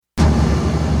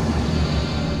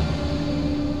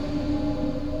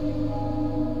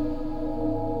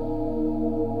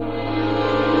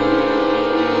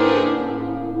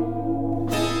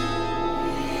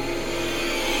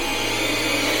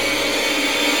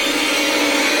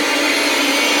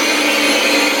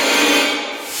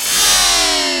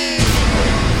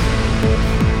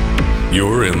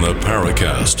the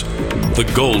Paracast, the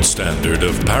gold standard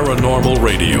of paranormal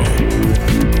radio.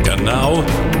 And now,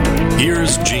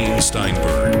 here's Gene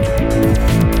Steinberg.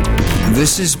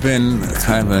 This has been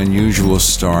kind of an unusual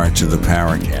start to the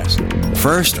Paracast.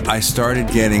 First, I started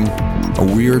getting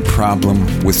a weird problem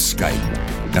with Skype.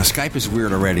 Now, Skype is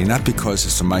weird already, not because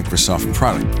it's a Microsoft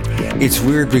product. It's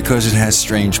weird because it has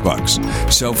strange bugs.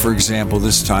 So, for example,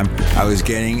 this time I was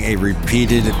getting a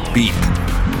repeated beep,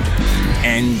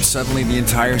 and suddenly the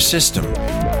entire system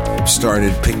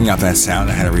started picking up that sound.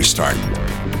 I had to restart.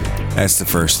 That's the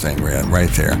first thing right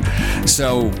there.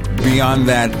 So, beyond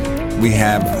that, we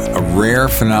have a rare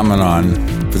phenomenon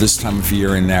for this time of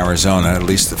year in Arizona, at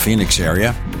least the Phoenix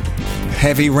area,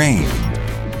 heavy rain.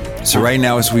 So right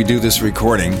now, as we do this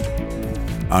recording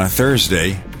on a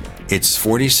Thursday, it's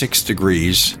 46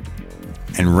 degrees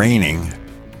and raining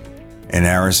in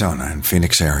Arizona, in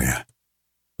Phoenix area.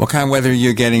 What kind of weather are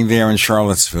you getting there in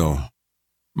Charlottesville?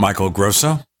 Michael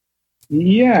Grosso?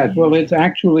 Yes, well, it's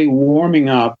actually warming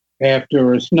up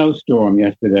after a snowstorm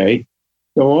yesterday.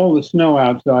 So all the snow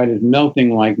outside is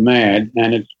melting like mad,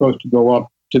 and it's supposed to go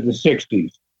up to the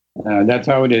 60s. That's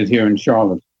how it is here in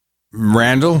Charlotte.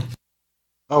 Randall?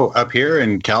 Oh, up here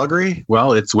in Calgary?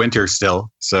 Well, it's winter still.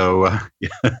 So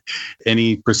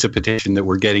any precipitation that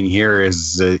we're getting here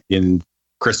is in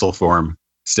crystal form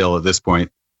still at this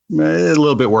point. A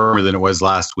little bit warmer than it was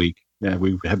last week. Yeah,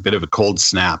 we had a bit of a cold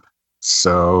snap.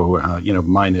 So,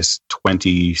 minus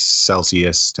 20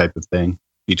 Celsius type of thing,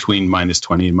 between minus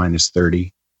 20 and minus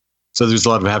 30. So there's a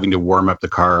lot of having to warm up the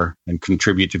car and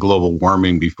contribute to global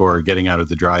warming before getting out of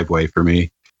the driveway for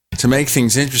me. To make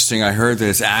things interesting, I heard that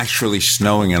it's actually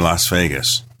snowing in Las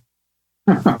Vegas.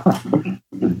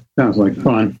 Sounds like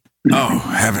fun. Oh,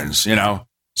 heavens,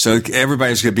 So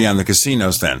everybody's going to be on the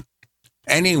casinos then.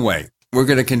 Anyway, we're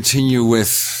going to continue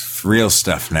with real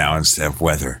stuff now instead of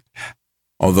weather.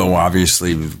 Although,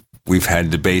 obviously, we've had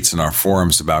debates in our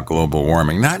forums about global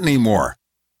warming. Not anymore.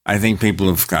 I think people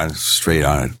have gone straight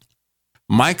on it.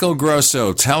 Michael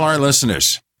Grosso, tell our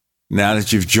listeners, now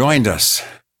that you've joined us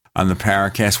on the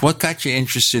Paracast, what got you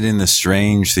interested in the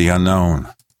strange, the unknown?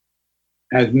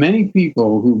 As many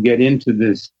people who get into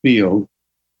this field,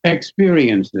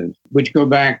 experiences, which go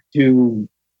back to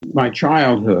my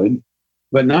childhood,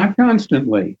 but not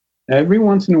constantly. Every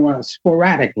once in a while,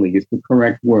 sporadically is the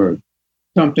correct word.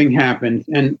 Something happens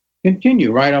and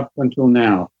continue right up until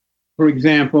now. For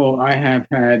example, I have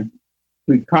had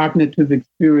precognitive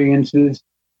experiences.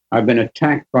 I've been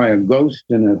attacked by a ghost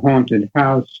in a haunted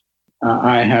house.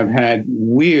 I have had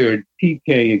weird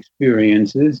PK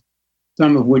experiences,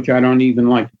 some of which I don't even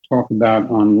like to talk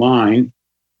about online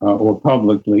or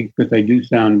publicly because they do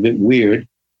sound a bit weird.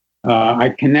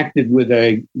 I connected with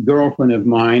a girlfriend of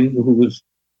mine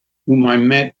whom I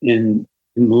met in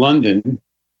London,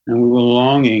 and we were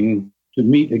longing to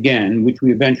meet again, which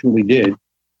we eventually did,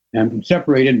 and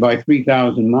separated by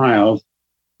 3,000 miles.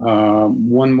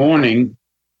 One morning,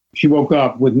 she woke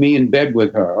up with me in bed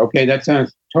with her. Okay, that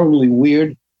sounds totally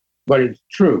weird, but it's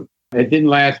true. It didn't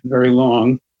last very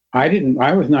long.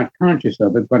 I was not conscious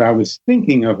of it, but I was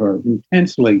thinking of her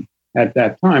intensely at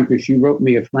that time because she wrote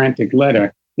me a frantic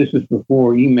letter. This was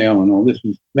before email and all. This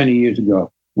was many years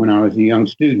ago when I was a young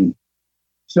student.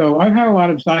 So I've had a lot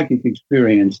of psychic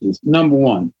experiences, number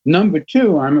one. Number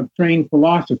two, I'm a trained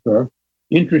philosopher,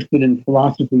 interested in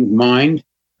philosophy of mind.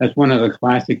 That's one of the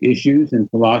classic issues in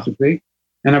philosophy.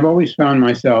 And I've always found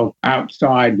myself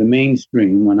outside the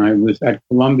mainstream. When I was at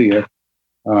Columbia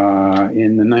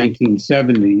in the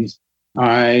 1970s,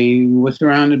 I was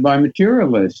surrounded by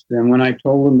materialists. And when I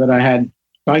told them that I had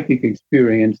psychic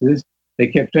experiences, they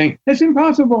kept saying, it's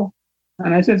impossible.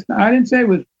 And I said, I didn't say it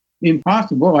was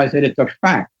impossible. I said, it's a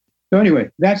fact. So anyway,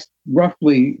 that's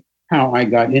roughly how I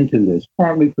got into this,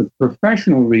 partly for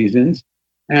professional reasons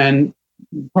and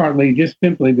partly just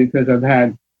simply because I've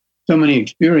had so many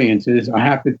experiences. I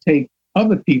have to take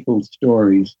other people's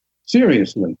stories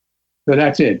seriously. So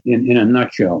that's it in a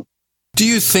nutshell. Do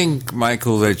you think,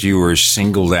 Michael, that you were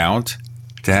singled out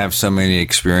to have so many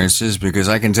experiences? Because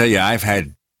I can tell you, I've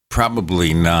had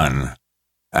probably none.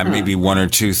 Maybe one or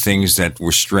two things that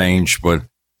were strange, but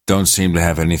don't seem to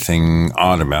have anything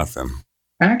odd about them.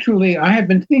 Actually, I have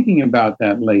been thinking about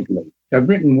that lately. I've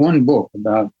written one book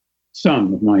about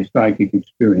some of my psychic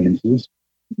experiences.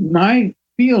 My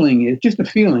feeling is just a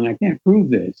feeling, I can't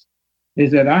prove this,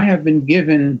 is that I have been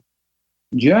given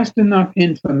just enough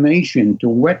information to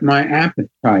whet my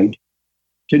appetite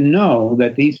to know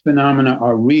that these phenomena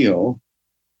are real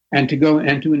and to go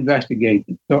and to investigate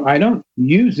them. So I don't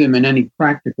use them in any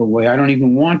practical way. I don't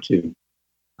even want to.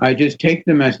 I just take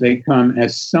them as they come,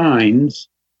 as signs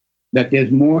that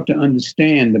there's more to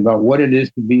understand about what it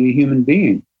is to be a human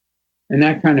being. And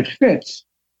that kind of fits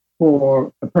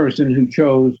for a person who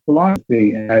chose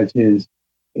philosophy as his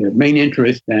main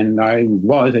interest. And I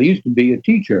used to be a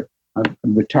teacher.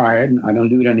 I'm retired and I don't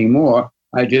do it anymore.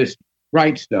 I just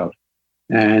write stuff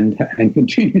and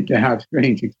continue to have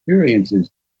strange experiences.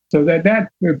 So that's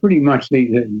pretty much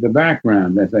the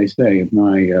background, as I say, of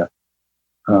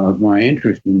my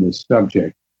interest in this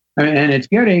subject. And it's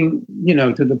getting,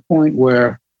 to the point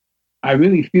where I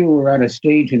really feel we're at a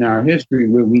stage in our history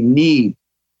where we need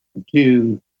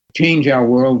to change our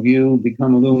worldview,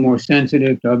 become a little more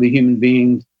sensitive to other human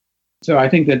beings. So I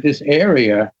think that this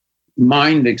area,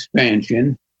 mind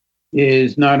expansion,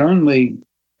 is not only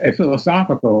a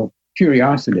philosophical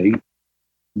curiosity,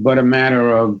 but a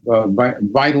matter of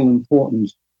vital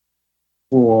importance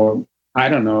for,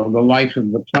 the life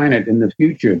of the planet in the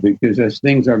future, because as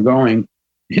things are going,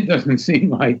 it doesn't seem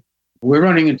like we're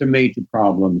running into major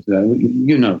problems.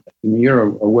 You're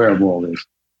aware of all this.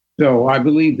 So I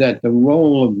believe that the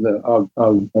role of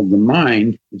the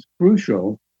mind is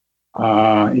crucial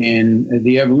in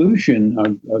the evolution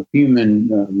of human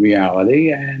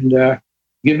reality. And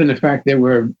given the fact that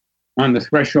we're on the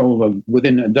threshold of,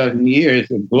 within a dozen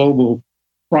years, a global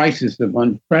crisis of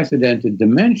unprecedented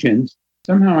dimensions,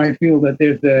 somehow I feel that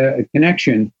there's a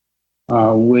connection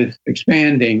with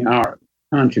expanding our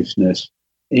consciousness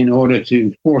in order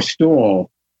to forestall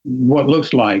what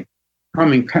looks like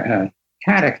coming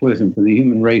cataclysm for the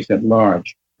human race at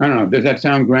large. I don't know. Does that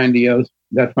sound grandiose?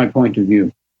 That's my point of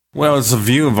view. Well, it's a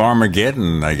view of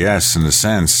Armageddon, I guess, in a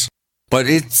sense. But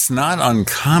it's not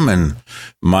uncommon,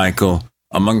 Michael,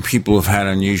 among people who've had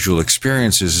unusual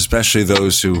experiences, especially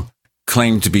those who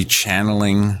claim to be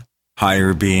channeling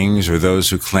higher beings or those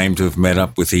who claim to have met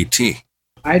up with ET.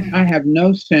 I have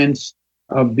no sense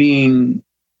of being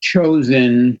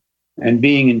chosen and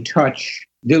being in touch,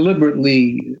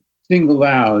 deliberately singled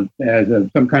out as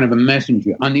some kind of a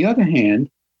messenger. On the other hand,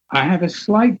 I have a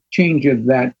slight change of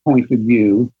that point of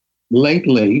view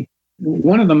lately.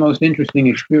 One of the most interesting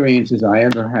experiences I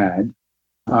ever had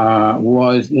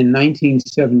was in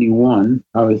 1971.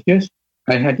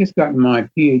 I had just gotten my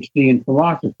PhD in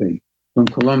philosophy from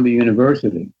Columbia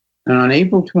University. And on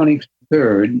April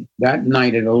 23rd, that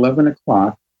night at 11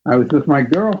 o'clock, I was with my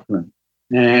girlfriend.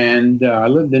 And I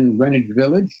lived in Greenwich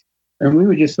Village. And we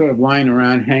were just sort of lying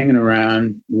around, hanging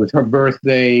around. It was her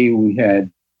birthday. We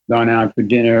had gone out for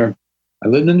dinner. I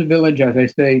lived in the village, as I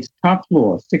say, top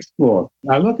floor, 6th floor.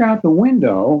 I look out the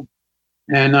window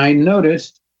and I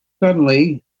noticed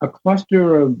suddenly a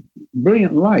cluster of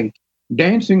brilliant light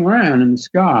dancing around in the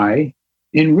sky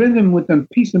in rhythm with the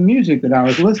piece of music that I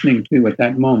was listening to at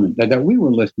that moment, that we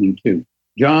were listening to.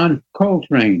 John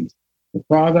Coltrane's The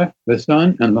Father, the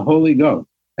Son, and the Holy Ghost.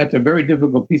 That's a very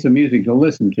difficult piece of music to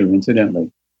listen to,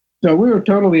 incidentally. So we were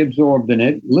totally absorbed in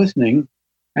it, listening,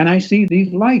 and I see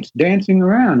these lights dancing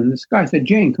around in the sky. I said,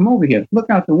 Jane, come over here. Look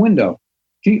out the window.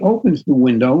 She opens the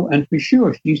window, and for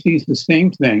sure, she sees the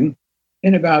same thing.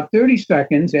 In about 30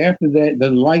 seconds after the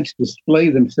lights display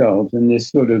themselves in this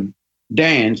sort of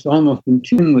dance, almost in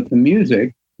tune with the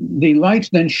music, the lights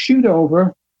then shoot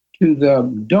over to the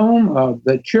dome of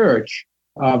the church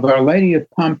of Our Lady of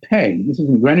Pompeii. This is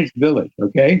in Greenwich Village,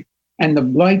 okay? And the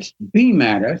lights beam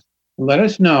at us, let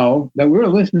us know that we're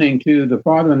listening to the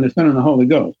Father and the Son and the Holy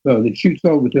Ghost. So it shoots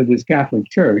over to this Catholic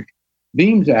church,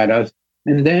 beams at us,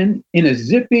 and then in a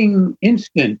zipping,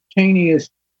 instantaneous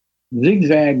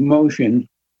zigzag motion,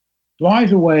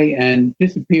 flies away and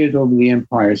disappears over the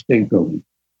Empire State Building.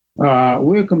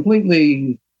 We're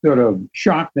completely sort of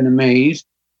shocked and amazed,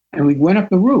 and we went up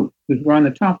the roof because we're on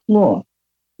the top floor.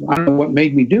 I don't know what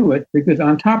made me do it, because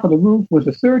on top of the roof was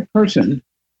a third person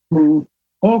who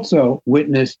also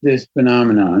witnessed this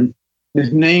phenomenon.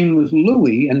 His name was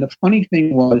Louis, and the funny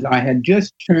thing was I had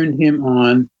just turned him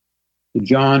on to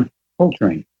John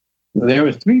Coltrane. So there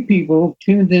was 3 people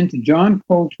tuned into John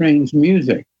Coltrane's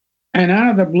music, and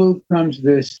out of the blue comes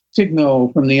this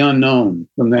signal from the unknown,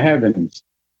 from the heavens,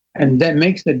 and that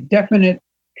makes a definite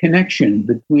connection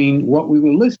between what we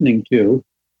were listening to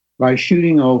by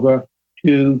shooting over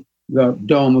to the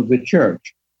dome of the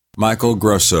church. Michael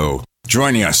Grosso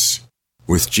joining us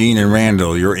with Gene and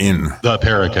Randall. You're in the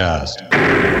Paracast.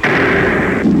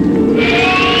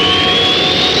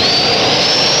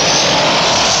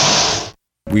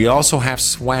 We also have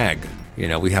swag.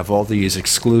 We have all these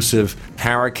exclusive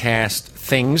Paracast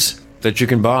things that you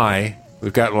can buy.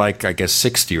 We've got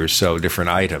 60 or so different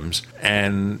items,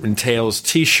 and entails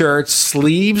t-shirts,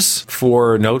 sleeves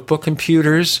for notebook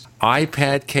computers,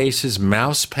 iPad cases,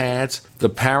 mouse pads, the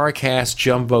Paracast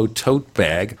Jumbo tote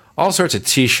bag, all sorts of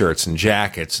T-shirts and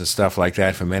jackets and stuff like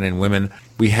that for men and women.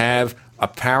 We have a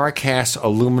Paracast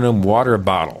aluminum water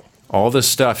bottle. All this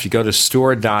stuff, you go to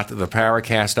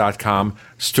store.theparacast.com,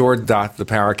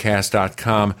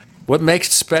 store.theparacast.com. What makes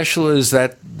it special is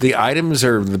that the items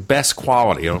are the best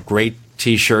quality, great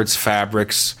T-shirts,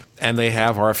 fabrics, and they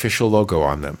have our official logo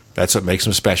on them. That's what makes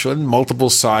them special, in multiple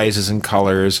sizes and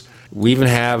colors. We even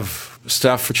have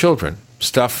stuff for children,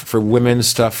 stuff for women,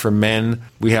 stuff for men.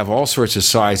 We have all sorts of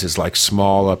sizes, like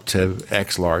small up to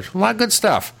X large. A lot of good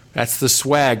stuff. That's the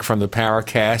swag from the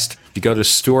Paracast. You go to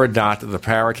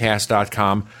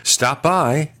store.theparacast.com, stop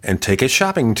by, and take a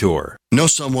shopping tour. Know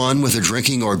someone with a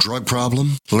drinking or drug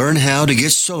problem? Learn how to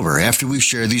get sober after we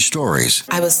share these stories.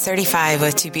 I was 35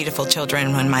 with 2 beautiful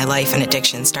children when my life and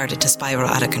addiction started to spiral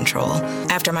out of control.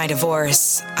 After my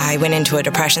divorce, I went into a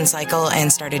depression cycle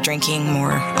and started drinking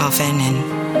more often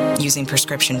and using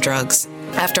prescription drugs.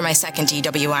 After my second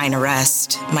DWI and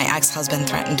arrest, my ex-husband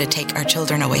threatened to take our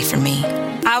children away from me.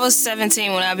 I was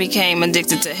 17 when I became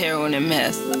addicted to heroin and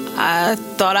meth. I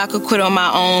thought I could quit on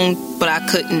my own, but I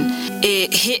couldn't.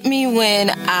 It hit me when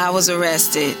I was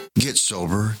arrested. Get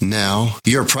sober now.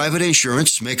 Your private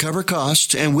insurance may cover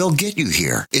costs and we'll get you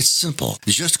here. It's simple.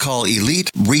 Just call Elite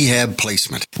Rehab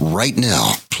Placement right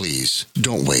now. Please,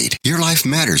 don't wait. Your life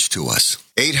matters to us.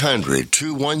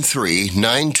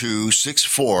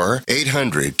 800-213-9264.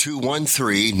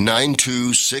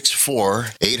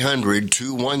 800-213-9264.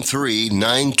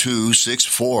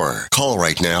 800-213-9264. Call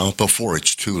right now before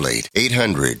it's too late.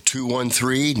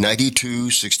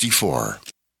 800-213-9264.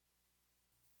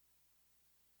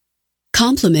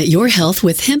 Complement your health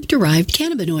with hemp-derived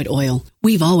cannabinoid oil.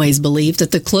 We've always believed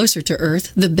that the closer to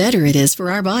Earth, the better it is for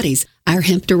our bodies. Our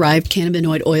hemp-derived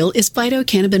cannabinoid oil is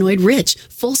phytocannabinoid-rich,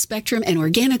 full-spectrum, and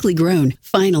organically grown.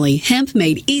 Finally, hemp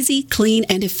made easy, clean,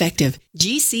 and effective.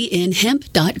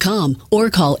 GCNhemp.com or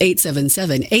call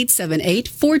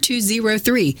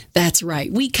 877-878-4203. That's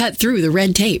right, we cut through the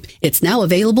red tape. It's now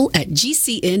available at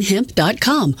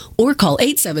GCNhemp.com or call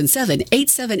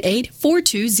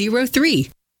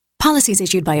 877-878-4203. Policies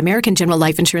issued by American General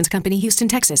Life Insurance Company, Houston,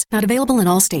 Texas. Not available in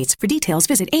all states. For details,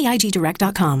 visit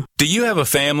AIGdirect.com. Do you have a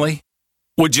family?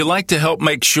 Would you like to help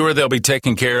make sure they'll be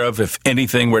taken care of if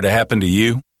anything were to happen to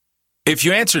you? If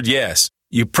you answered yes,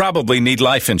 you probably need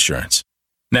life insurance.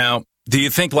 Now, do you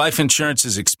think life insurance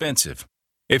is expensive?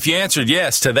 If you answered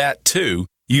yes to that too,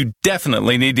 you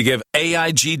definitely need to give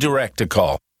AIG Direct a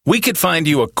call. We could find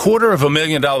you a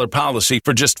 $250,000 policy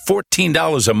for just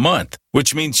 $14 a month,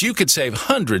 which means you could save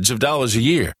hundreds of dollars a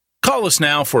year. Call us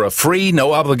now for a free,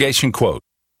 no-obligation quote.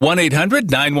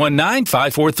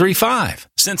 1-800-919-5435.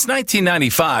 Since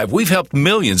 1995, we've helped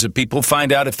millions of people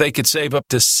find out if they could save up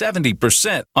to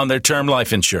 70% on their term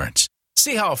life insurance.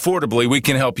 See how affordably we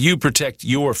can help you protect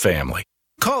your family.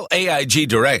 Call AIG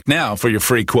Direct now for your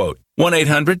free quote.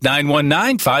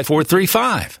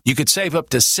 1-800-919-5435. You could save up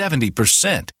to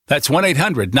 70%. That's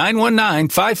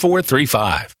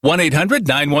 1-800-919-5435.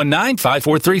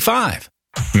 1-800-919-5435.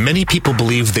 Many people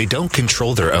believe they don't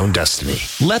control their own destiny.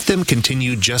 Let them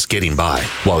continue just getting by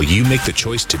while you make the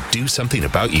choice to do something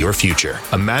about your future.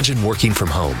 Imagine working from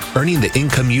home, earning the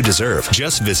income you deserve.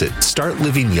 Just visit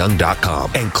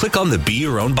startlivingyoung.com and click on the Be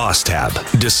Your Own Boss tab.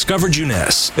 Discover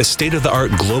Juness, a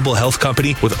state-of-the-art global health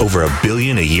company with over $1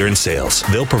 billion a year in sales.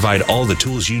 They'll provide all the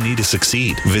tools you need to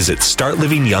succeed. Visit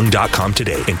startlivingyoung.com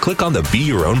today and click on the Be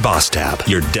Your Own Boss tab.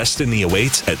 Your destiny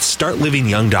awaits at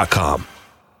startlivingyoung.com.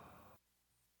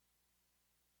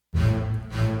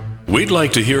 We'd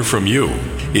like to hear from you.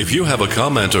 If you have a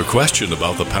comment or question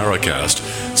about the Paracast,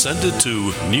 send it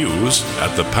to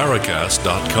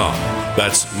news@theparacast.com.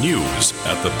 That's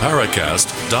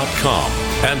news@theparacast.com.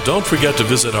 And don't forget to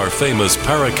visit our famous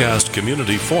Paracast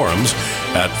community forums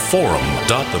at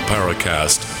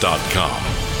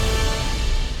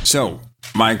forum.theparacast.com. So,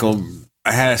 Michael,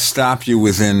 I had to stop you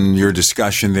within your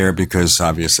discussion there because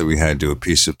obviously we had to do a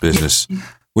piece of business.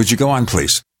 Would you go on,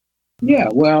 please? Yeah,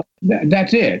 well,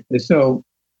 that's it. So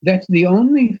that's the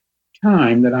only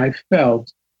time that I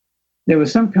felt there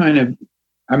was some kind of,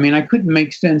 I couldn't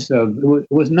make sense of, it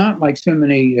was not like so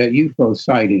many UFO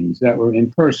sightings that were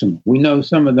impersonal. We know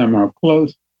some of them are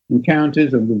close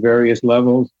encounters of the various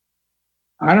levels.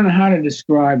 I don't know how to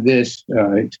describe this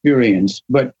experience,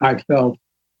 but I felt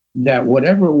that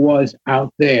whatever was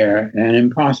out there, an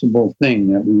impossible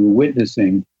thing that we were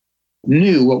witnessing,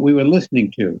 knew what we were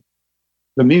listening to.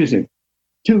 The music.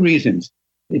 2 reasons.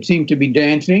 It seemed to be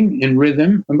dancing in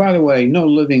rhythm. And by the way, no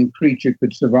living creature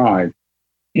could survive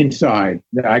inside.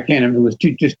 It was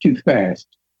just too fast.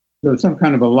 So some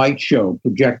kind of a light show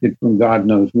projected from God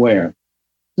knows where.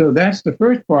 So that's the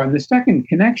first part. And the second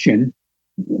connection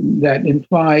that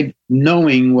implied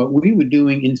knowing what we were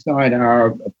doing inside our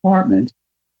apartment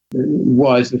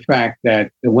was the fact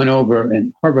that it went over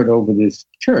and hovered over this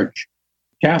church,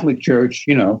 Catholic Church,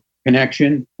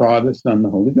 connection, Father, Son, the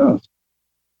Holy Ghost.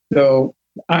 So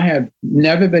I have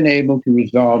never been able to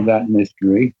resolve that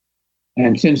mystery.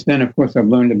 And since then, of course, I've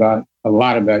learned a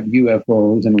lot about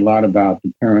UFOs and a lot about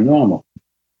the paranormal.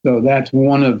 So that's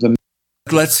one of the...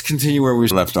 Let's continue where we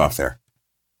left off there.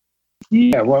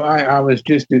 Yeah, well, I was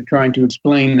just trying to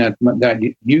explain that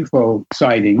UFO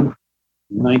sighting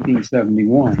in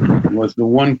 1971 was the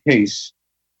one case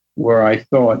where I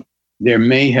thought there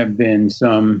may have been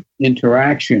some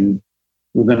interaction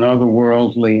with an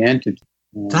otherworldly entity.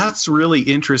 That's really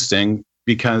interesting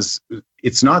because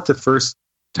it's not the first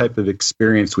type of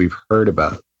experience we've heard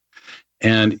about.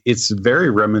 And it's very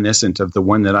reminiscent of the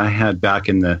one that I had back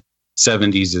in the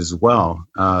 70s as well.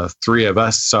 Three of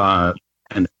us saw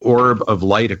an orb of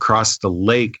light across the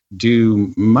lake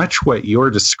do much what you're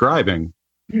describing.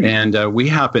 And we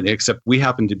happened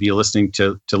to be listening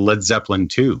to Led Zeppelin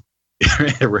 2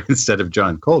 instead of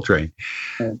John Coltrane.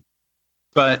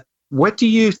 But what do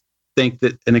you think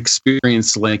that an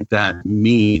experience like that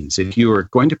means if you are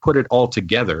going to put it all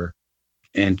together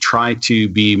and try to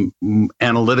be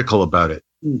analytical about it?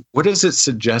 What does it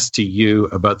suggest to you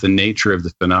about the nature of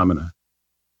the phenomena?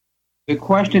 The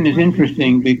question is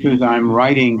interesting because I'm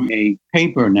writing a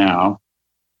paper now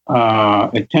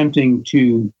attempting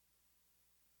to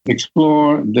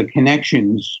explore the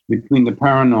connections between the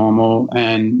paranormal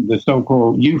and the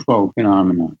so-called UFO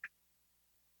phenomenon.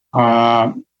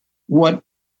 What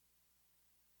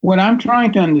I'm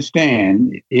trying to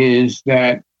understand is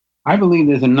that I believe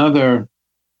there's another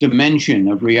dimension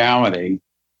of reality,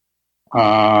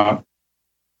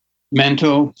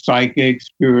 mental, psychic,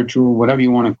 spiritual, whatever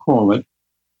you want to call it.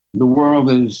 The world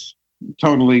is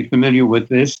totally familiar with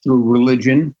this through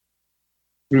religion,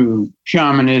 through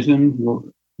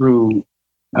shamanism, through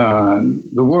the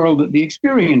world. The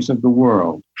experience of the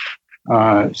world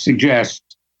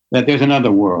suggests that there's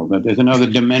another world, that there's another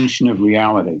dimension of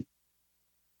reality.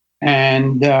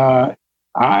 And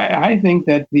I think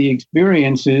that the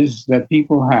experiences that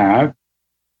people have,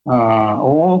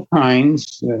 all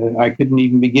kinds, I couldn't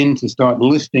even begin to start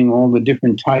listing all the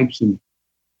different types of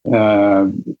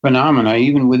phenomena,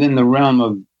 even within the realm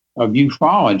of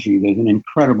ufology. There's an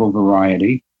incredible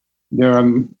variety. There are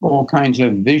all kinds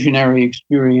of visionary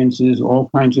experiences, all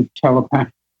kinds of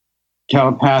telepathic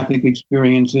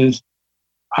experiences.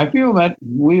 I feel that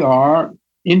we are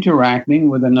interacting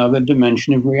with another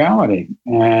dimension of reality,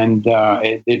 and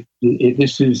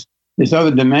this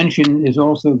other dimension is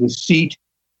also the seat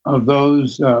of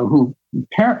those who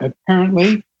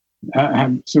apparently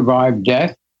have survived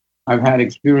death. I've had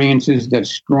experiences that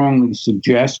strongly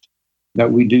suggest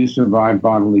that we do survive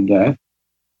bodily death,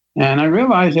 and I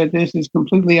realize that this is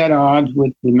completely at odds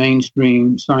with the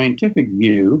mainstream scientific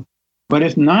view, but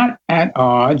it's not at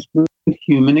odds with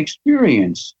human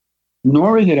experience,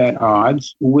 nor is it at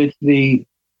odds with the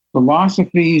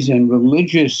philosophies and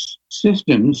religious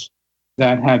systems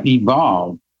that have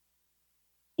evolved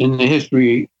in the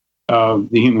history of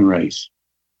the human race.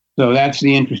 So that's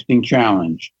the interesting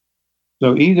challenge.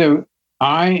 So either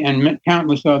I and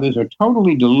countless others are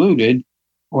totally deluded,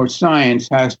 or science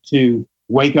has to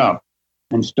wake up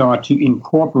and start to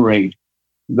incorporate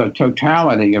the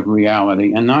totality of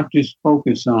reality and not just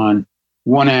focus on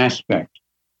one aspect,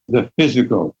 the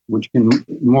physical, which can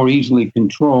more easily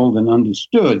controlled and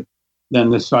understood than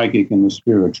the psychic and the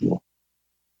spiritual.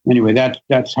 Anyway,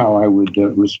 that's how I would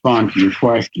respond to your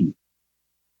question.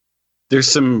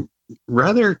 There's some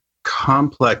rather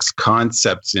complex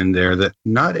concepts in there that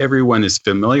not everyone is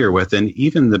familiar with, and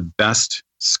even the best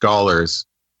scholars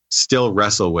still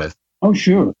wrestle with. Oh,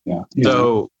 sure. Yeah.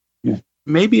 So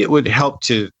maybe it would help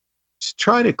to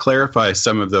try to clarify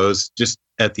some of those just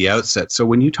at the outset. So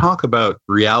when you talk about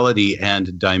reality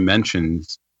and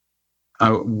dimensions,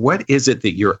 what is it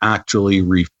that you're actually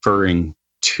referring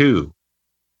to?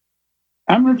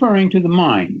 I'm referring to the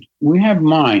mind. We have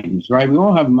minds, right? We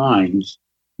all have minds,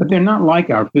 but they're not like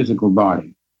our physical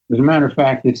body. As a matter of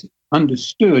fact, it's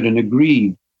understood and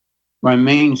agreed by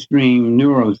mainstream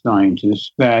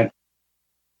neuroscientists that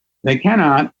they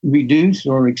cannot reduce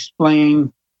or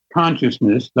explain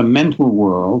consciousness, the mental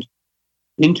world,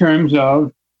 in terms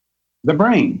of the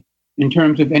brain, in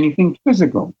terms of anything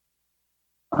physical.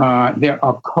 There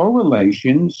are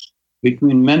correlations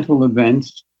between mental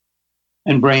events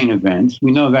and brain events.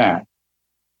 We know that.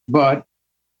 But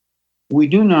we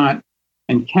do not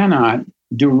and cannot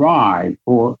derive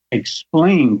or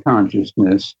explain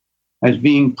consciousness as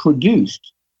being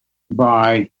produced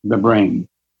by the brain.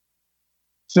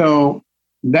 So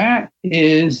that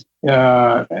is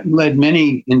led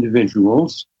many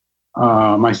individuals,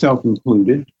 myself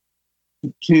included,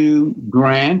 to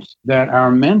grant that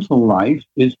our mental life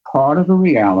is part of a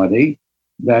reality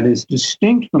that is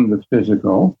distinct from the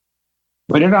physical,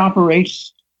 but it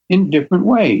operates in different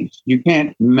ways. You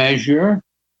can't measure,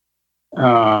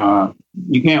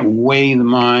 you can't weigh the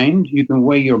mind, you can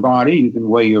weigh your body, you can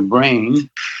weigh your brain,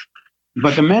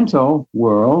 but the mental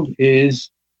world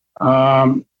is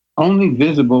only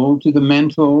visible to the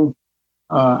mental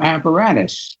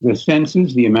apparatus, the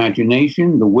senses, the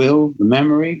imagination, the will, the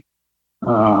memory,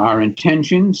 our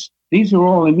intentions. These are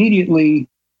all immediately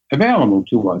available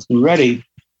to us and ready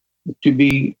to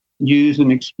be used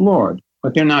and explored,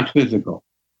 but they're not physical.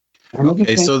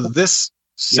 Okay, so this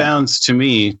sounds to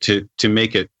me to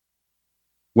make it,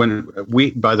 when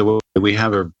we, by the way, we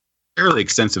have a fairly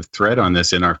extensive thread on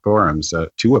this in our forums,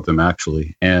 2 of them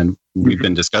actually, and we've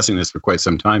been discussing this for quite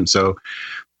some time. So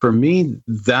for me,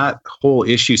 that whole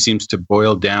issue seems to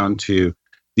boil down to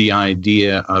the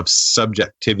idea of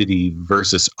subjectivity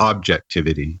versus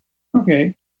objectivity.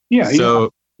 Okay. Yeah.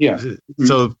 So, yeah.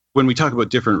 So when we talk about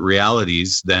different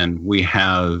realities, then we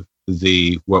have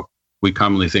what we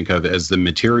commonly think of as the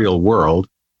material world,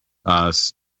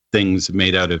 things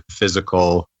made out of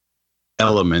physical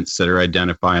elements that are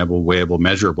identifiable, weighable,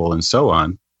 measurable, and so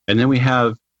on. And then we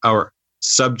have our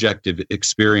subjective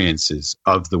experiences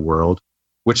of the world,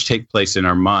 which take place in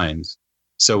our minds.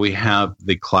 So we have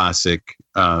the classic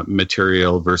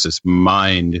material versus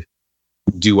mind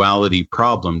duality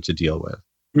problem to deal with.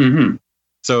 Mm-hmm.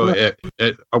 So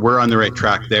we're on the right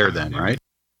track there then, right?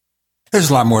 There's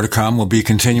a lot more to come. We'll be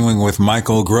continuing with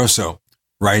Michael Grosso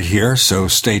right here, so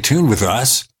stay tuned with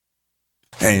us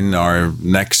in our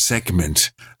next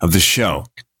segment of the show.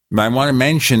 I want to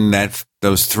mention that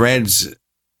those threads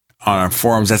on our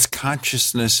forums, that's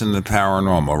consciousness and the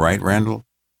paranormal, right, Randall?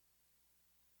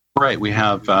 Right. We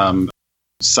have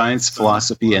science,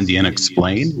 philosophy, and the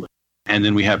unexplained. And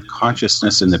then we have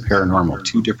consciousness and the paranormal,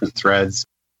 2 different threads,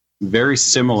 very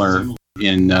similar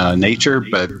in nature,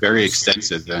 but very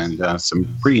extensive, and some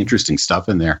pretty interesting stuff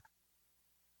in there.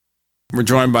 We're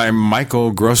joined by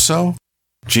Michael Grosso.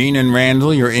 Gene and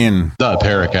Randall, you're in the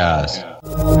Paracast.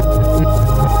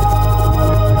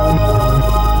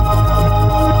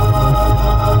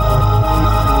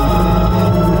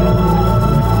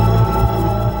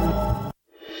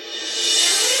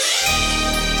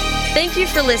 Thank you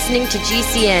for listening to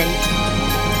GCN.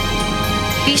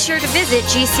 Be sure to visit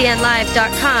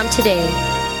GCNlive.com today.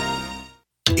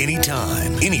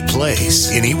 Anytime, any place,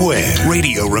 anywhere.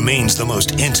 Radio remains the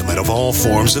most intimate of all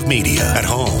forms of media. At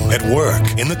home, at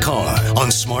work, in the car, on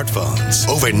smartphones.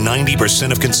 Over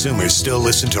 90% of consumers still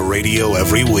listen to radio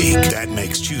every week. That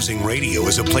makes choosing radio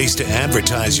as a place to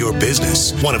advertise your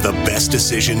business one of the best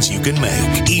decisions you can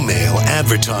make. Email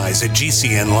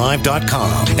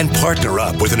advertise@gcnlive.com and partner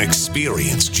up with an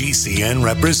experienced GCN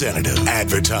representative.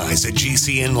 Advertise at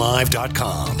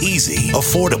gcnlive.com. Easy,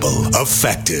 affordable,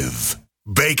 effective.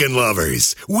 Bacon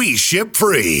lovers, we ship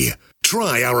free.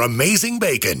 Try our amazing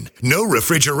bacon. No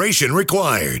refrigeration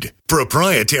required.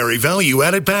 Proprietary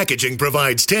value-added packaging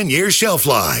provides 10-year shelf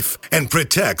life and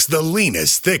protects the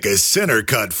leanest, thickest,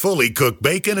 center-cut, fully cooked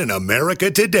bacon in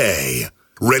America today.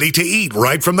 Ready to eat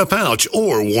right from the pouch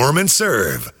or warm and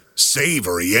serve.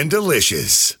 Savory and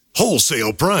delicious.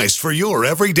 Wholesale price for your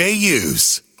everyday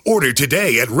use. Order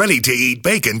today at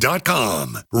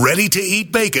readytoeatbacon.com.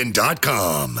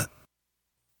 readytoeatbacon.com.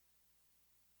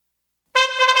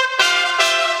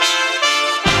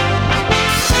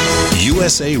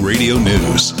 USA Radio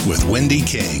News with Wendy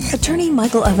King. Attorney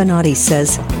Michael Avenatti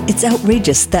says it's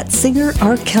outrageous that singer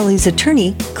R. Kelly's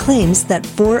attorney claims that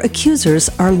 4 accusers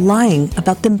are lying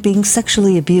about them being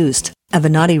sexually abused.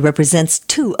 Avenatti represents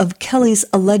 2 of Kelly's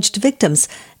alleged victims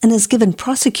and has given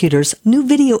prosecutors new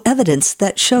video evidence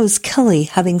that shows Kelly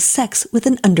having sex with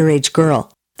an underage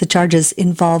girl. The charges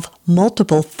involve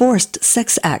multiple forced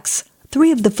sex acts.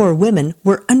 3 of the 4 women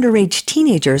were underage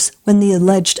teenagers when the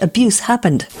alleged abuse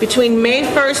happened. Between May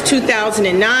 1st,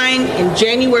 2009 and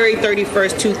January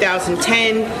 31st,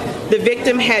 2010, the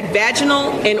victim had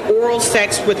vaginal and oral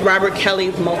sex with Robert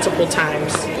Kelly multiple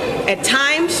times. At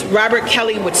times, Robert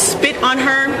Kelly would spit on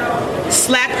her,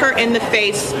 slap her in the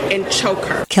face, and choke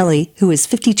her. Kelly, who is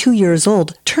 52 years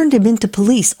old, turned him into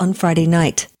police on Friday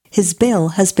night. His bail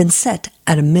has been set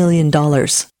at $1 million.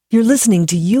 You're listening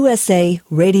to USA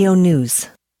Radio News.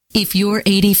 If you're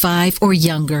 85 or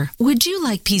younger, would you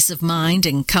like peace of mind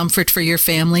and comfort for your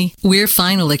family? We're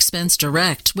Final Expense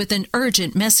Direct with an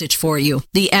urgent message for you.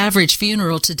 The average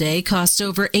funeral today costs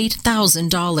over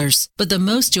 $8,000, but the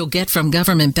most you'll get from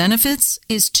government benefits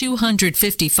is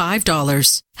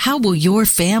 $255. How will your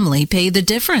family pay the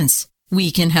difference?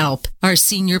 We can help. Our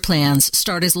senior plans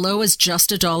start as low as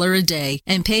just $1 a day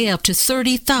and pay up to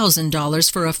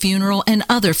 $30,000 for a funeral and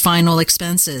other final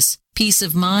expenses. Peace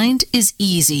of mind is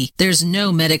easy. There's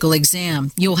no medical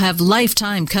exam. You'll have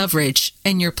lifetime coverage,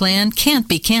 and your plan can't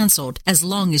be canceled as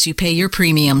long as you pay your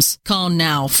premiums. Call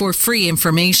now for free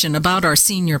information about our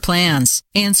senior plans.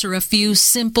 Answer a few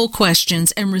simple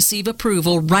questions and receive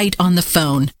approval right on the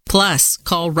phone. Plus,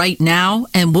 call right now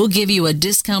and we'll give you a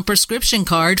discount prescription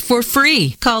card for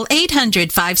free. Call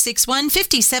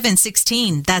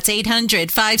 800-561-5716. That's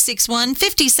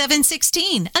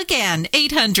 800-561-5716. Again,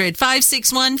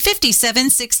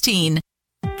 800-561-5716.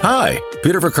 Hi,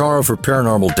 Peter Vaccaro for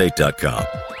ParanormalDate.com.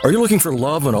 Are you looking for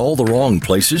love in all the wrong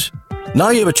places?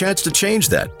 Now you have a chance to change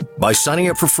that by signing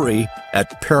up for free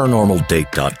at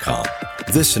ParanormalDate.com.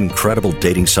 This incredible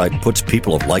dating site puts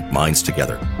people of like minds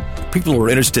together. People who are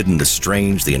interested in the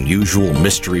strange, the unusual,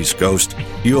 mysteries, ghosts,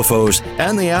 UFOs,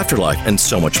 and the afterlife, and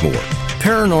so much more.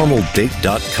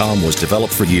 ParanormalDate.com was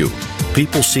developed for you,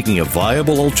 people seeking a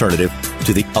viable alternative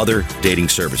to the other dating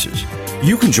services.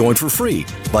 You can join for free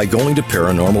by going to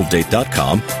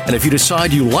ParanormalDate.com, and if you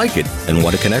decide you like it and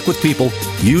want to connect with people,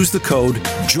 use the code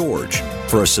GEORGE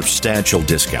for a substantial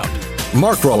discount.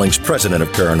 Mark Rawlings, president of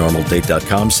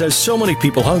ParanormalDate.com, says so many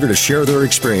people hunger to share their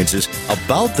experiences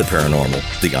about the paranormal,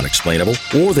 the unexplainable,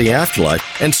 or the afterlife,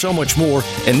 and so much more,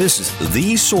 and this is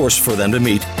the source for them to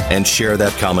meet and share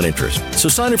that common interest. So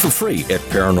sign up for free at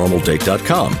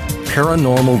ParanormalDate.com,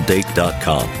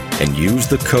 ParanormalDate.com, and use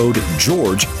the code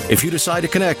GEORGE if you decide to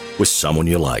connect with someone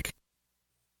you like.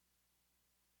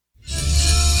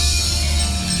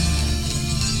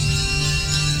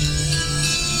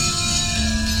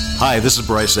 Hi, this is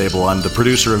Bryce Abel. I'm the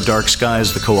producer of Dark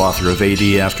Skies, the co-author of AD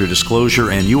After Disclosure,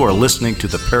 and you are listening to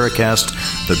the Paracast,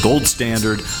 the gold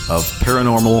standard of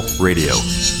paranormal radio.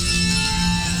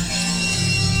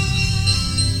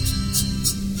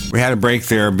 We had a break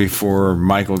there before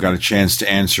Michael got a chance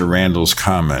to answer Randall's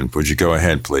comment. Would you go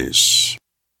ahead, please?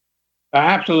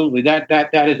 Absolutely.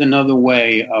 That is another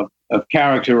way of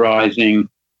characterizing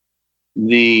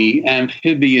the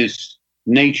amphibious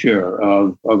nature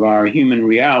of our human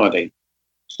reality,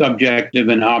 subjective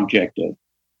and objective,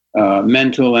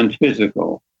 mental and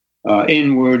physical,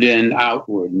 inward and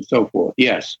outward, and so forth.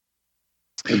 Yes,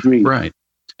 agreed. Right.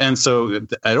 And so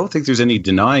I don't think there's any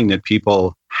denying that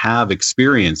people have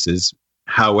experiences.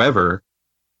 However,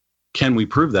 can we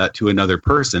prove that to another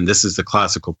person? This is the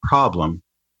classical problem.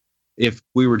 If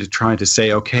we were to try to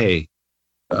say, okay,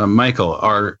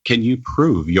 Michael, can you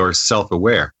prove you're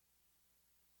self-aware?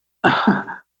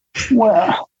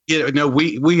 Well,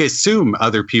 we assume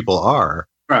other people are,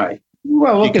 right?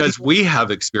 Well, because we have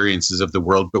experiences of the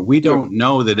world, but we don't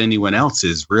know that anyone else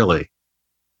is really.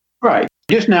 Right.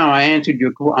 Just now,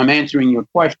 I'm answering your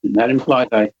question. That implies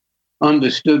I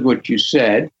understood what you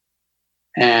said,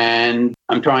 and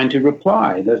I'm trying to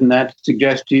reply. Doesn't that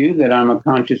suggest to you that I'm a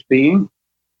conscious being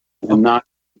and not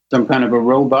some kind of a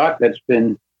robot that's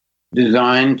been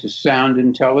designed to sound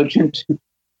intelligent?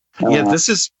 Yeah,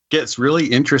 this gets really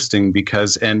interesting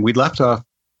because, and we left off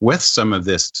with some of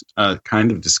this kind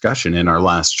of discussion in our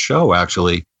last show,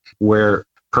 actually, where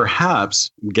perhaps,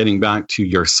 getting back to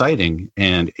your sighting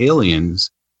and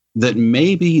aliens, that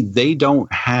maybe they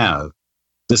don't have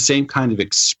the same kind of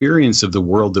experience of the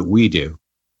world that we do,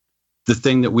 the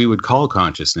thing that we would call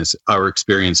consciousness, our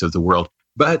experience of the world.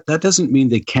 But that doesn't mean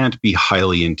they can't be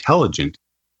highly intelligent.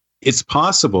 It's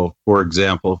possible, for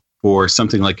example, for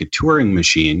something like a Turing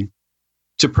machine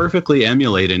to perfectly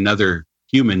emulate another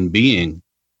human being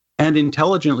and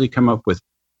intelligently come up with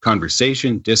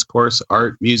conversation, discourse,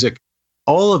 art, music,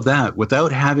 all of that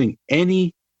without having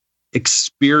any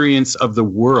experience of the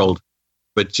world,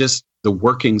 but just the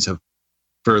workings of,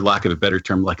 for lack of a better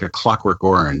term, like a clockwork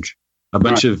orange, a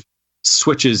bunch of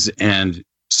switches and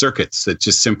circuits that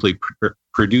just simply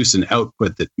produce an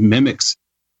output that mimics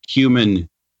human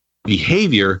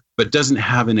behavior, but doesn't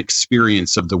have an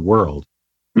experience of the world.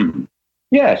 Hmm.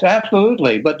 Yes,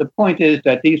 absolutely. But the point is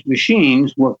that these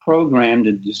machines were programmed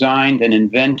and designed and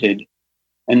invented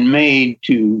and made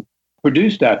to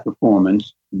produce that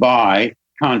performance by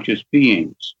conscious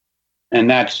beings. And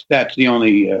that's the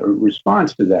only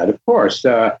response to that. Of course,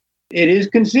 it is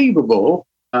conceivable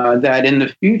that in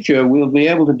the future we'll be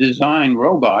able to design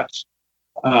robots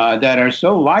that are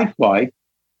so lifelike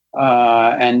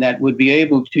and that would be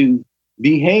able to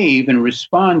behave and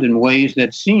respond in ways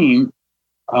that seem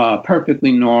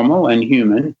perfectly normal and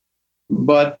human,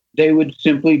 but they would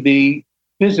simply be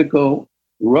physical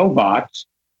robots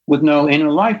with no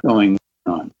inner life going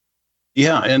on.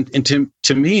 Yeah, and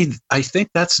to me, I think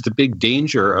that's the big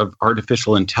danger of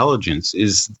artificial intelligence,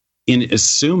 is in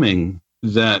assuming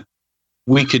that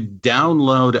we could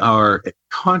download our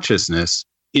consciousness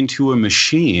into a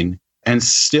machine and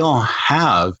still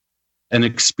have an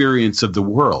experience of the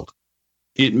world.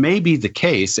 It may be the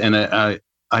case, and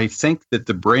I think that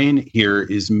the brain here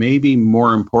is maybe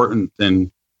more important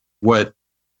than what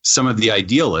some of the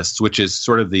idealists, which is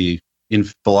sort of in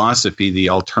philosophy, the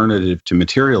alternative to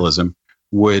materialism,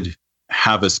 would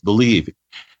have us believe.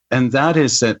 And that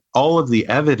is that all of the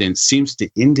evidence seems to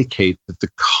indicate that the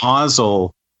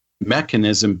causal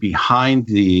mechanism behind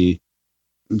the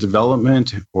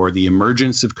development or the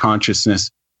emergence of consciousness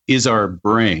is our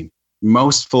brain.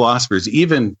 Most philosophers,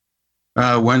 even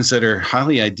ones that are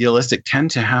highly idealistic,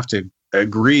 tend to have to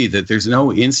agree that there's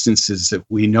no instances that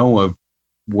we know of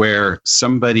where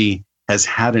somebody has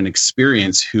had an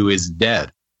experience who is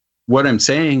dead. What I'm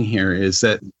saying here is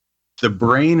that the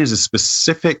brain is a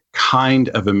specific kind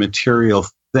of a material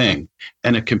thing,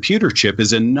 and a computer chip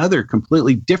is another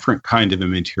completely different kind of a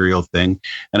material thing.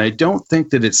 And I don't think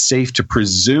that it's safe to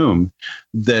presume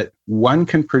that one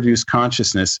can produce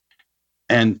consciousness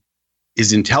and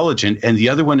is intelligent, and the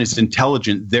other one is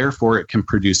intelligent, therefore it can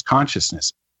produce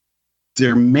consciousness.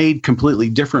 They're made completely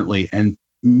differently, and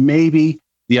maybe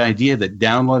the idea that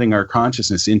downloading our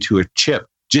consciousness into a chip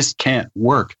just can't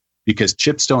work, because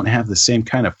chips don't have the same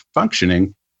kind of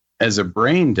functioning as a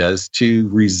brain does to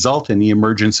result in the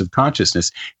emergence of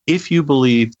consciousness, if you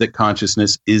believe that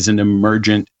consciousness is an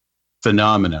emergent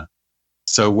phenomena.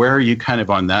 So where are you kind of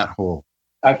on that whole?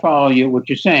 I follow you, what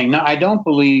you're saying. Now, I don't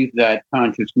believe that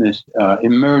consciousness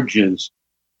emerges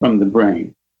from the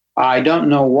brain. I don't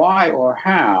know why or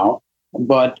how,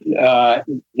 but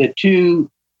the two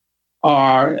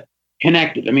are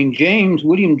connected. I mean,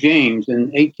 William James,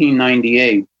 in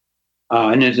 1898,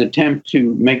 in his attempt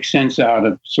to make sense out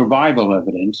of survival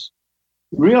evidence,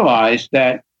 realized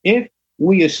that if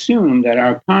we assume that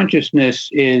our consciousness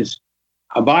is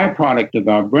a byproduct of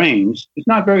our brains, it's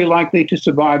not very likely to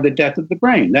survive the death of the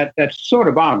brain. That's sort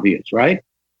of obvious, right?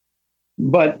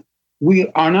 But we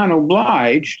are not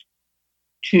obliged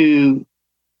to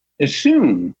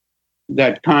assume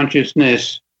that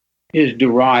consciousness is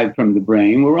derived from the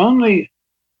brain. We're only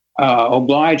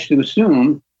obliged to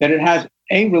assume that it has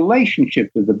a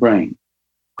relationship to the brain.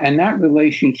 And that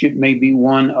relationship may be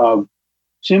one of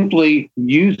simply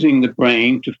using the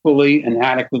brain to fully and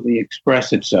adequately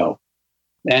express itself.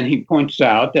 And he points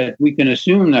out that we can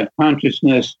assume that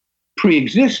consciousness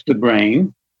pre-exists the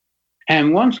brain.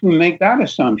 And once we make that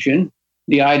assumption,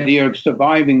 the idea of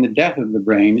surviving the death of the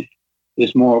brain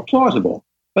is more plausible.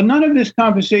 But none of this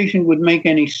conversation would make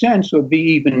any sense or be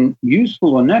even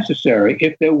useful or necessary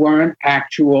if there weren't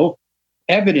actual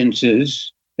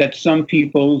evidences that some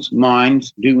people's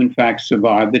minds do in fact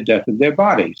survive the death of their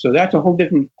body. So that's a whole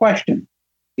different question,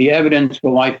 the evidence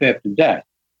for life after death.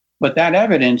 But that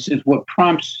evidence is what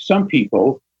prompts some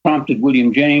people, prompted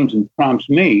William James and prompts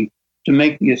me, to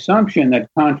make the assumption that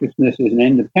consciousness is an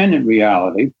independent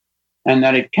reality and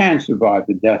that it can survive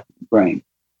the death of the brain.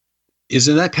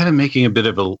 Isn't that kind of making a bit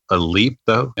of a leap,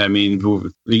 though? I mean,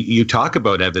 you talk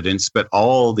about evidence, but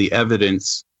all the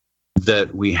evidence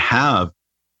that we have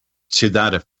to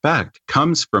that effect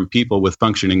comes from people with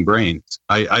functioning brains.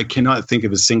 I cannot think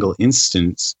of a single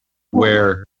instance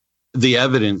where the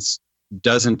evidence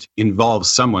doesn't involve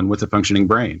someone with a functioning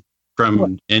brain,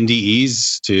 from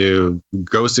NDEs to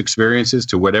ghost experiences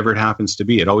to whatever it happens to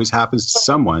be. It always happens to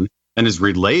someone and is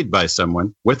relayed by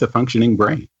someone with a functioning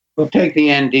brain. We'll take the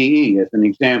NDE as an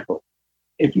example.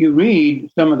 If you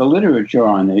read some of the literature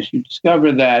on this, you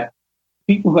discover that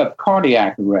people who have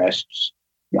cardiac arrests,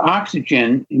 the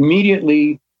oxygen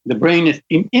immediately, the brain is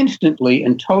instantly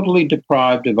and totally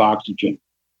deprived of oxygen.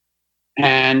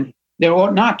 And there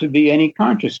ought not to be any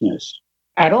consciousness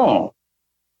at all.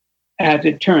 As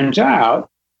it turns out,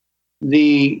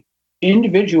 the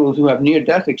individuals who have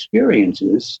near-death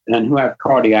experiences and who have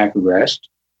cardiac arrest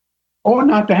ought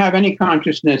not to have any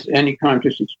consciousness, any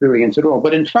conscious experience at all.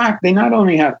 But in fact, they not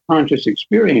only have conscious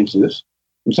experiences,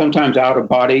 and sometimes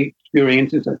out-of-body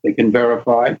experiences that they can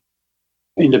verify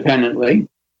independently,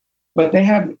 but they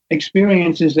have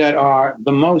experiences that are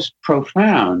the most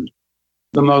profound,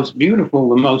 the most beautiful,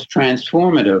 the most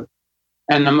transformative,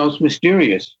 and the most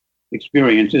mysterious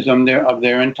experiences of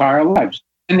their entire lives.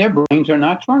 And their brains are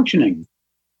not functioning.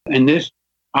 In this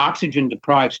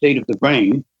oxygen-deprived state of the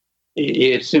brain,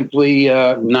 it's simply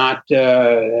not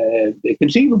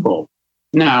conceivable.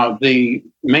 Now, the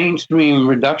mainstream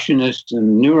reductionists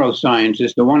and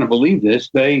neuroscientists that want to believe this,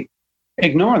 they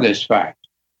ignore this fact.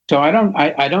 So I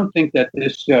don't think that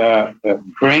this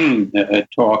brain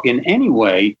talk in any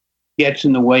way gets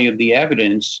in the way of the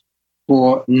evidence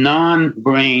for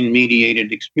non-brain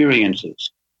mediated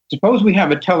experiences. Suppose we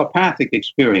have a telepathic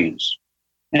experience,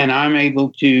 and I'm able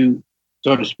to,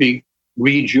 so to speak,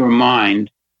 read your mind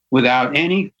without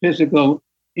any physical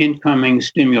incoming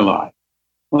stimuli.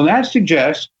 Well, that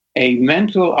suggests a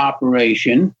mental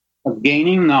operation of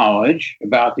gaining knowledge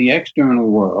about the external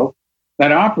world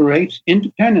that operates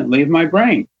independently of my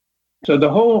brain. So the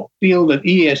whole field of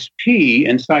ESP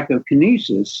and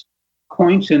psychokinesis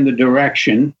points in the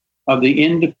direction of the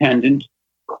independent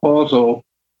causal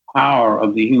power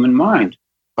of the human mind.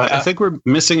 I think we're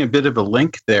missing a bit of a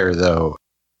link there, though.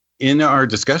 In our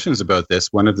discussions about this,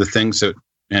 one of the things that,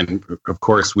 and of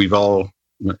course, we've all,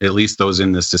 at least those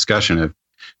in this discussion, have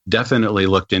definitely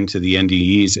looked into the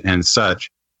NDEs and such.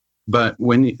 But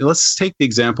let's take the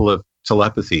example of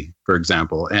telepathy, for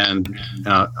example. And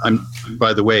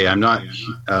by the way, I'm not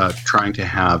trying to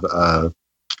have a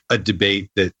debate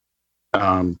that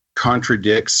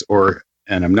contradicts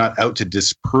and I'm not out to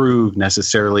disprove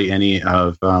necessarily any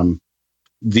of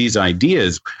these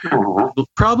ideas.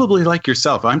 Probably like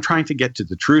yourself, I'm trying to get to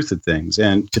the truth of things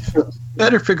and to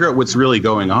better figure out what's really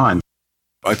going on.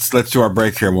 Let's do our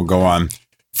break here and we'll go on.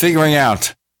 Figuring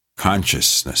out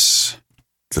consciousness,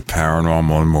 the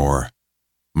paranormal and more.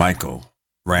 Michael,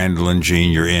 Randall, and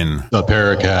Gene, you're in the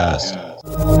Paracast.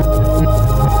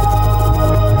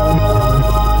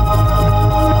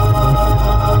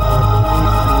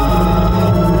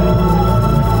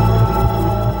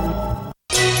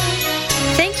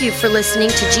 Thank you for listening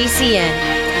to GCN.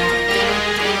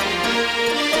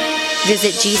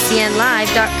 Visit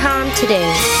GCNlive.com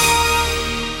today.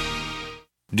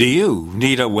 Do you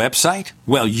need a website?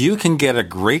 Well, you can get a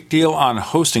great deal on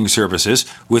hosting services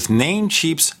with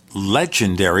Namecheap's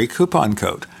legendary coupon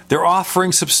code. They're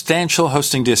offering substantial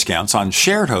hosting discounts on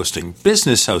shared hosting,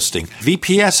 business hosting,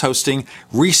 VPS hosting,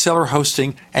 reseller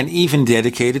hosting, and even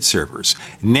dedicated servers.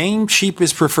 Namecheap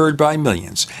is preferred by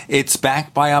millions. It's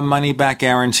backed by a money-back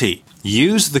guarantee.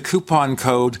 Use the coupon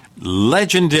code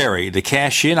LEGENDARY to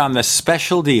cash in on the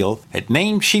special deal at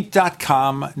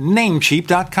Namecheap.com,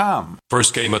 Namecheap.com.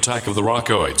 First came Attack of the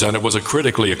Rockoids, and it was a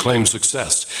critically acclaimed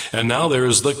success. And now there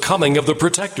is The Coming of the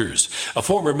Protectors. A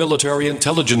former military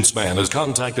intelligence man is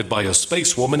contacted by a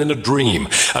space woman in a dream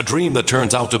that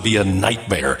turns out to be a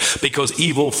nightmare because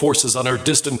evil forces on her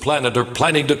distant planet are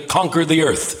planning to conquer the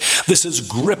Earth. This is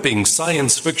gripping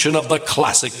science fiction of the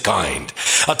classic kind.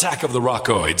 Attack of the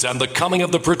Rockoids and The Coming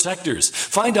of the Protectors.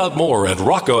 Find out more at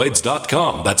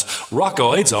rockoids.com. That's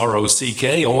rockoids,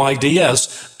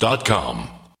 ROCKOIDS.com.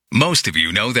 Most of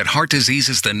you know that heart disease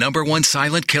is the #1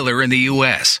 silent killer in the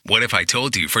U.S. What if I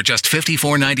told you for just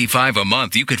 $54.95 a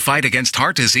month you could fight against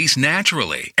heart disease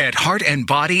naturally? At Heart and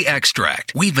Body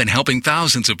Extract, we've been helping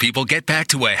thousands of people get back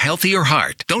to a healthier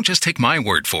heart. Don't just take my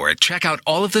word for it. Check out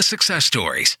all of the success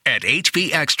stories at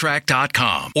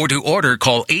hbextract.com. Or to order,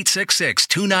 call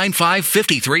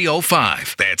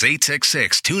 866-295-5305. That's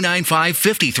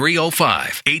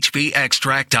 866-295-5305.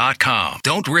 hbextract.com.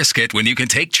 Don't risk it when you can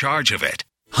take charge of it.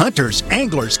 Hunters,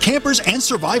 anglers, campers, and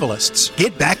survivalists.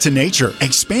 Get back to nature.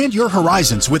 Expand your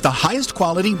horizons with the highest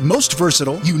quality, most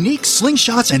versatile, unique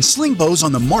slingshots and sling bows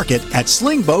on the market at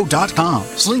slingbow.com.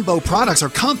 Sling bow products are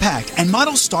compact and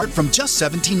models start from just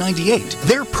 $17.98.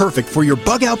 They're perfect for your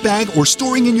bug out bag or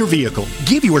storing in your vehicle.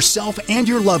 Give yourself and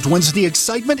your loved ones the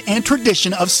excitement and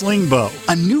tradition of sling bow.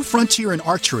 A new frontier in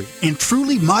archery and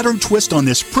truly modern twist on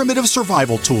this primitive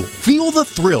survival tool. Feel the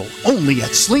thrill only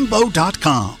at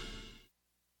slingbow.com.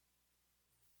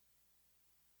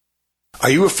 Are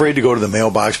you afraid to go to the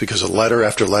mailbox because of letter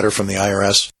after letter from the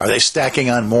IRS? Are they stacking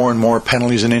on more and more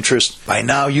penalties and interest? By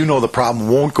now, you know the problem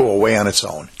won't go away on its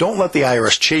own. Don't let the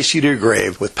IRS chase you to your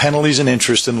grave with penalties and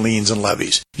interest and liens and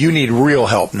levies. You need real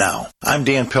help now. I'm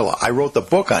Dan Pilla. I wrote the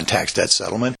book on tax debt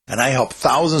settlement, and I help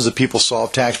thousands of people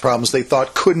solve tax problems they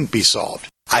thought couldn't be solved.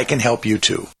 I can help you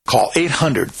too. Call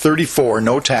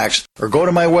 800-34-NO-TAX or go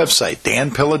to my website,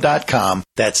 danpilla.com.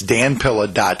 That's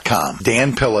danpilla.com.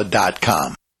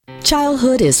 danpilla.com.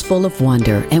 Childhood is full of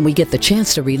wonder, and we get the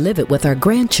chance to relive it with our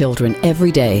grandchildren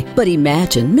every day. But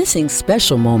imagine missing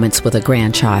special moments with a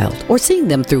grandchild or seeing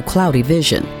them through cloudy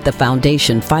vision. The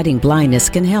Foundation Fighting Blindness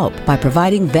can help by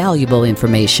providing valuable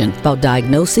information about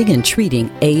diagnosing and treating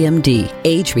AMD.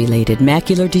 Age-related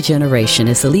macular degeneration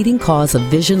is the leading cause of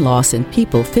vision loss in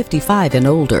people 55 and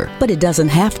older, but it doesn't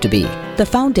have to be. The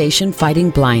Foundation Fighting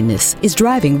Blindness is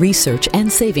driving research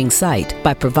and saving sight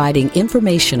by providing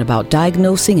information about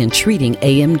diagnosing and treating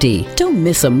AMD. Don't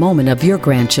miss a moment of your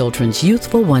grandchildren's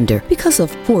youthful wonder because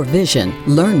of poor vision.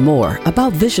 Learn more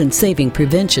about vision-saving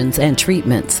preventions and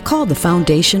treatments. Call the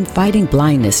Foundation Fighting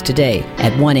Blindness today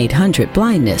at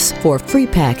 1-800-BLINDNESS for a free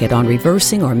packet on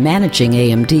reversing or managing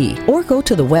AMD. Or go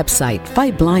to the website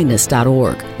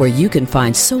fightblindness.org where you can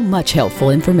find so much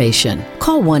helpful information.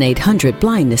 Call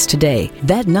 1-800-BLINDNESS today.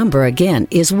 That number again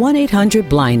is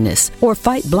 1-800-BLINDNESS or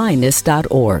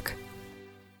fightblindness.org.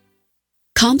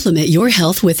 Complement your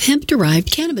health with hemp-derived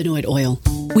cannabinoid oil.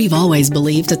 We've always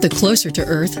believed that the closer to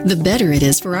Earth, the better it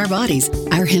is for our bodies.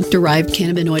 Our hemp-derived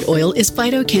cannabinoid oil is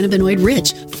phytocannabinoid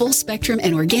rich, full spectrum,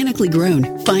 and organically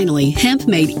grown. Finally, hemp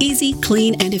made easy,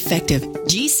 clean, and effective.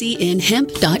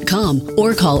 GCNhemp.com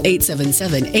or call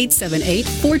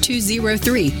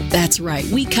 877-878-4203. That's right,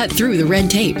 we cut through the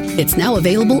red tape. It's now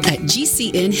available at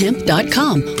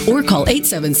GCNhemp.com or call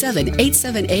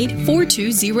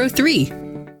 877-878-4203.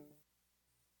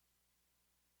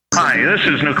 Hi, this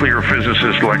is nuclear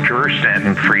physicist lecturer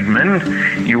Stanton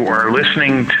Friedman. You are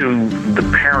listening to the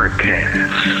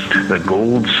Paracast, the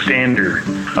gold standard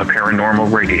of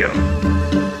paranormal radio.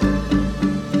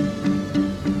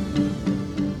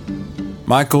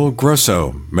 Michael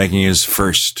Grosso making his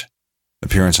first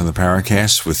appearance on the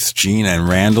Paracast with Gene and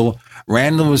Randall.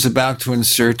 Randall was about to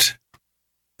insert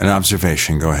an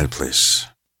observation. Go ahead, please.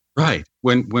 Right.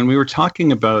 When we were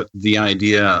talking about the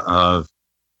idea of,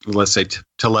 let's say,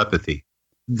 telepathy,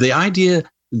 the idea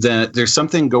that there's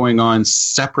something going on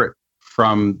separate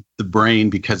from the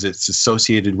brain because it's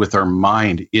associated with our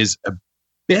mind is a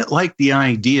bit like the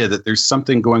idea that there's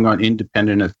something going on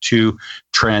independent of two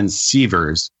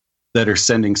transceivers that are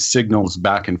sending signals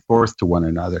back and forth to one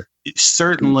another.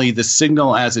 Certainly, the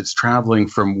signal as it's traveling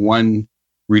from one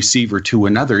receiver to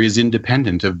another is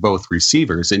independent of both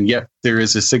receivers, and yet there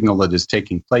is a signal that is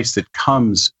taking place that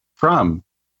comes from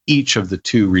each of the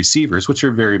two receivers, which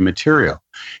are very material.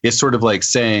 It's sort of like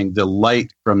saying the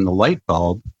light from the light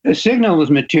bulb. The signal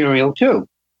is material too.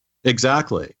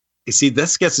 Exactly. You see,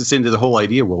 this gets us into the whole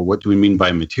idea. Well, what do we mean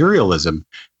by materialism?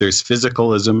 There's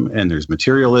physicalism and there's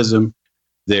materialism.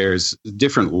 There's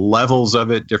different levels of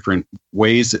it, different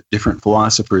ways that different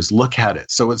philosophers look at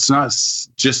it. So it's not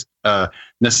just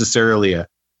necessarily a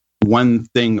one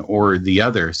thing or the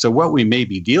other. So what we may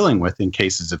be dealing with in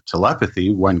cases of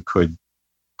telepathy, one could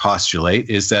postulate,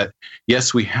 is that,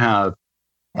 yes, we have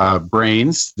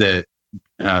brains that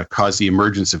cause the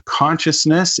emergence of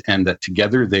consciousness, and that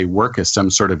together they work as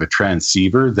some sort of a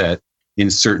transceiver that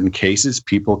in certain cases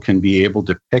people can be able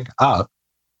to pick up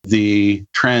the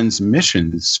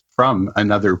transmissions from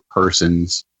another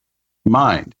person's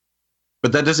mind.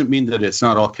 But that doesn't mean that it's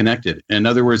not all connected. In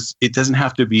other words, it doesn't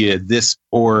have to be a this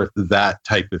or that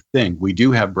type of thing. We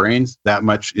do have brains, that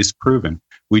much is proven.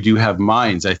 We do have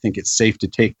minds. I think it's safe to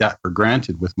take that for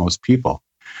granted with most people.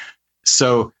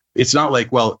 So it's not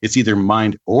like, well, it's either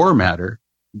mind or matter.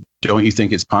 Don't you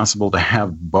think it's possible to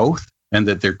have both, and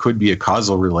that there could be a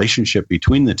causal relationship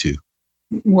between the two?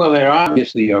 Well, there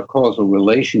obviously are causal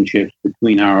relationships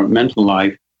between our mental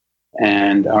life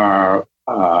and our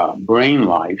brain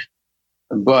life.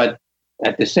 But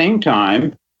at the same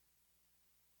time,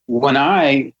 when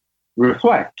I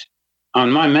reflect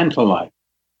on my mental life,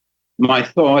 my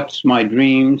thoughts, my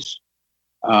dreams,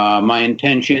 my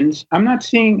intentions, I'm not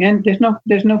seeing, and there's no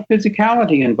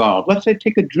physicality involved. Let's say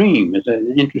take a dream as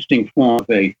an interesting form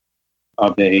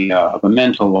of a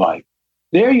mental life.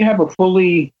 There you have a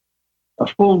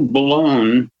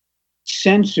full-blown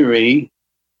sensory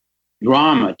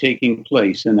drama taking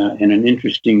place in an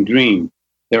interesting dream.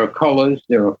 There are colors,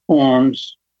 there are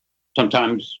forms,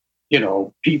 sometimes,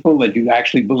 people that you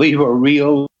actually believe are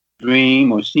real,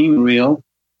 dream or seem real.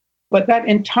 But that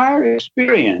entire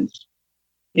experience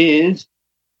is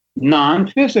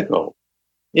non-physical.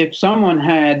 If someone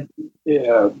had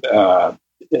a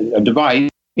device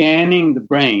scanning the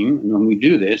brain, and when we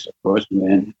do this, of course,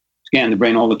 and scan the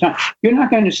brain all the time, you're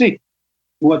not going to see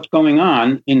what's going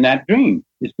on in that dream.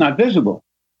 It's not visible.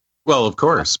 Well, of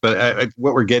course, but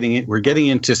what we're getting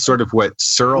into sort of what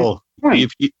Searle, right.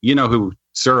 You know who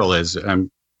Searle is, the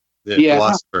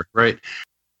philosopher, right?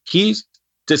 He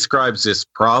describes this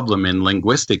problem in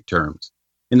linguistic terms.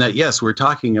 in that, yes, we're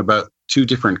talking about two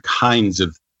different kinds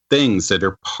of things that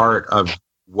are part of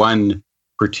one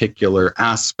particular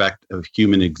aspect of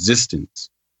human existence.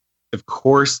 Of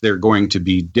course, they're going to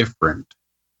be different.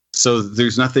 So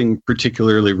there's nothing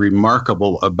particularly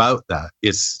remarkable about that.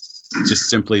 It's just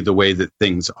simply the way that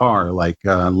things are, like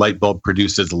a light bulb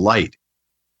produces light.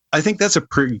 I think that's a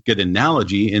pretty good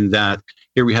analogy in that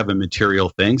here we have a material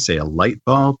thing, say a light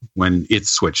bulb. When it's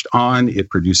switched on, it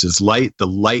produces light. The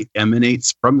light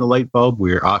emanates from the light bulb.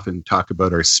 We often talk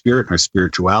about our spirit, our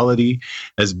spirituality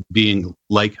as being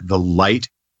like the light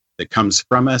that comes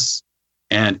from us.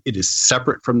 And it is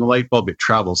separate from the light bulb. It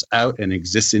travels out and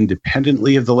exists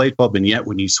independently of the light bulb. And yet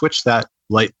when you switch that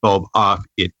light bulb off,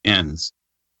 it ends.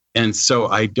 And so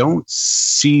I don't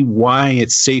see why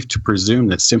it's safe to presume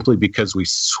that simply because we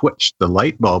switched the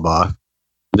light bulb off,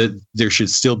 that there should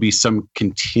still be some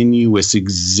continuous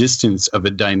existence of a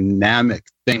dynamic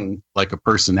thing like a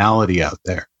personality out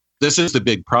there. This is the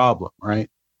big problem, right?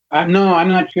 No, I'm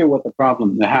not sure what the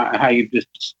problem, how you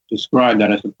just described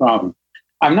that as a problem.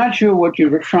 I'm not sure what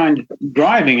you're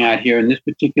driving at here in this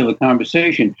particular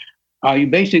conversation. Are you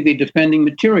basically defending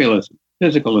materialism,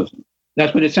 physicalism?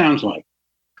 That's what it sounds like.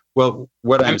 Well,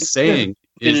 what I'm saying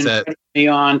is that me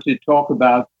on to talk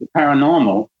about the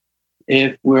paranormal,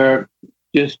 if we're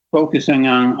just focusing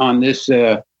on this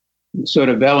sort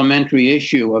of elementary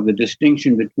issue of the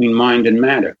distinction between mind and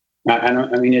matter. I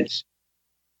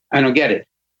don't get it.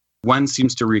 One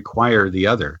seems to require the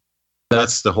other.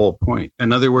 That's the whole point.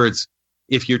 In other words,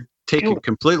 if you take a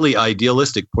completely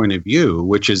idealistic point of view,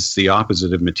 which is the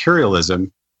opposite of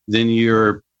materialism, then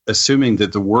you're assuming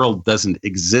that the world doesn't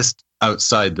exist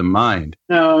outside the mind.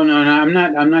 No. I'm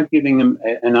not giving them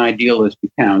an idealist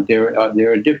account. There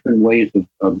are different ways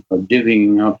of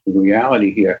divvying up the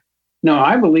reality here. No,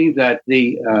 I believe that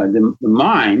the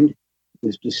mind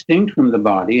is distinct from the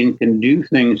body and can do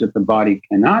things that the body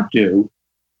cannot do,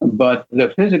 but the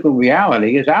physical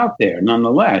reality is out there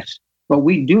nonetheless. But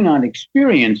we do not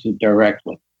experience it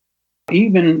directly.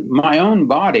 Even my own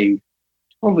body,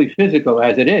 totally physical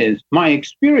as it is, my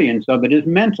experience of it is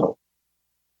mental.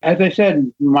 As I said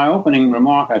in my opening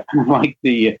remark, I kind of like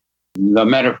the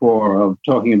metaphor of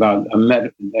talking about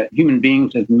human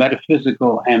beings as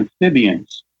metaphysical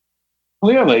amphibians.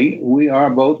 Clearly, we are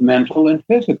both mental and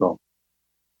physical.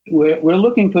 We're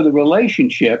looking for the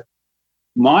relationship.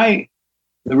 The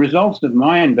results of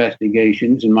my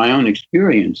investigations and my own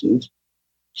experiences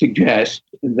suggest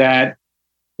that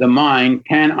the mind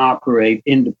can operate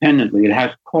independently. It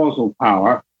has causal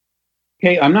power.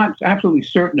 Okay, I'm not absolutely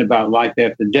certain about life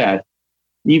after death,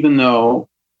 even though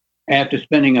after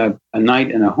spending a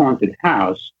night in a haunted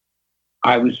house,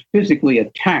 I was physically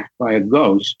attacked by a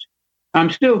ghost. I'm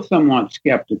still somewhat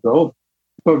skeptical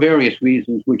for various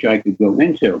reasons, which I could go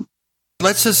into.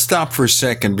 Let's just stop for a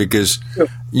second because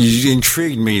you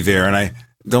intrigued me there, and I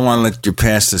don't want to let you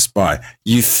pass this by.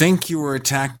 You think you were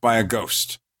attacked by a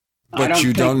ghost, but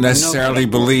you don't necessarily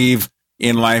believe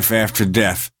in life after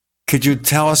death. Could you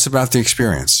tell us about the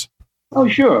experience? Oh,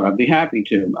 sure. I'd be happy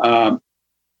to.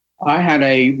 I had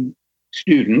a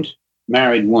student,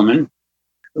 married woman,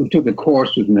 who took a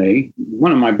course with me.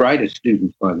 One of my brightest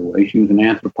students, by the way. She was an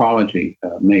anthropology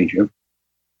major,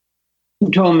 who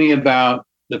told me about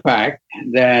the fact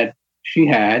that she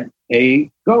had a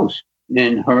ghost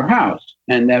in her house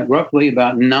and that roughly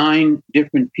about 9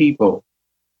 different people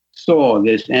saw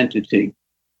this entity.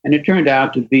 And it turned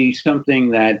out to be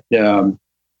something that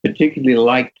particularly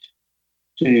liked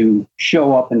to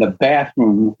show up in the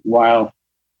bathroom while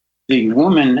the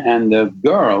woman and the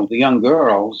young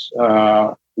girls,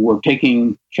 were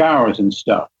taking showers and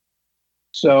stuff.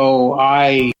 So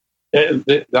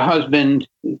the husband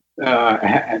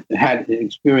had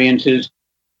experiences.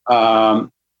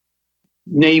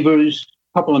 Neighbors,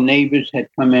 a couple of neighbors had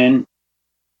come in.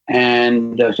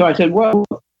 And so I said, well,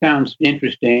 sounds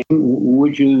interesting.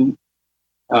 Would you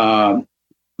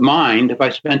mind if I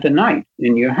spent a night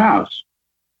in your house?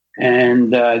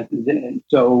 And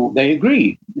so they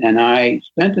agreed. And I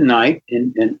spent a night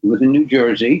it was in New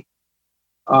Jersey.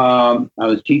 I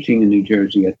was teaching in New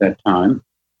Jersey at that time.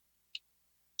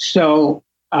 So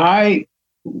I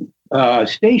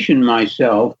stationed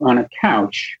myself on a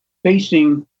couch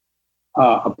facing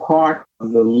a part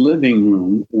of the living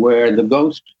room where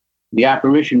the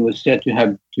apparition was said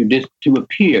to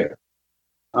appear.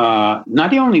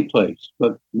 Not the only place,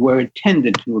 but where it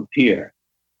tended to appear.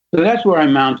 So that's where I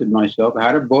mounted myself. I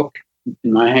had a book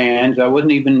in my hands. I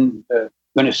wasn't even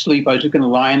going to sleep. I was just going to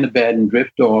lie in the bed and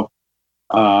drift off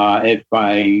if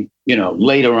I,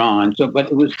 later on. But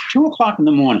it was 2:00 in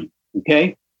the morning,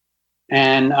 okay?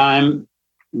 And I'm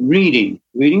reading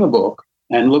a book,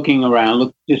 and looking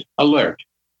around, just alert.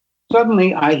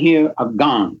 Suddenly, I hear a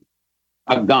gong,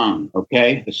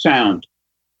 okay, a sound.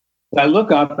 I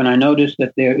look up and I notice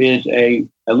that there is a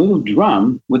little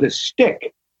drum with a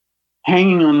stick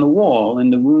hanging on the wall in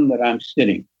the room that I'm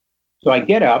sitting. So I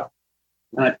get up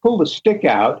and I pull the stick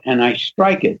out and I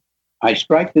strike it. I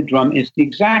strike the drum. It's the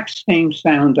exact same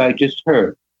sound I just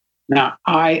heard. Now,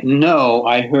 I know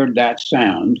I heard that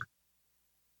sound,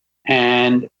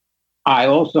 and I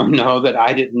also know that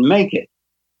I didn't make it.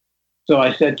 So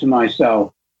I said to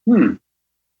myself,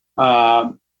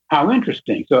 how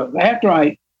interesting. So after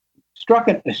I struck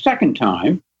it a second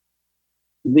time,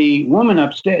 the woman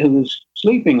upstairs who was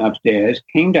sleeping upstairs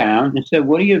came down and said,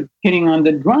 "What are you hitting on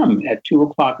the drum at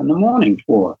 2:00 in the morning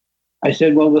for?" I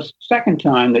said, "Well, the second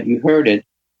time that you heard it,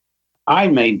 I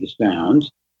made the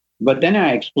sounds, but then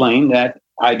I explained that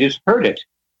I just heard it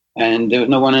and there was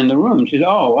no one in the room." She said,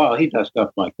 "Oh, well, he does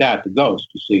stuff like that, the ghost,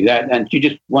 you see that." And she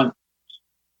just went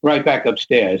right back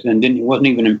upstairs and wasn't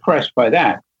even impressed by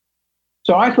that.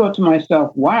 So I thought to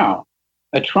myself, wow,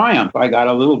 a triumph. I got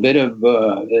a little bit of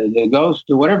the ghost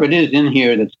or whatever it is in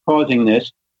here that's causing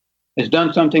this has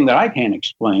done something that I can't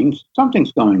explain.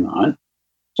 Something's going on.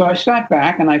 So I sat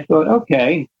back and I thought,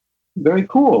 okay, very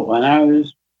cool. And I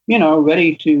was,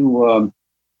 ready to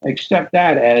accept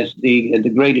that as the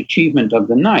great achievement of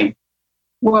the night.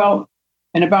 Well,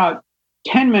 in about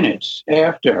 10 minutes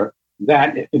after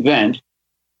that event,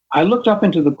 I looked up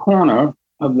into the corner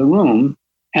of the room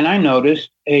and I noticed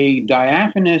a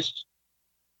diaphanous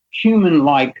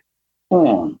human-like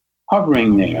form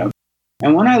hovering there.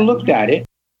 And when I looked at it,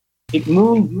 it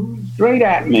moved straight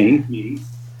at me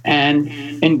and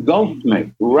engulfed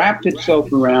me, wrapped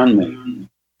itself around me.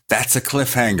 That's a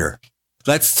cliffhanger.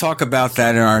 Let's talk about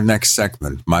that in our next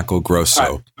segment. Michael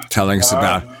Grosso telling us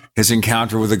about his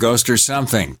encounter with a ghost or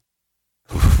something.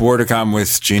 More to come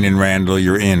with Gene and Randall.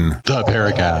 You're in the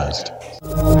Paracast.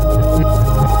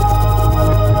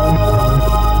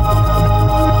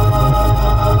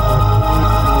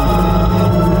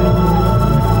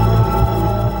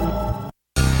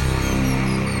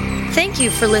 Thank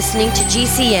you for listening to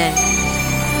GCN.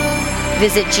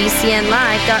 Visit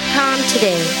GCNlive.com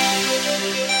today.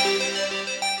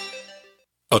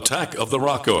 Attack of the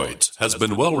Rockoids has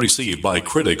been well received by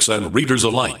critics and readers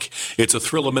alike. It's a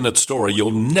thrill-a-minute story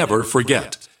you'll never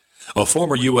forget. A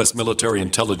former U.S. military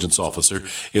intelligence officer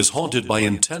is haunted by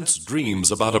intense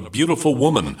dreams about a beautiful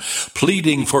woman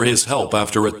pleading for his help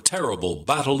after a terrible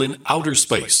battle in outer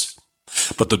space.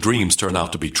 But the dreams turn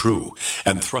out to be true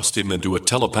and thrust him into a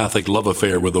telepathic love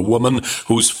affair with a woman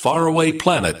whose faraway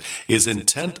planet is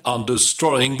intent on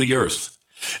destroying the Earth.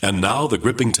 And now the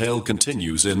gripping tale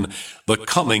continues in The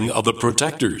Coming of the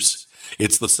Protectors.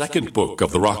 It's the second book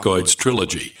of the Rockoids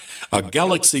trilogy, a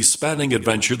galaxy-spanning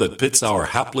adventure that pits our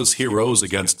hapless heroes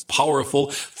against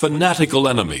powerful, fanatical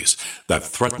enemies that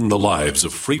threaten the lives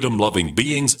of freedom-loving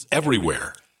beings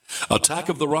everywhere. Attack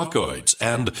of the Rockoids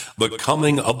and The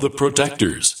Coming of the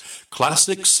Protectors.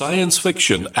 Classic science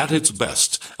fiction at its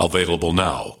best, available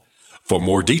now. For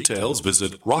more details,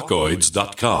 visit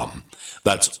rockoids.com.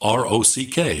 That's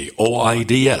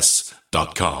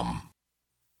ROCKOIDS.com.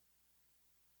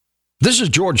 This is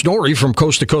George Norrie from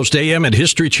Coast to Coast AM and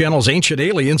History Channel's Ancient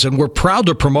Aliens, and we're proud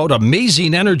to promote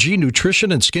amazing energy,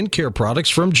 nutrition, and skincare products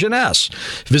from Jeunesse.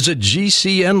 Visit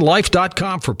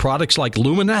GCNlife.com for products like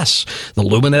Luminesse. The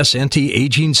Luminesse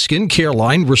anti-aging skincare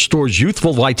line restores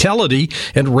youthful vitality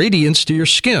and radiance to your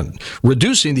skin,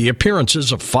 reducing the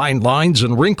appearances of fine lines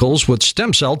and wrinkles with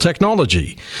stem cell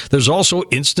technology. There's also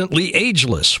Instantly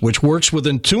Ageless, which works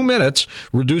within 2 minutes,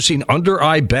 reducing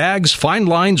under-eye bags, fine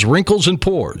lines, wrinkles, and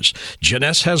pores.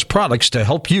 Jeunesse has products to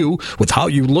help you with how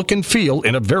you look and feel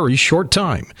in a very short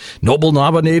time.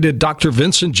 Nobel-nominated Dr.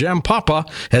 Vincent Jampapa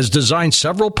has designed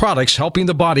several products helping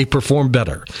the body perform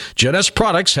better. Jeunesse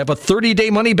products have a 30-day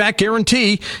money-back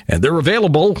guarantee, and they're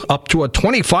available up to a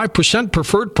 25%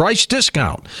 preferred price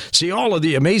discount. See all of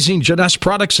the amazing Jeunesse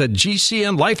products at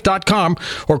GCNlife.com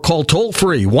or call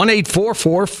toll-free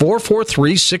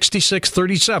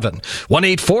 1-844-443-6637,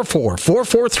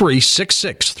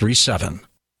 1-844-443-6637.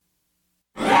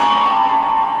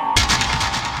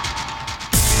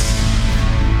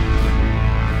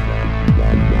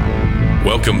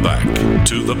 Welcome back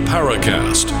to the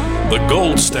Paracast, the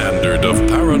gold standard of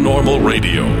paranormal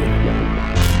radio.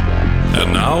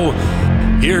 And now,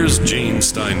 here's Gene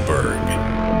Steinberg.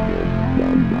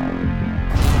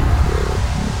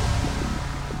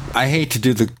 I hate to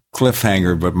do the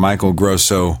cliffhanger, but Michael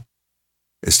Grosso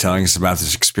is telling us about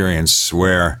this experience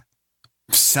where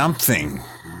some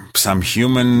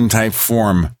human type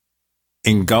form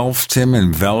engulfed him,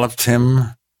 enveloped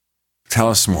him. Tell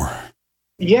us more.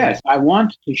 Yes, I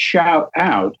wanted to shout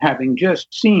out, having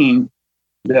just seen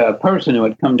the person who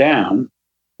had come down,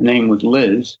 her name was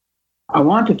Liz. I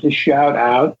wanted to shout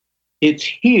out, "It's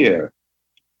here,"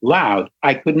 loud.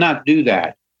 I could not do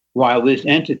that. While this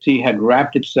entity had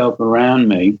wrapped itself around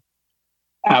me,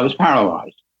 I was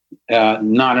paralyzed.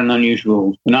 Not an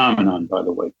unusual phenomenon, by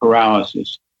the way,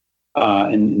 paralysis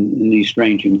in these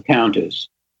strange encounters.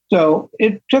 So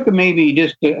it took maybe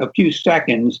just a few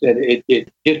seconds that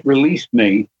it released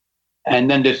me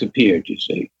and then disappeared, you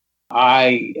see.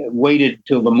 I waited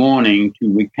till the morning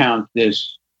to recount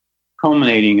this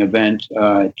culminating event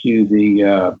to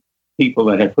the people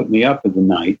that had put me up for the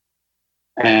night,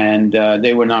 and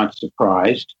they were not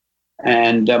surprised.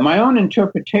 And my own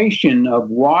interpretation of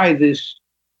why this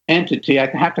entity, I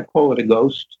have to call it a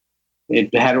ghost,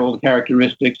 it had all the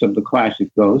characteristics of the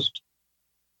classic ghost.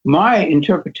 My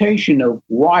interpretation of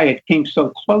why it came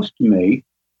so close to me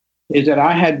is that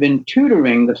I had been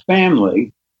tutoring the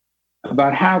family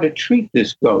about how to treat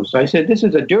this ghost. I said, this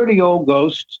is a dirty old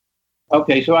ghost.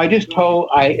 Okay, so I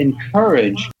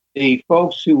encouraged the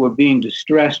folks who were being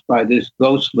distressed by this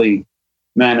ghostly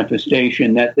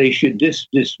manifestation that they should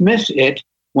dismiss it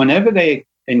whenever they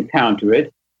encounter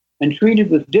it and treat it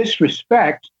with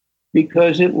disrespect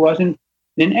because it wasn't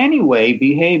in any way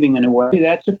behaving in a way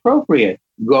that's appropriate.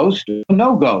 Ghost or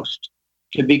no ghost,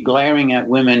 to be glaring at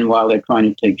women while they're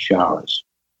trying to take showers.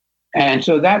 And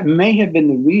so that may have been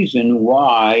the reason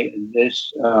why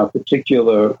this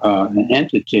particular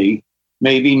entity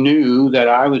maybe knew that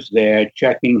I was there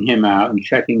checking him out and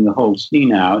checking the whole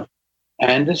scene out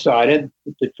and decided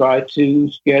to try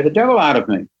to scare the devil out of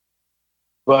me.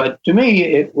 But to me,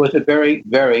 it was a very,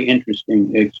 very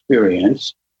interesting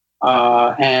experience.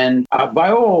 And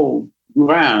by all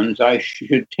grounds, I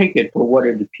should take it for what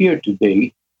it appeared to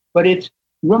be, but it's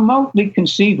remotely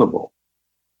conceivable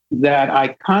that I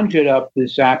conjured up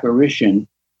this apparition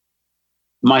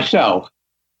myself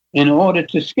in order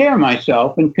to scare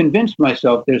myself and convince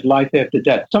myself there's life after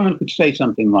death. Someone could say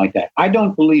something like that. I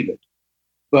don't believe it,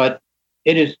 but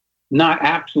it is not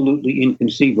absolutely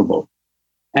inconceivable.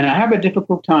 And I have a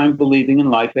difficult time believing in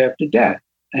life after death.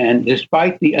 And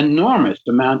despite the enormous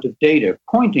amount of data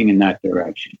pointing in that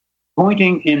direction,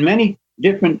 pointing in many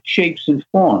different shapes and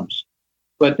forms.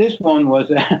 But this one was,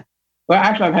 well,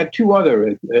 actually, I've had two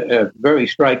other very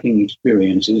striking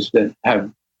experiences that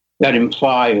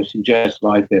imply or suggest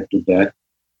life after death.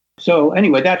 So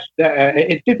anyway,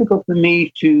 it's difficult for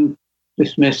me to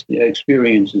dismiss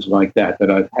experiences like that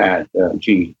I've had,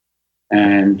 Gene.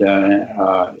 And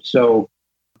so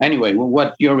anyway, well,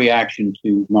 what's your reaction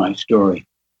to my story?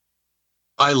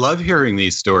 I love hearing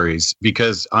these stories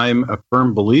because I'm a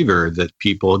firm believer that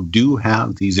people do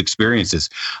have these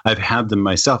experiences. I've had them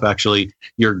myself. Actually,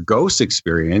 your ghost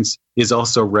experience is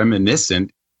also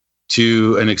reminiscent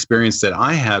to an experience that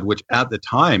I had, which at the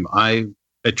time I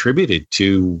attributed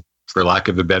to, for lack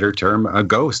of a better term, a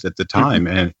ghost at the time.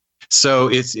 Mm-hmm. And so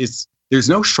there's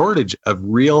no shortage of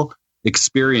real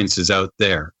experiences out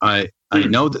there. I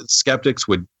know that skeptics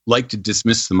would like to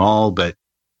dismiss them all, but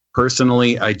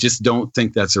personally, I just don't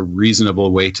think that's a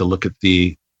reasonable way to look at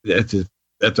the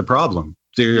problem.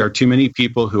 There are too many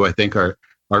people who I think are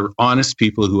honest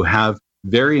people who have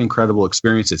very incredible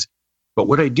experiences. But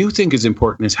what I do think is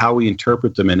important is how we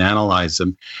interpret them and analyze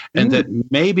them, and that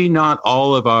maybe not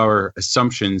all of our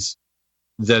assumptions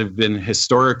that have been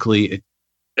historically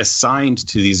assigned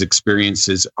to these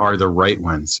experiences are the right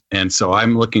ones. And so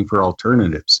I'm looking for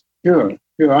alternatives. Sure,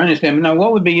 I understand. Now,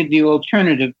 what would be the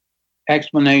alternative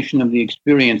explanation of the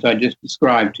experience I just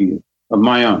described to you, of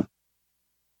my own?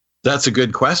 That's a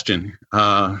good question.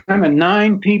 Remember,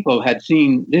 9 people had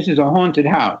seen, this is a haunted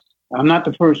house. I'm not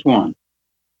the first one.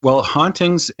 Well,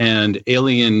 hauntings and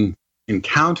alien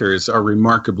encounters are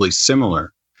remarkably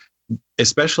similar,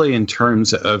 especially in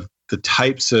terms of the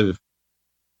types of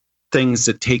things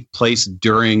that take place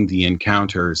during the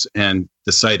encounters and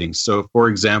the sightings. So, for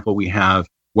example, we have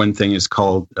one thing is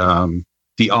called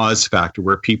the Oz factor,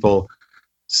 where people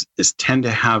tend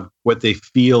to have what they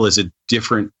feel is a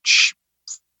different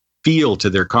feel to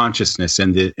their consciousness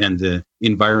and the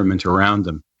environment around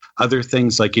them. Other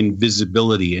things like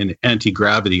invisibility and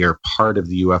anti-gravity are part of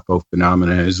the UFO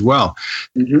phenomena as well.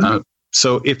 Mm-hmm.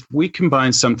 So if we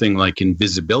combine something like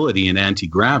invisibility and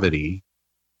anti-gravity,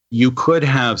 you could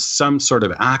have some sort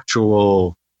of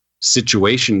actual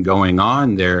situation going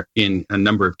on there in a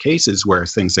number of cases where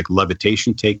things like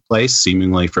levitation take place,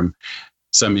 seemingly from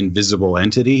some invisible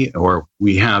entity, or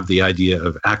we have the idea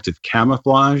of active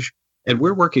camouflage. And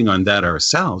we're working on that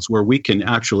ourselves, where we can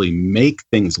actually make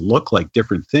things look like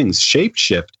different things,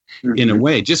 shapeshift in a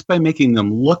way, just by making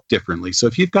them look differently. So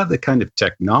if you've got the kind of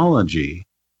technology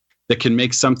that can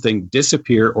make something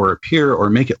disappear or appear or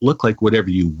make it look like whatever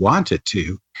you want it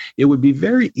to, it would be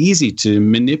very easy to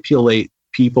manipulate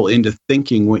people into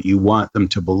thinking what you want them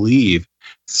to believe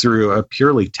through a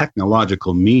purely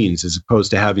technological means, as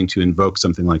opposed to having to invoke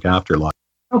something like afterlife.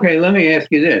 Okay, let me ask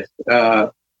you this. By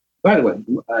the way,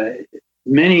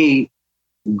 many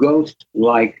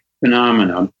ghost-like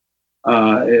phenomena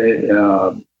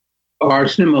are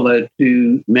similar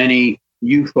to many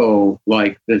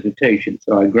UFO-like visitations.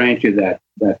 So I grant you that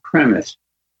premise.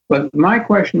 But my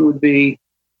question would be,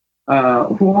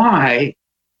 why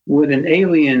would an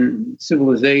alien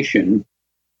civilization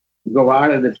go out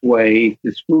of its way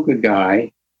to spook a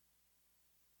guy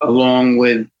along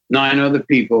with 9 other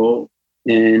people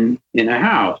in a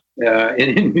house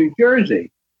in New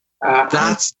Jersey?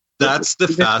 That's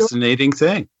the fascinating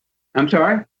thing. I'm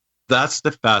sorry? That's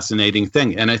the fascinating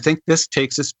thing. And I think this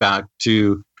takes us back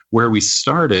to where we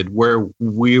started, where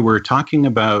we were talking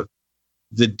about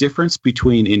the difference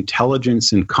between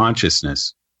intelligence and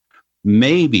consciousness.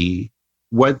 Maybe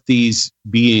what these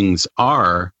beings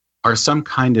are some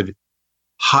kind of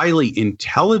highly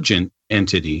intelligent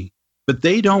entity, but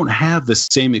they don't have the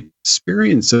same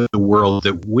experience of the world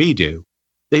that we do.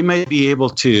 They might be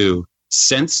able to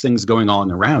sense things going on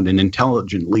around and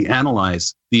intelligently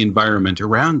analyze the environment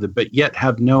around them, but yet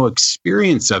have no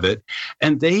experience of it.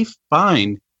 And they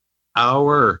find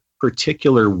our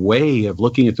particular way of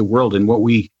looking at the world and what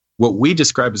we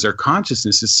describe as our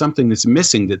consciousness is something that's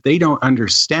missing, that they don't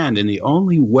understand. And the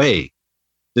only way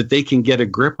that they can get a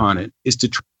grip on it is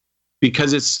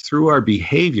because it's through our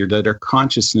behavior that our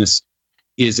consciousness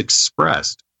is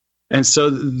expressed. And so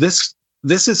this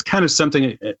is kind of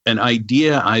something, an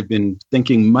idea I've been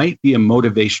thinking might be a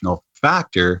motivational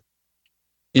factor,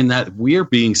 in that we're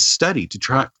being studied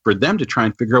for them to try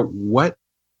and figure out what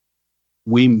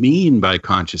we mean by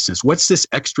consciousness. What's this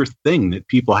extra thing that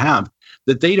people have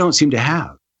that they don't seem to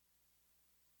have?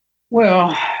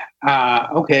 Well,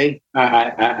 okay.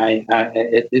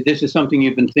 This is something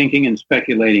you've been thinking and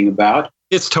speculating about.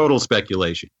 It's total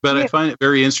speculation, but I find it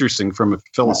very interesting from a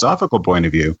philosophical point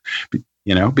of view,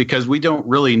 because we don't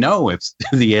really know if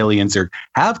the aliens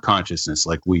have consciousness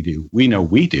like we do. We know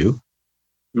we do.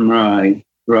 Right.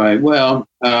 Well,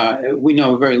 we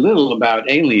know very little about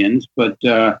aliens, but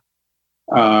yeah,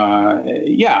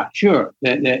 sure.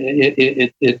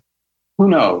 Who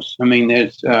knows? I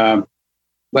mean,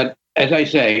 but as I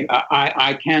say,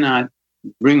 I cannot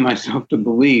bring myself to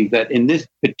believe that in this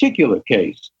particular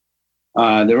case,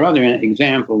 there are other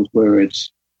examples where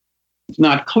it's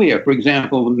not clear. For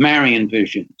example, Marian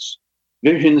visions.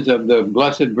 Visions of the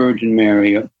Blessed Virgin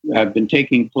Mary have been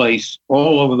taking place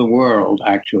all over the world,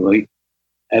 actually,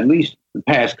 at least the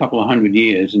past couple of 100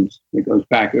 years, and it goes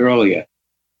back earlier.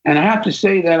 And I have to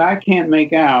say that I can't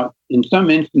make out, in some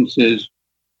instances,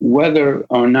 whether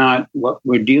or not what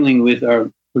we're dealing with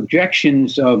are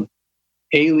projections of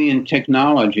alien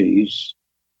technologies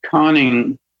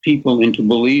conning people into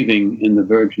believing in the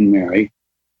Virgin Mary,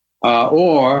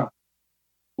 or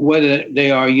whether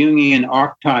they are Jungian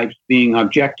archetypes being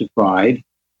objectified,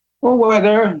 or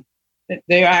whether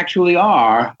they actually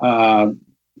are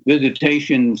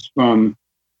visitations from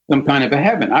some kind of a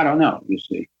heaven. I don't know, you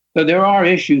see. So there are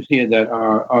issues here that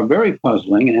are very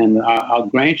puzzling, and I'll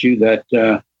grant you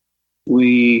that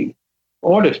we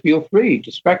ought to feel free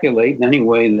to speculate in any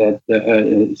way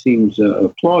that seems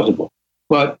plausible.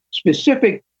 But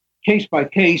specific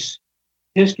case-by-case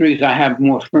histories, I have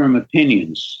more firm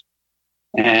opinions.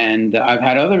 And I've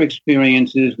had other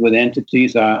experiences with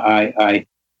entities, and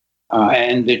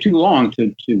they're too long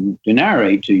to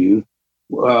narrate to you,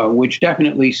 which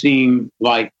definitely seem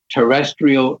like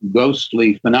terrestrial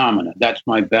ghostly phenomena. That's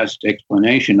my best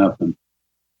explanation of them.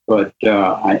 But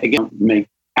I, again, make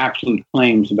absolute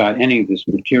claims about any of this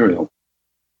material.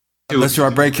 Let's do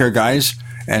our break here, guys.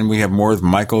 And we have more with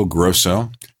Michael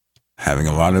Grosso, having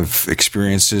a lot of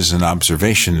experiences and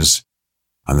observations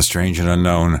on the strange and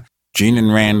unknown. Gene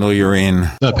and Randall, you're in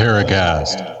the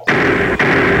Paracast.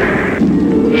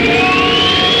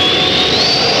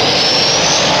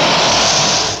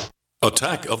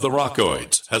 Attack of the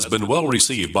Rockoids has been well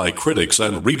received by critics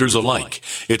and readers alike.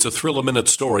 It's a thrill-a-minute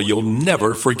story you'll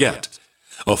never forget.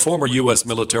 A former U.S.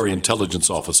 military intelligence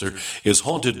officer is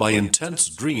haunted by intense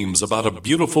dreams about a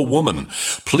beautiful woman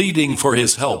pleading for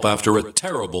his help after a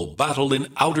terrible battle in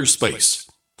outer space.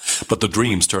 But the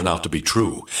dreams turn out to be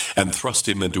true and thrust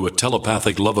him into a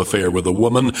telepathic love affair with a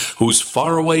woman whose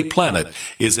faraway planet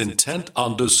is intent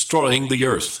on destroying the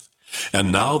Earth.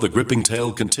 And now the gripping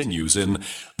tale continues in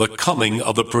The Coming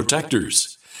of the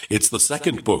Protectors. It's the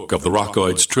second book of the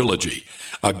Rockoids trilogy,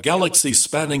 a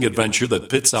galaxy-spanning adventure that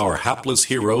pits our hapless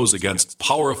heroes against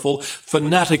powerful,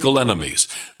 fanatical enemies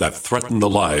that threaten the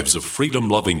lives of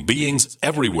freedom-loving beings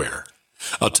everywhere.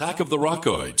 Attack of the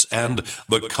Rockoids and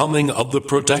The Coming of the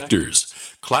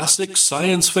Protectors. Classic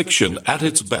science fiction at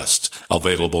its best,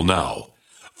 available now.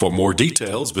 For more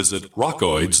details, visit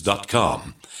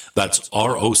rockoids.com. That's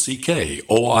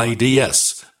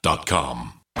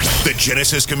ROCKOIDS.com. The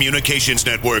Genesis Communications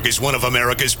Network is one of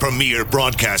America's premier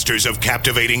broadcasters of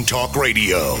captivating talk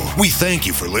radio. We thank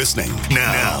you for listening.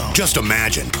 Now, just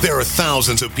imagine there are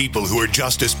thousands of people who are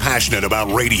just as passionate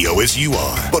about radio as you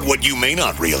are. But what you may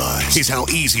not realize is how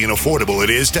easy and affordable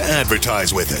it is to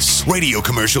advertise with us. Radio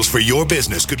commercials for your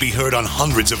business could be heard on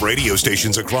hundreds of radio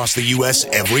stations across the U.S.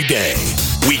 every day.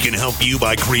 We can help you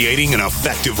by creating an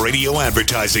effective radio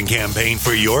advertising campaign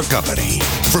for your company.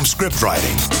 From script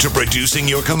writing to producing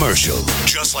your commercial,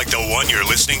 just like the one you're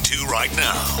listening to right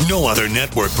now. No other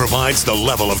network provides the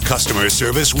level of customer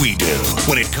service we do.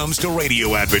 When it comes to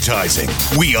radio advertising,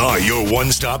 we are your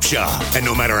one-stop shop. And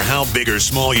no matter how big or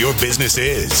small your business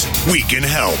is, we can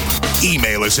help.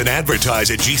 Email us at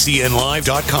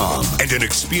advertise@gcnlive.com, and an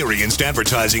experienced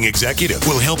advertising executive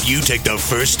will help you take the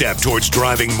first step towards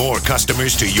driving more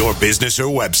customers to your business or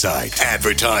website.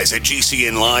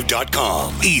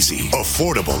 Advertise@gcnlive.com. Easy,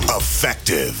 affordable,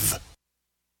 effective.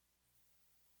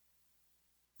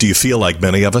 Do you feel like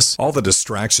many of us? All the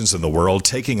distractions in the world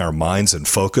taking our minds and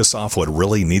focus off what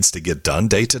really needs to get done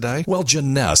day to day? Well,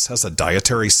 Jeunesse has a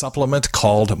dietary supplement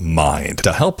called Mind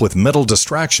to help with mental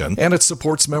distraction, and it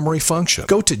supports memory function.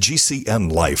 Go to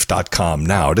gcnlife.com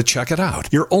now to check it out.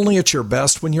 You're only at your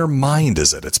best when your mind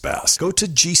is at its best. Go to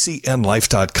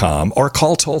gcnlife.com or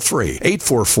call toll-free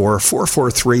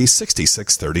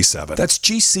 844-443-6637. That's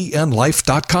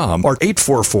gcnlife.com or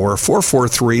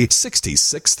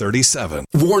 844-443-6637.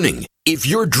 Warning, if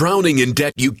you're drowning in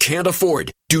debt you can't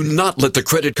afford, do not let the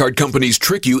credit card companies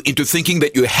trick you into thinking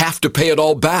that you have to pay it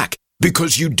all back,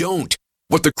 because you don't.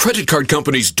 What the credit card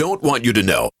companies don't want you to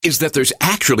know is that there's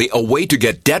actually a way to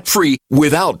get debt-free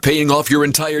without paying off your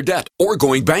entire debt or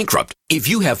going bankrupt. If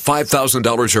you have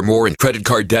 $5,000 or more in credit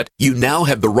card debt, you now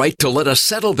have the right to let us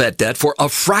settle that debt for a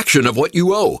fraction of what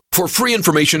you owe. For free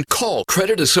information, call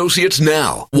Credit Associates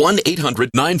now.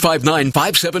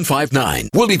 1-800-959-5759.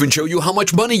 We'll even show you how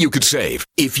much money you could save.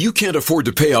 If you can't afford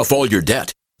to pay off all your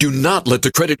debt, do not let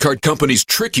the credit card companies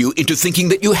trick you into thinking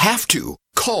that you have to.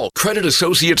 Call Credit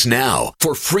Associates now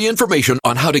for free information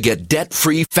on how to get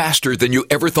debt-free faster than you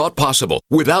ever thought possible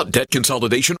without debt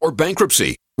consolidation or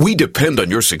bankruptcy. We depend on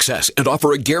your success and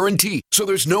offer a guarantee, so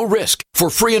there's no risk. For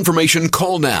free information,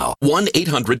 call now.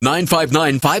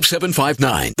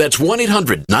 1-800-959-5759. That's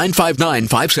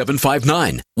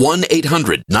 1-800-959-5759.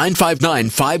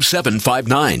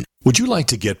 1-800-959-5759. Would you like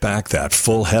to get back that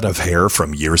full head of hair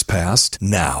from years past?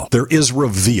 Now, there is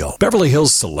Reveal. Beverly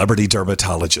Hills celebrity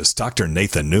dermatologist Dr.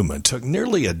 Nathan Newman took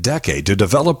nearly a decade to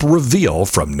develop Reveal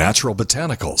from natural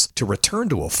botanicals to return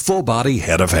to a full-body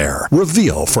head of hair.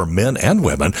 Reveal for men and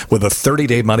women with a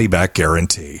 30-day money-back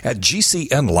guarantee at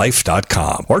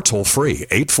gcnlife.com or toll-free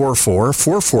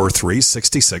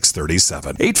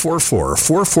 844-443-6637.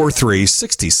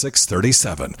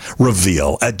 844-443-6637.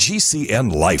 Reveal at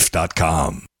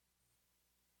gcnlife.com.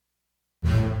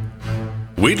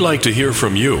 We'd like to hear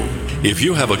from you. If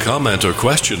you have a comment or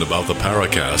question about the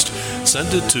Paracast,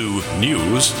 send it to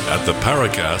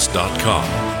news@theparacast.com.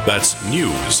 That's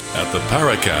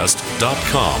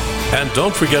news@theparacast.com. And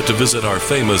don't forget to visit our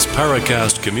famous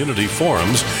Paracast community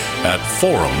forums at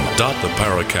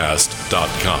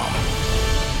forum.theparacast.com.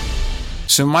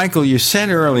 So, Michael, you said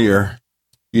earlier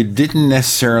you didn't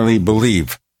necessarily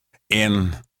believe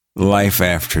in life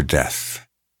after death.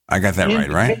 I got that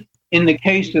right? In the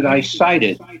case that I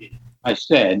cited, I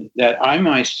said that I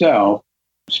myself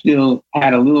still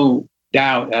had a little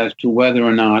doubt as to whether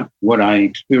or not what I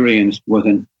experienced was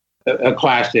a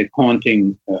classic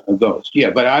haunting a ghost. Yeah,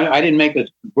 but I didn't make a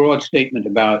broad statement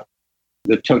about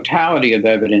the totality of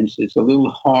evidence. It's a little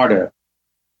harder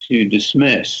to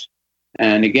dismiss.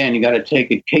 And again, you got to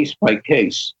take it case by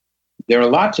case. There are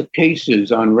lots of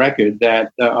cases on record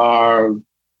that are,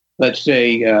 let's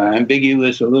say,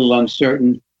 ambiguous, a little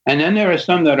uncertain. And then there are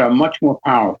some that are much more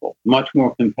powerful, much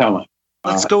more compelling.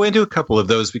 Let's go into a couple of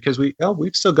those because we've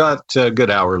still got a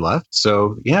good hour left.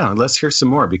 So yeah, let's hear some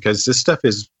more because this stuff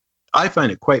I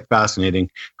find it quite fascinating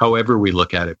however we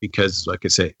look at it, because like I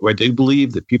say, I do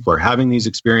believe that people are having these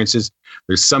experiences.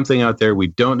 There's something out there. We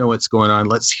don't know what's going on.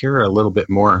 Let's hear a little bit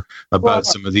more about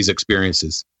some of these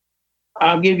experiences.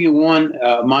 I'll give you one,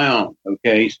 my own.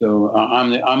 Okay. So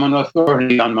I'm an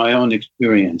authority on my own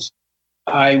experience.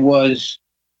 I was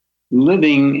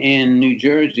living in New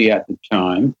Jersey at the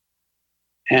time,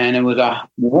 and it was a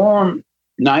warm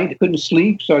night. I couldn't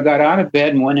sleep, so I got out of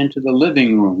bed and went into my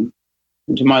living room,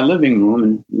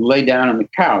 and lay down on the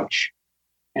couch,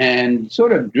 and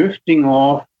sort of drifting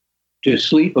off to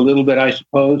sleep a little bit, I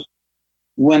suppose,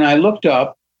 when I looked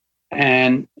up,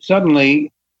 and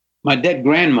suddenly my dead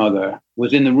grandmother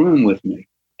was in the room with me,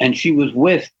 and she was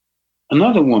with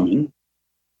another woman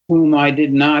whom I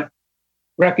did not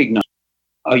recognize,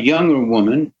 a younger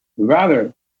woman,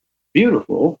 rather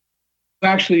beautiful, who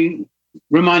actually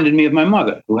reminded me of my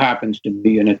mother, who happens to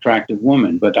be an attractive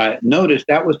woman. But I noticed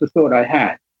that was the thought I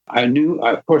had. I knew,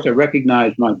 of course, I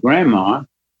recognized my grandma,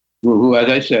 who, as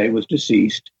I say, was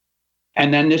deceased.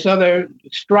 And then this other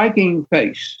striking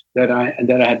face that I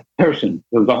had person,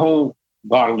 it was a whole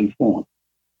bodily form.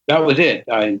 That was it.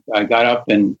 I got up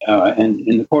and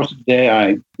in the course of the day,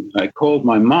 I called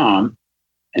my mom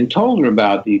and told her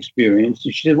about the experience.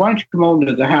 And she said, "Why don't you come over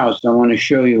to the house? I want to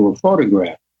show you a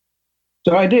photograph."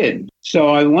 So I did. So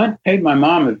I went, paid my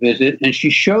mom a visit, and she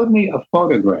showed me a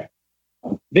photograph,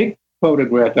 a big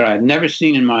photograph that I had never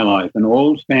seen in my life, an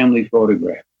old family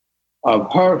photograph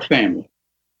of her family,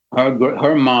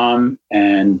 her mom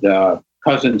and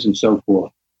cousins and so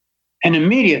forth. And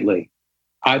immediately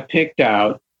I picked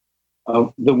out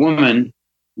the woman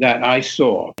that I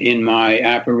saw in my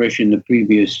apparition the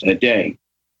previous day.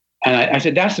 And I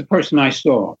said, "That's the person I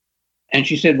saw." And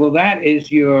she said, "Well, that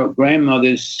is your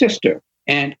grandmother's sister,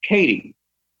 Aunt Katie."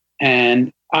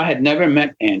 And I had never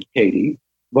met Aunt Katie,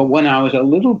 but when I was a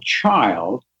little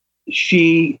child,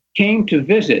 she came to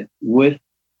visit with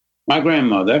my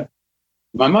grandmother,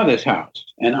 my mother's house.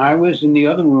 And I was in the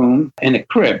other room in a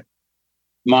crib.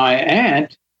 My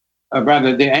aunt,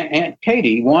 Aunt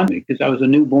Katie wanted me because I was a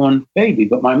newborn baby,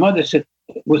 but my mother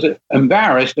was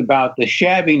embarrassed about the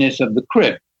shabbiness of the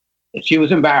crib. She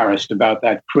was embarrassed about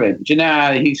that crib. She said,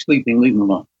 "Nah, he's sleeping, leave him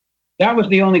alone." That was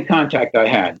the only contact I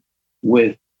had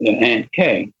with Aunt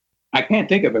Kay. I can't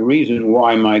think of a reason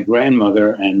why my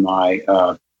grandmother and my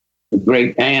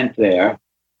great aunt there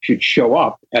should show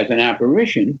up as an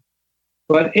apparition,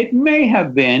 but it may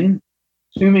have been,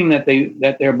 assuming that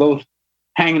they're both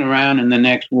hanging around in the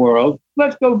next world.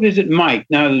 Let's go visit Mike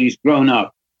now that he's grown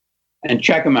up and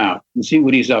check him out and see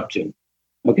what he's up to.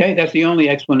 Okay, that's the only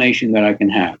explanation that I can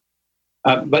have.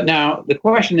 But now the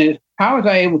question is, how was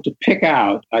I able to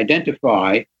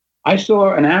identify? I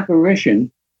saw an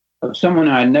apparition of someone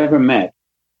I had never met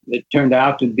that turned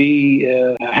out to be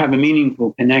have a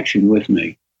meaningful connection with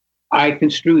me. I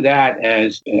construe that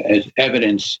as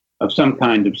evidence of some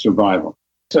kind of survival.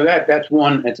 So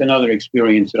that's another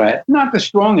experience that I had. Not the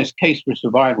strongest case for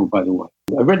survival, by the way.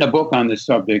 I've written a book on this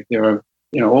subject. There are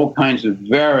all kinds of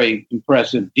very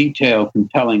impressive, detailed,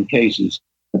 compelling cases,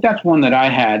 but that's one that I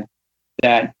had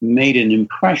that made an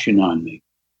impression on me.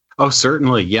 Oh,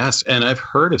 certainly, yes. And I've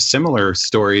heard of similar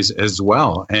stories as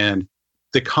well. And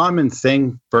the common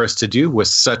thing for us to do with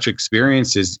such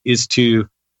experiences is to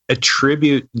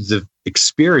attribute the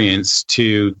experience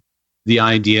to the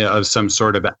idea of some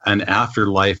sort of an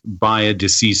afterlife by a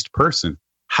deceased person.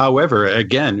 However,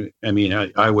 again, I mean,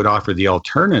 I would offer the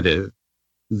alternative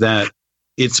that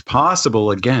it's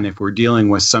possible, again, if we're dealing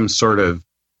with some sort of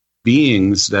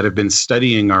beings that have been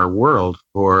studying our world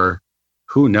for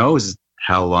who knows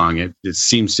how long. It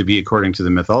seems to be, according to the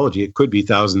mythology, it could be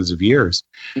thousands of years.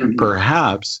 Mm-hmm.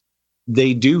 Perhaps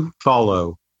they do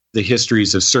follow the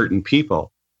histories of certain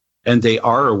people, and they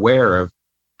are aware of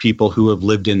people who have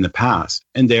lived in the past,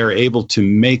 and they are able to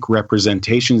make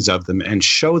representations of them and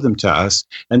show them to us.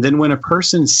 And then when a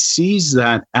person sees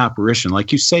that apparition,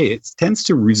 like you say, it tends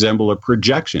to resemble a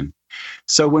projection.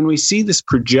 So when we see this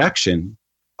projection,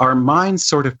 our minds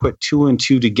sort of put two and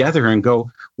two together and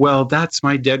go, well, that's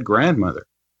my dead grandmother.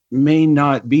 May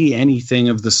not be anything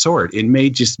of the sort. It may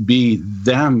just be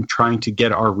them trying to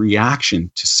get our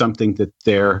reaction to something that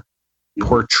they're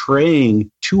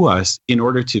portraying to us in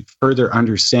order to further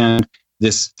understand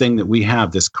this thing that we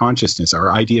have, this consciousness,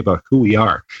 our idea about who we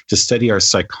are, to study our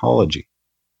psychology.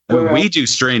 And we do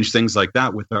strange things like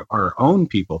that with our own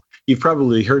people. You've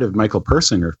probably heard of Michael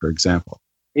Persinger, for example.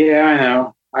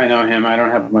 Yeah, I know him. I don't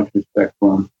have much respect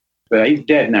for him. But he's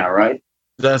dead now, right?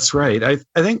 That's right. I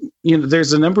think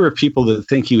there's a number of people that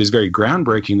think he was very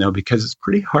groundbreaking, though, because it's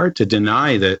pretty hard to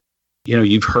deny that,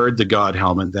 you've heard the God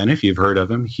helmet then, if you've heard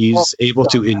of him. He's able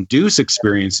to induce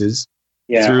experiences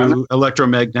through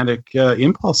electromagnetic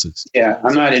impulses. Yeah,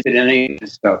 I'm not into any of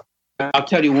this stuff. I'll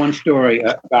tell you one story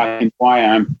about him, why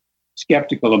I'm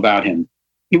skeptical about him.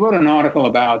 He wrote an article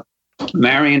about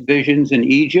Marian visions in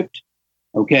Egypt,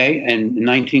 in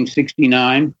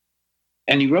 1969.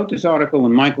 And he wrote this article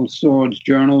in Michael Sword's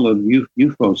Journal of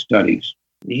UFO Studies.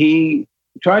 He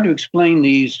tried to explain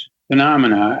these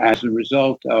phenomena as a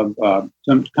result of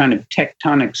some kind of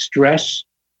tectonic stress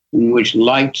in which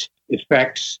light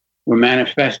effects were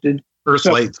manifested. Earth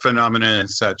light phenomena and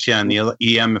such, yeah, and the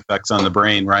EM effects on the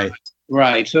brain, right?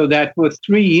 Right. So that for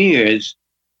 3 years,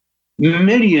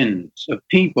 millions of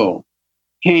people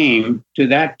came to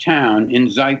that town in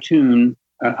Zaytun,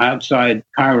 outside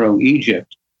Cairo,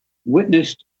 Egypt,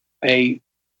 witnessed a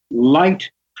light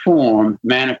form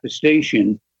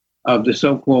manifestation of the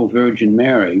so-called Virgin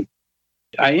Mary.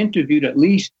 I interviewed at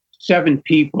least 7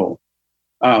 people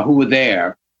who were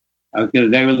there.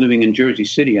 They were living in Jersey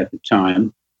City at the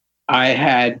time. I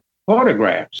had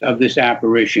photographs of this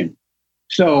apparition.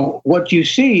 So what you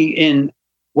see in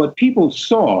what people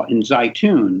saw in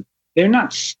Zaytun, they're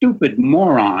not stupid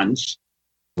morons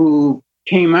who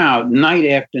came out night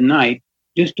after night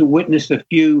just to witness a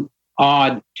few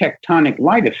odd tectonic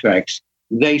light effects.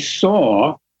 They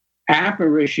saw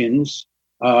apparitions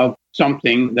of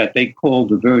something that they called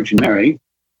the Virgin Mary.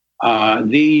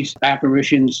 These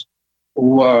apparitions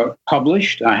were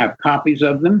published. I have copies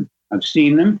of them. I've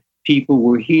seen them. People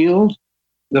were healed.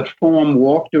 The form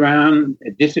walked around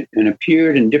and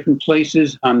appeared in different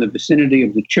places on the vicinity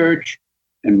of the church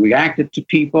and reacted to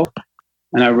people.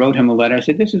 And I wrote him a letter. I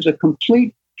said, this is a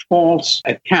complete false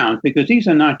account because these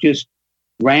are not just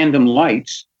random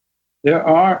lights. There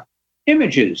are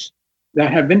images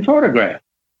that have been photographed.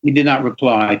 He did not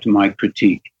reply to my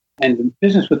critique. And the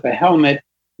business with the helmet,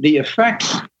 the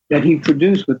effects that he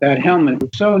produced with that helmet were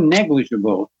so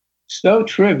negligible, so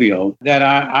trivial, that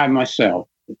I myself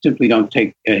simply don't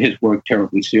take his work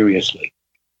terribly seriously.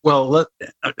 Well, let's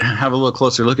have a little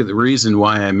closer look at the reason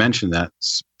why I mentioned that.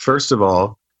 First of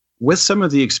all, with some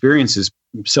of the experiences,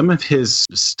 some of his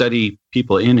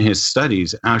people in his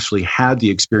studies actually had the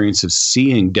experience of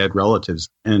seeing dead relatives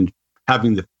and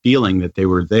having the feeling that they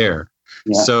were there.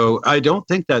 Yeah. So I don't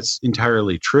think that's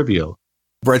entirely trivial.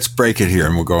 Let's break it here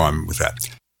and we'll go on with that.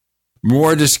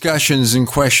 More discussions and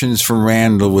questions from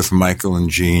Randall with Michael and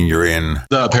Gene. You're in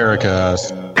the Paracast.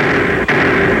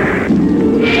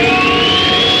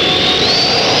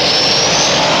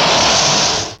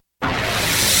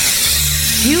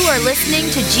 You are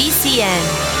listening to GCN.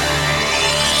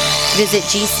 Visit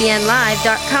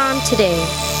GCNlive.com today.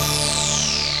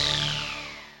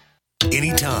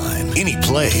 Anytime, any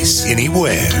place,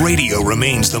 anywhere. Radio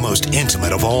remains the most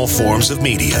intimate of all forms of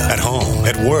media. At home,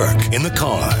 at work, in the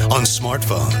car, on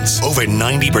smartphones. Over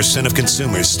 90% of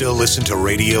consumers still listen to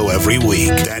radio every week.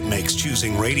 That makes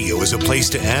choosing radio as a place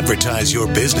to advertise your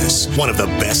business one of the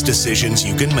best decisions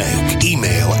you can make.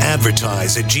 Email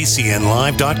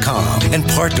advertise@gcnlive.com and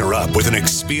partner up with an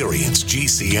experienced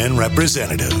GCN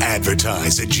representative.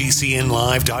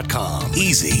 Advertise@gcnlive.com.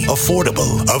 Easy,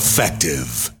 affordable,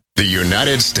 effective. The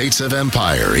United States of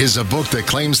Empire is a book that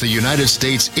claims the United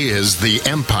States is the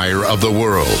empire of the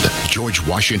world. George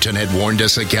Washington had warned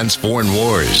us against foreign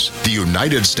wars. The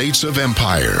United States of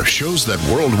Empire shows that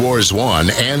World Wars I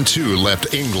and II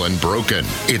left England broken.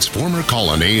 Its former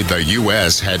colony, the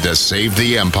U.S., had to save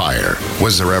the empire.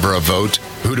 Was there ever a vote?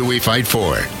 Who do we fight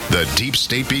for? The deep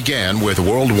state began with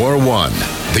World War I.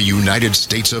 The United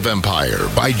States of Empire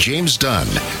by James Dunn.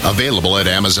 Available at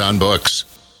Amazon Books.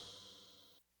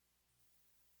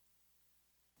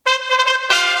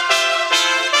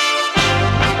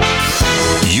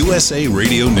 USA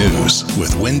Radio News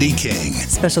with Wendy King.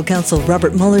 Special counsel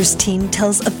Robert Mueller's team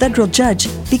tells a federal judge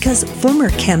because former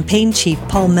campaign chief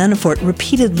Paul Manafort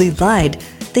repeatedly lied,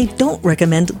 they don't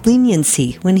recommend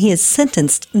leniency when he is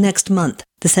sentenced next month.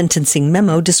 The sentencing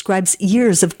memo describes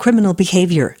years of criminal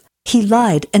behavior. He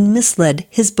lied and misled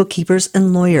his bookkeepers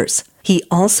and lawyers. He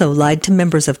also lied to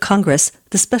members of Congress,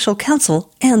 the special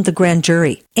counsel, and the grand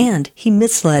jury. And he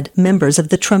misled members of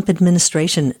the Trump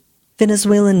administration.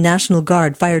 Venezuelan National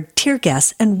Guard fired tear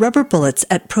gas and rubber bullets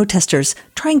at protesters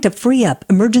trying to free up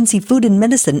emergency food and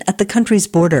medicine at the country's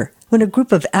border. When a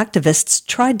group of activists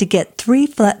tried to get 3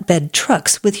 flatbed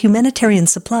trucks with humanitarian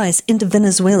supplies into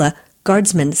Venezuela,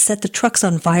 guardsmen set the trucks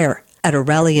on fire. At a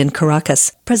rally in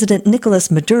Caracas, President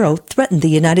Nicolas Maduro threatened the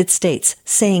United States,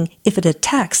 saying if it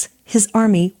attacks, his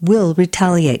army will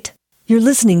retaliate. You're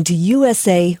listening to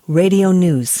USA Radio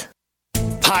News.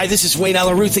 Hi, this is Wayne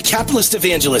Allaruth, the capitalist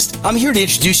evangelist. I'm here to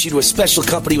introduce you to a special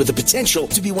company with the potential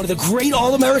to be one of the great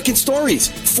all-American stories.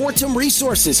 Fortum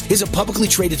Resources is a publicly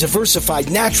traded, diversified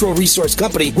natural resource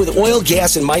company with oil,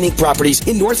 gas, and mining properties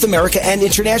in North America and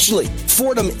internationally.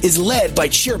 Fortum is led by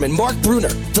Chairman Mark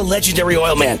Bruner, the legendary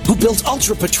oil man who built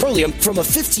Ultra Petroleum from a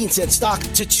 15-cent stock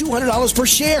to $200 per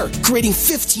share, creating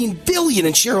 $15 billion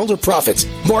in shareholder profits.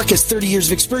 Mark has 30 years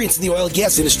of experience in the oil and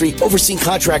gas industry, overseeing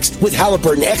contracts with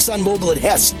Halliburton, ExxonMobil, and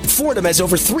Hess. Fortum has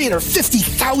over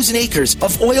 350,000 acres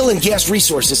of oil and gas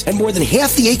resources, and more than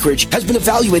half the acreage has been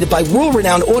evaluated by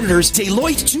world-renowned auditors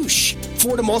Deloitte Touche.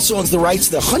 Fortum also owns the rights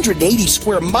to the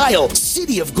 180-square-mile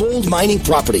City of Gold mining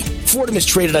property. Fortum is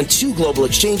traded on 2 global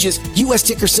exchanges, U.S.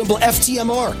 ticker symbol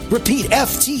FTMR. Repeat,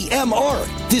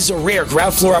 FTMR. This is a rare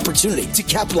ground floor opportunity to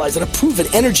capitalize on a proven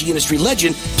energy industry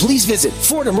legend. Please visit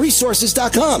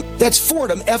FortumResources.com. That's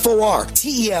Fortum,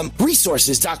 F-O-R-T-E-M,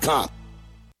 resources.com.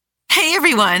 Hey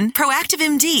everyone, Proactive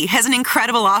MD has an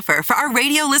incredible offer for our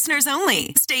radio listeners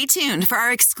only. Stay tuned for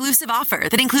our exclusive offer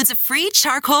that includes a free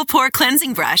charcoal pore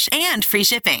cleansing brush and free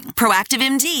shipping. Proactive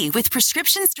MD with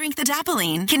prescription strength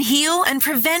adapalene can heal and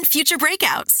prevent future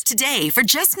breakouts. Today, for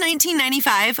just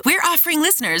 $19.95, we're offering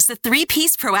listeners the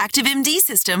 3-piece Proactive MD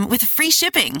system with free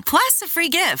shipping, plus a free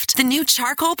gift, the new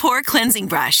charcoal pore cleansing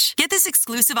brush. Get this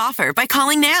exclusive offer by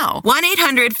calling now,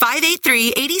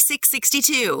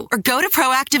 1-800-583-8662, or go to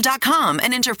proactive.com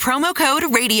and enter promo code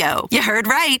RADIO. You heard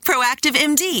right. Proactive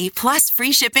MD plus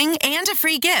free shipping and a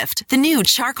free gift. The new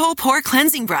charcoal pore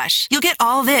cleansing brush. You'll get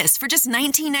all this for just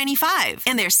 $19.95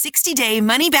 and their 60-day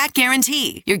money-back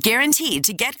guarantee. You're guaranteed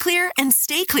to get clear and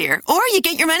stay clear, or you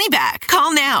get your money back.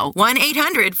 Call now.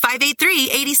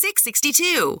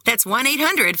 1-800-583-8662. That's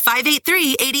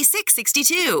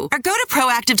 1-800-583-8662. Or go to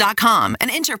proactive.com and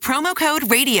enter promo code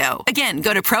RADIO. Again,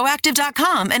 go to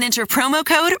proactive.com and enter promo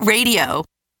code RADIO.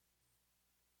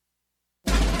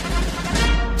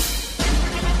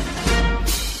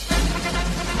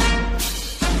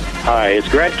 Hi, it's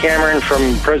Grant Cameron from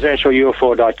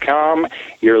PresidentialUFO.com.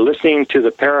 You're listening to the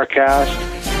Paracast,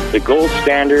 the gold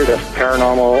standard of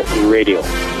paranormal radio.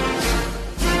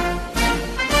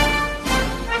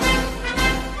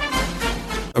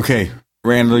 Okay,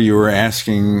 Randall, you were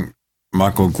asking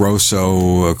Michael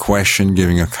Grosso a question,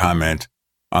 giving a comment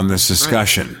on this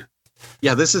discussion.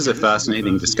 Yeah, this is a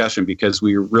fascinating discussion because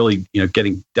we're really,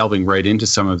 delving right into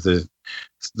some of the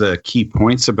key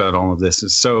points about all of this.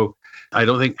 So I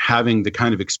don't think having the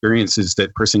kind of experiences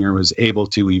that Persinger was able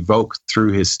to evoke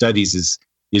through his studies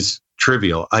is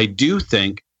trivial. I do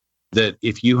think that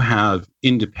if you have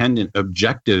independent,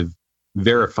 objective,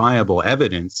 verifiable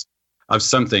evidence of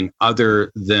something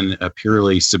other than a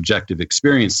purely subjective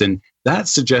experience, then that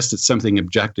suggests that something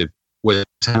objective was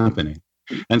happening.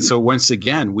 And so once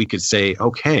again, we could say,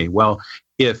 okay, well,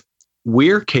 if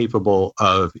we're capable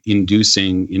of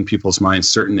inducing in people's minds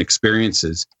certain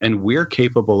experiences, and we're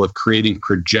capable of creating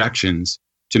projections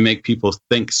to make people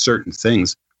think certain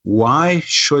things, why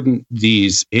shouldn't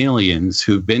these aliens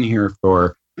who've been here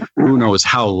for who knows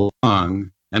how long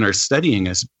and are studying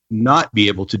us not be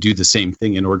able to do the same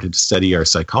thing in order to study our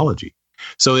psychology?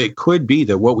 So it could be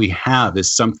that what we have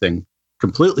is something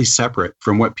completely separate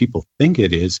from what people think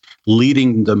it is,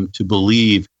 leading them to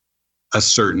believe a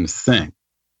certain thing.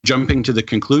 Jumping to the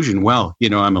conclusion, well,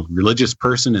 I'm a religious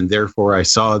person and therefore I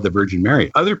saw the Virgin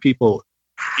Mary. Other people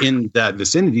in that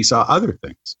vicinity saw other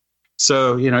things.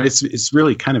 So, it's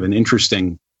really kind of an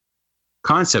interesting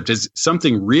concept. Is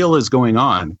something real is going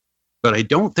on, but I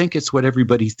don't think it's what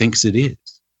everybody thinks it is.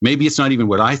 Maybe it's not even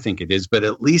what I think it is, but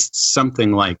at least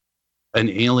something like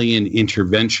an alien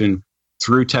intervention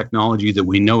through technology that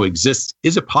we know exists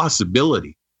is a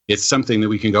possibility. It's something that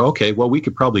we can go, okay, well, we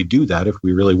could probably do that if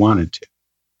we really wanted to.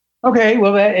 Okay,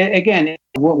 well, again,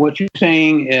 what you're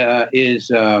saying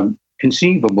is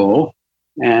conceivable,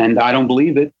 and I don't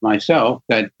believe it myself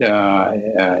that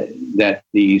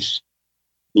these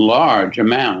large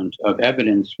amount of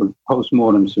evidence for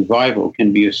postmortem survival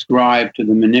can be ascribed to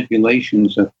the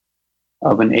manipulations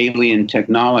of an alien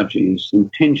technologies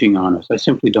impinging on us. I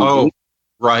simply don't believe it.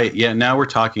 Right. Yeah. Now we're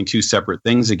talking two separate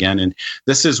things again. And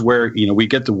this is where, we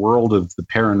get the world of the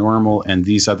paranormal and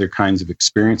these other kinds of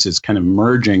experiences kind of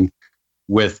merging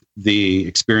with the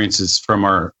experiences from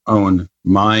our own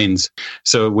minds.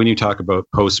 So when you talk about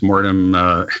postmortem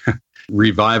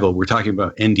revival, we're talking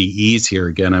about NDEs here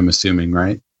again, I'm assuming,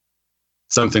 right?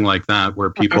 Something like that, where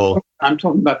people... I'm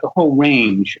talking about the whole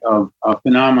range of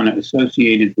phenomena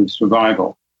associated with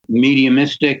survival.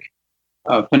 Mediumistic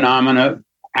phenomena,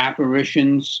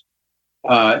 apparitions,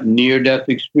 near-death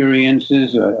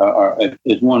experiences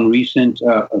is one recent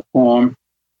form.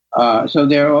 So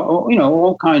there are,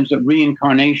 all kinds of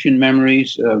reincarnation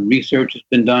memories. Research has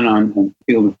been done on the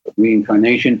field of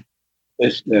reincarnation.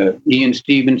 Ian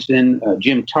Stevenson,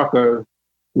 Jim Tucker,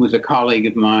 who is a colleague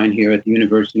of mine here at the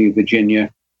University of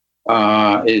Virginia,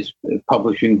 is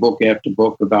publishing book after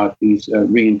book about these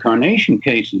reincarnation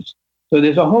cases. So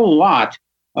there's a whole lot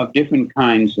of different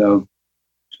kinds of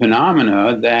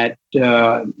phenomena that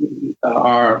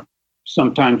are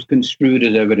sometimes construed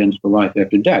as evidence for life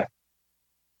after death.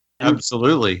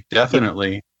 Absolutely,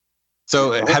 definitely.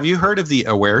 So have you heard of the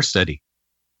AWARE study?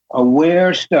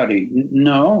 AWARE study?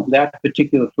 No, that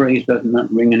particular phrase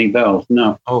doesn't ring any bells,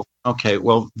 no. Oh, okay.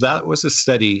 Well, that was a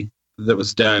study that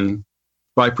was done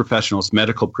by professionals,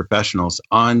 medical professionals,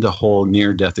 on the whole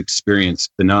near-death experience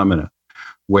phenomena,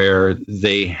 where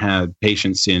they had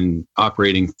patients in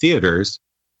operating theaters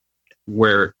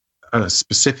where a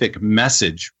specific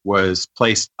message was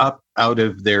placed up out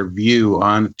of their view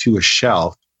onto a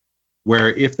shelf, where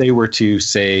if they were to,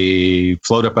 say,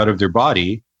 float up out of their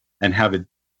body and have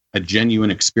a genuine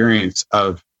experience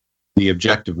of the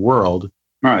objective world,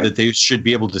 right, that they should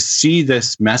be able to see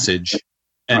this message,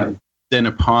 and right, then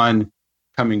upon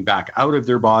coming back out of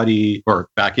their body or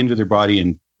back into their body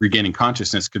and regaining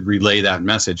consciousness, could relay that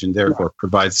message and therefore right,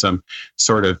 provide some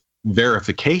sort of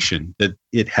verification that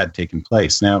it had taken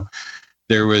place. Now,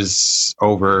 there was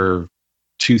over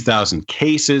 2,000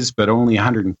 cases, but only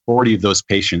 140 of those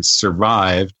patients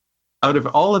survived. Out of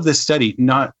all of this study,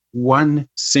 not one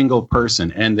single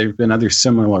person, and there have been other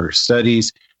similar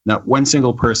studies, not one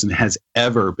single person has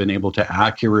ever been able to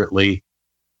accurately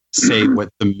say what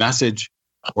the message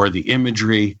or the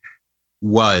imagery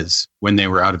was when they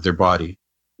were out of their body.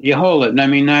 You hold it. I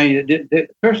mean,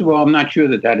 first of all, I'm not sure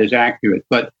that is accurate.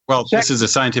 But this is a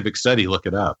scientific study. Look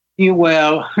it up.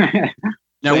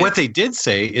 Now, what they did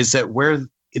say is that where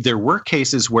there were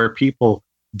cases where people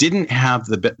didn't have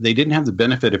the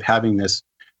benefit of having this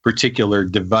particular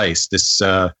device, this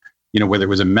whether it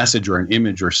was a message or an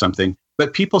image or something,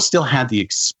 but people still had the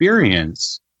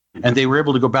experience, and they were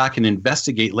able to go back and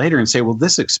investigate later and say, well,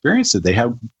 this experience that they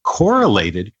have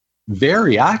correlated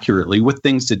very accurately with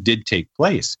things that did take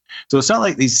place. So it's not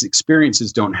like these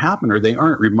experiences don't happen or they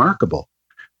aren't remarkable,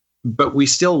 but we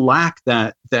still lack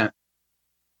that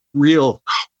real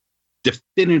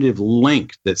definitive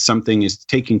link that something is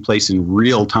taking place in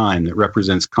real time that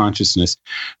represents consciousness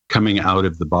coming out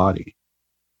of the body.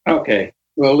 Okay,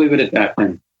 we'll leave it at that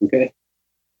then. Okay,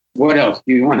 what else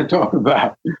do you want to talk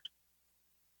about?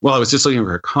 Well, I was just looking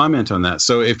for a comment on that.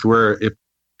 So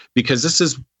because this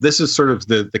is sort of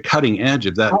the cutting edge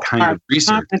of that kind of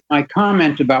research. My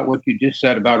comment about what you just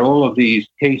said about all of these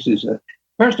cases.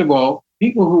 First of all,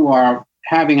 people who are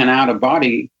having an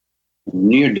out-of-body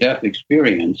near-death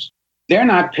experience, they're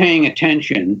not paying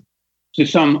attention to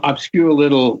some obscure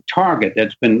little target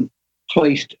that's been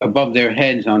placed above their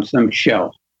heads on some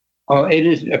shelf. It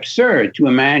is absurd to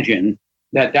imagine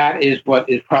that is what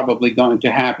is probably going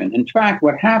to happen. In fact,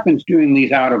 what happens during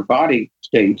these out-of-body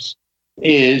states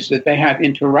is that they have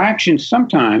interactions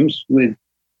sometimes with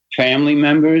family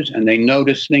members, and they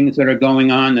notice things that are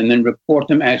going on and then report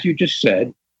them, as you just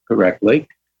said correctly,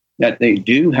 that they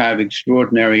do have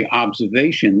extraordinary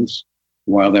observations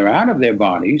while they're out of their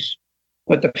bodies.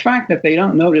 But the fact that they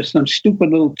don't notice some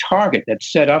stupid little target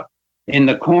that's set up in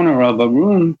the corner of a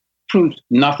room proves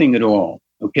nothing at all,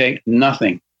 okay?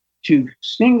 Nothing. To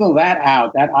single that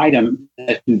out, that item,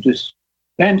 as to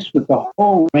dispense with the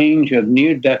whole range of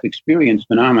near-death experience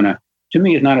phenomena, to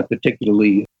me is not a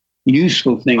particularly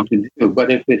useful thing to do.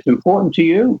 But if it's important to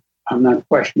you, I'm not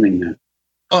questioning that.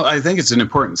 Well, I think it's an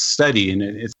important study, and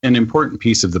it's an important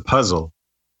piece of the puzzle.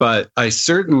 But I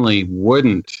certainly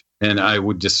wouldn't, and I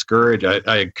would discourage,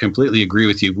 I completely agree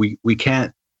with you. We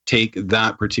can't take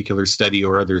that particular study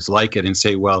or others like it and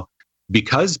say, well,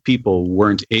 because people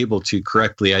weren't able to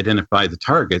correctly identify the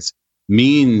targets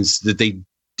means that they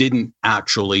didn't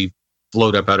actually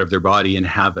float up out of their body and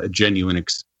have a genuine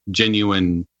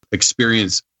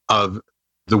experience of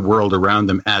the world around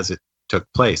them as it took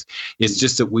place. It's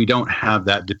just that we don't have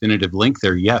that definitive link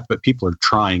there yet, but people are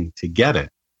trying to get it.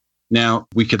 Now,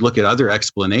 we could look at other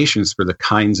explanations for the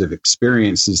kinds of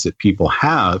experiences that people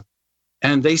have,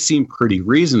 and they seem pretty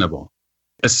reasonable.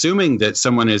 Assuming that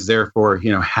someone is therefore,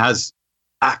 has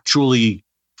actually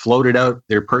floated out,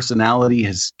 their personality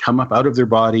has come up out of their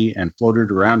body and floated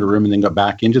around a room and then got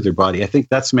back into their body. I think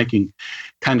that's making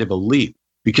kind of a leap,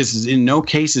 because in no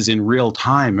cases in real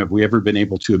time have we ever been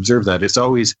able to observe that. It's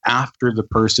always after the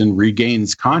person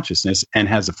regains consciousness and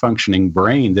has a functioning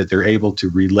brain that they're able to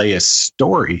relay a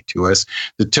story to us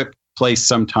that took place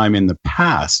sometime in the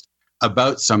past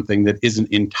about something that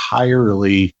isn't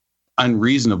entirely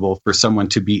unreasonable for someone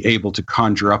to be able to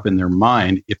conjure up in their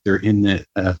mind if they're in the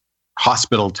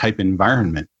hospital type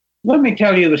environment. Let me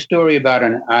tell you the story about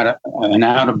an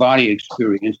out-of-body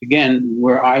experience, again,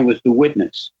 where I was the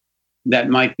witness. That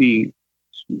might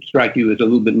strike you as a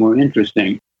little bit more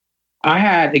interesting. I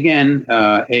had, again,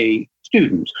 a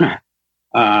student.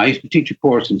 I used to teach a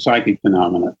course in psychic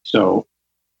phenomena, so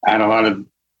I had a lot of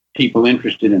people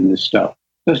interested in this stuff.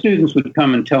 So students would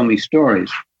come and tell me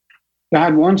stories. I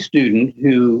had one student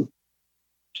who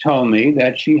told me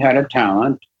that she had a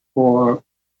talent for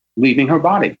leaving her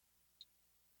body.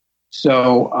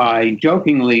 So I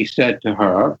jokingly said to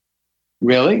her,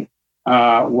 "Really?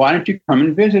 Why don't you come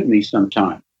and visit me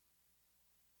sometime?"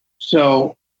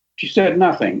 So she said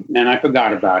nothing, and I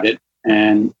forgot about it.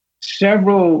 And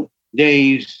several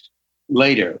days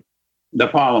later, the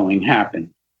following happened.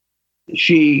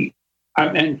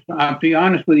 And I'll be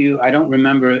honest with you, I don't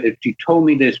remember if she told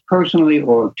me this personally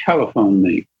or telephoned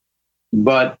me,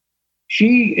 but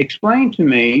she explained to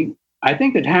me, I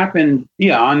think it happened,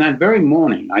 on that very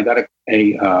morning, I got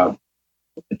a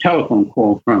telephone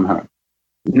call from her.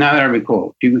 Now that I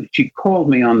recall, she called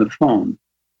me on the phone.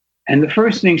 And the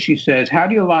first thing she says, "How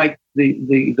do you like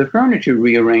the furniture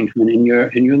rearrangement in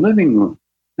your living room?"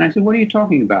 And I said, "What are you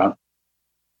talking about?"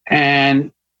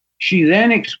 And she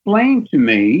then explained to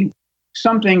me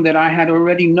something that I had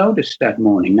already noticed that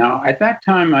morning. Now, at that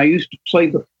time, I used to play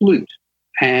the flute.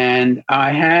 And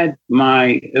I had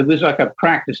it was like a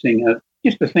practicing,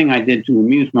 just a thing I did to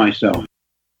amuse myself.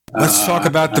 Let's talk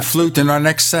about the flute in our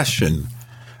next session.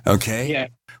 Okay? Yeah.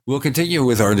 We'll continue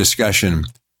with our discussion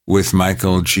with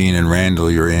Michael, Gene, and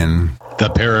Randall. You're in the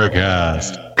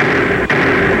Paracast.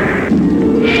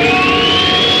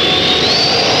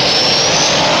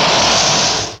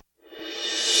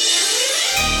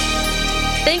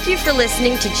 Thank you for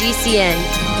listening to GCN.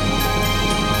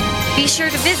 Be sure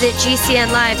to visit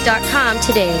GCNlive.com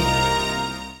today.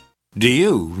 Do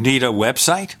you need a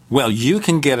website? Well, you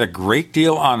can get a great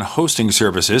deal on hosting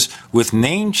services with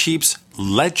Namecheap's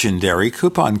legendary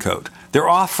coupon code. They're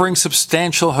offering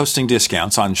substantial hosting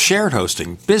discounts on shared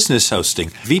hosting, business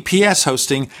hosting, VPS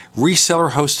hosting,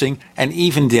 reseller hosting, and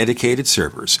even dedicated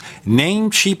servers.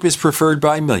 Namecheap is preferred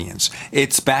by millions.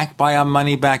 It's backed by a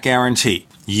money-back guarantee.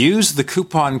 Use the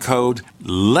coupon code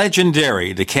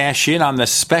LEGENDARY to cash in on the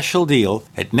special deal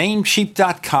at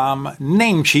Namecheap.com,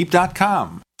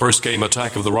 Namecheap.com. First came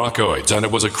Attack of the Rockoids, and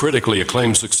it was a critically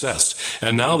acclaimed success.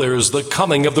 And now there is The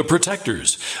Coming of the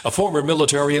Protectors. A former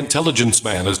military intelligence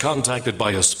man is contacted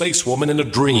by a space woman in a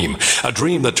dream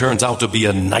that turns out to be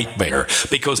a nightmare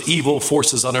because evil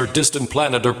forces on her distant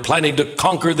planet are planning to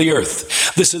conquer the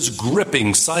Earth. This is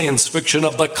gripping science fiction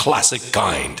of the classic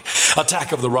kind.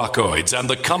 Attack of the Rockoids and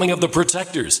The Coming of the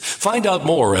Protectors. Find out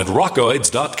more at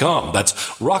rockoids.com. That's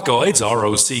Rockoids,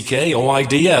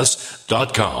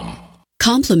 ROCKOIDS.com.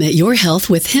 Complement your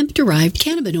health with hemp-derived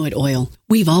cannabinoid oil.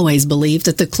 We've always believed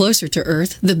that the closer to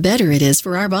Earth, the better it is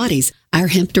for our bodies. Our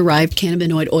hemp-derived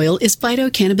cannabinoid oil is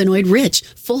phytocannabinoid rich,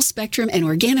 full spectrum, and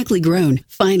organically grown.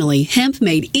 Finally, hemp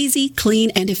made easy, clean,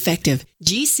 and effective.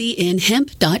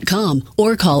 GCNhemp.com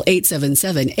or call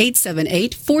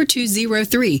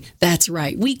 877-878-4203. That's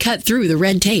right, we cut through the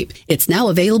red tape. It's now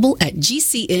available at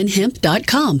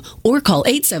GCNhemp.com or call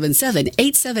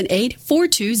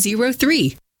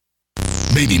 877-878-4203.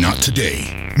 Maybe not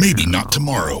today, maybe not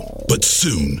tomorrow, but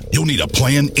soon you'll need a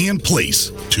plan and place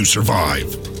to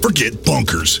survive. Forget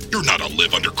bunkers. You're not a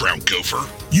live underground gopher.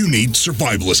 You need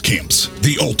survivalist camps,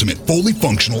 the ultimate fully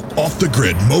functional,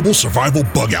 off-the-grid mobile survival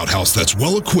bug-out house that's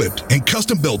well-equipped and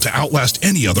custom-built to outlast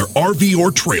any other RV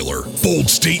or trailer. Bold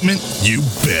statement? You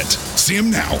bet. See them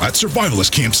now at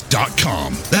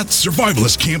survivalistcamps.com. That's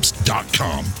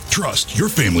survivalistcamps.com. Trust your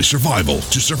family's survival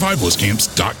to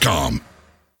survivalistcamps.com.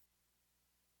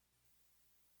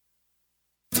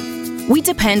 We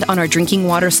depend on our drinking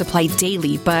water supply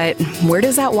daily, but where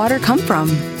does that water come from?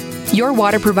 Your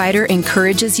water provider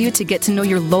encourages you to get to know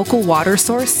your local water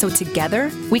source so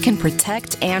together we can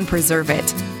protect and preserve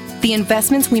it. The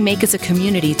investments we make as a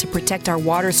community to protect our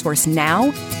water source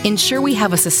now ensure we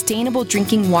have a sustainable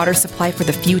drinking water supply for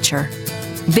the future.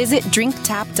 Visit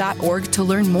drinktap.org to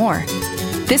learn more.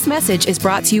 This message is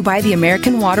brought to you by the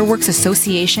American Water Works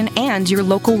Association and your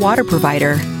local water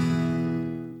provider.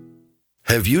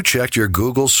 Have you checked your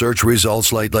Google search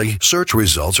results lately? Search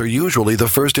results are usually the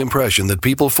first impression that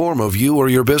people form of you or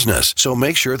your business, so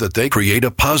make sure that they create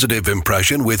a positive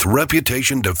impression with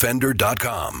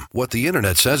ReputationDefender.com. What the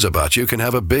internet says about you can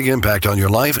have a big impact on your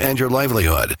life and your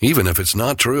livelihood, even if it's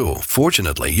not true.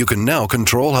 Fortunately, you can now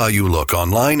control how you look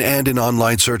online and in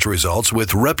online search results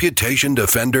with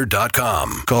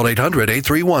ReputationDefender.com. Call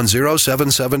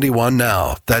 800-831-0771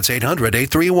 now. That's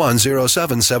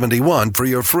 800-831-0771 for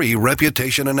your free reputation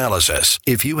analysis.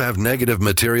 If you have negative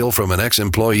material from an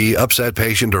ex-employee, upset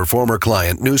patient, or former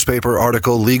client, newspaper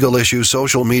article, legal issue,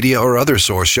 social media, or other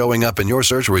source showing up in your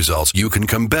search results, you can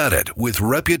combat it with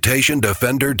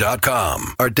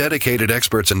ReputationDefender.com. Our dedicated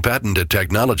experts in patented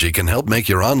technology can help make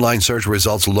your online search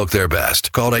results look their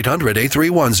best. Call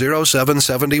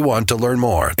 800-831-0771 to learn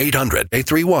more.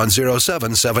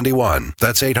 800-831-0771.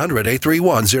 That's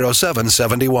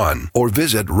 800-831-0771. Or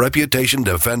visit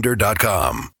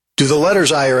ReputationDefender.com. Do the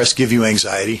letters IRS give you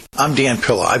anxiety? I'm Dan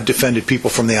Pilla. I've defended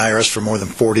people from the IRS for more than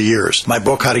 40 years. My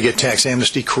book, How to Get Tax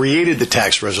Amnesty, created the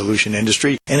tax resolution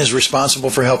industry and is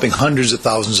responsible for helping hundreds of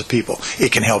thousands of people.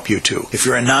 It can help you too. If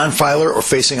you're a non-filer or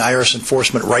facing IRS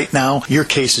enforcement right now, your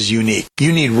case is unique.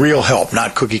 You need real help,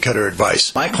 not cookie-cutter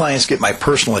advice. My clients get my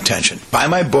personal attention. Buy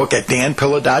my book at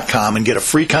danpilla.com and get a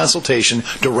free consultation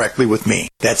directly with me.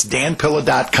 That's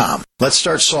danpilla.com. Let's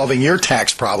start solving your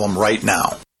tax problem right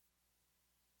now.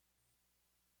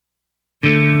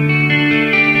 This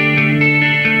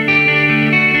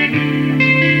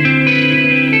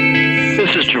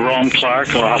is Jerome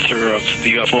Clark, author of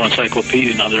the UFO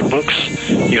Encyclopedia and other books.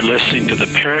 You're listening to the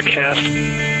Paracast.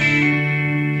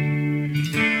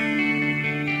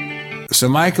 So,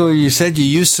 Michael, you said you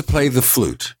used to play the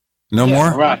flute. No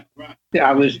more? Right.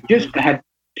 I had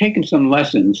taken some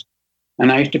lessons,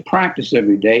 and I used to practice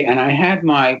every day, and I had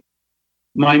my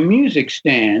music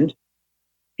stand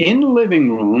in the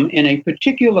living room in a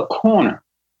particular corner,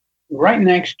 right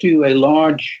next to a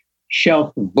large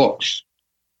shelf of books.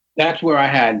 That's where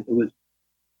it was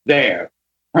there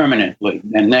permanently,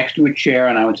 and next to a chair,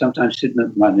 and I would sometimes sit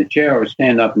in the chair or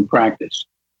stand up and practice.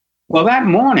 Well, that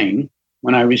morning,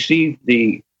 when I received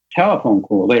the telephone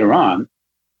call later on,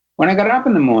 when I got up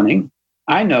in the morning,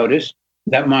 I noticed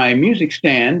that my music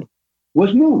stand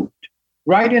was moved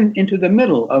right into the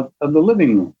middle of the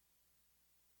living room.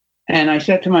 And I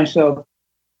said to myself,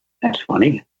 that's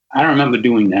funny. I don't remember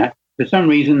doing that. For some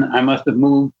reason, I must have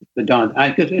moved the dawn,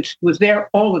 because it was there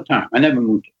all the time. I never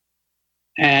moved it.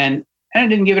 And I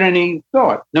didn't give it any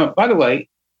thought. No, by the way,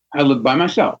 I live by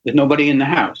myself. There's nobody in the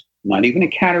house, not even a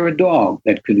cat or a dog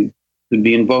that could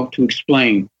be invoked to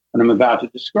explain what I'm about to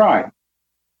describe.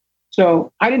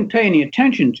 So I didn't pay any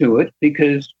attention to it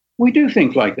because we do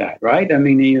things like that, right? I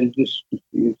mean, you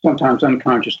sometimes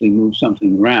unconsciously move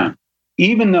something around.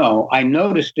 Even though I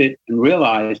noticed it and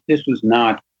realized this was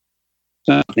not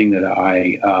something that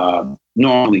I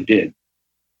normally did.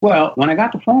 Well, when I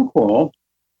got the phone call,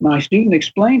 my student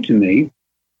explained to me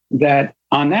that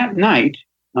on that night,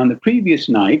 on the previous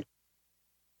night,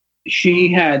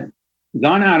 she had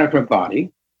gone out of her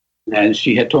body, as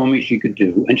she had told me she could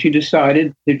do, and she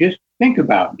decided to just think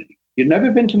about me. She'd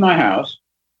never been to my house,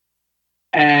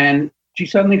 and she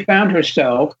suddenly found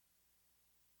herself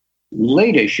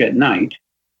late-ish at night,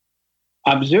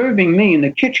 observing me in the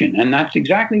kitchen. And that's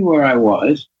exactly where I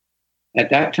was at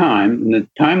that time, the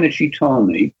time that she told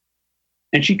me.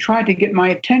 And she tried to get my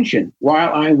attention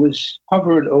while I was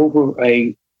hovered over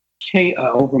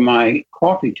over my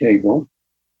coffee table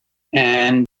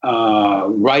and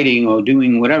writing or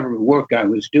doing whatever work I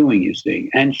was doing, you see.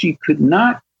 And she could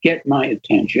not get my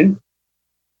attention.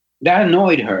 That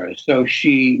annoyed her. So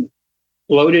she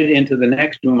floated into the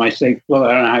next room. I say float.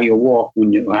 I don't know how you walk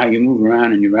how you move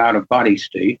around in your out of body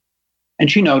state.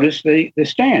 And she noticed the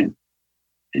stand,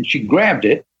 and she grabbed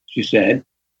it. She said,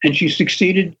 and she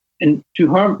succeeded,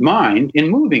 to her mind, in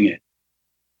moving it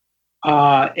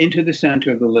into the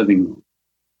center of the living room,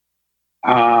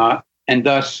 and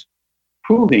thus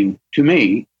proving to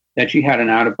me that she had an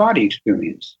out of body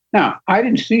experience. Now, I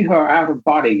didn't see her out of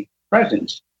body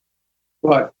presence,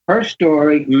 but her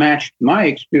story matched my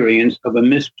experience of a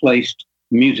misplaced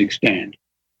music stand.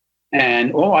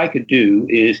 And all I could do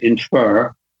is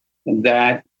infer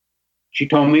that she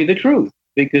told me the truth,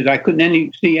 because I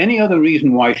couldn't see any other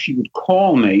reason why she would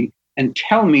call me and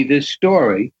tell me this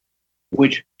story,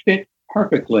 which fit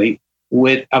perfectly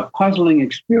with a puzzling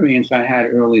experience I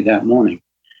had early that morning.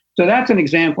 So that's an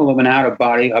example of an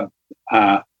out-of-body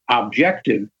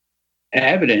objective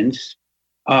evidence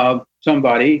of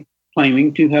somebody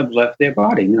claiming to have left their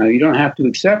body. Now, you don't have to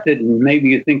accept it, and maybe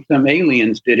you think some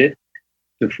aliens did it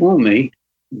to fool me,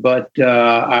 But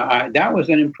that was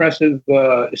an impressive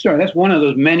story. That's one of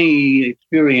those many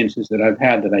experiences that I've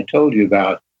had that I told you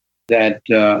about that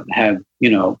have,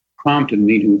 prompted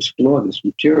me to explore this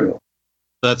material.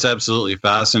 That's absolutely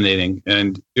fascinating.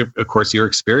 And of course, your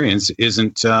experience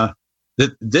isn't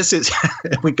this is,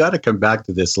 we got to come back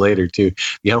to this later too.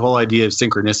 The whole idea of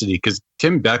synchronicity, because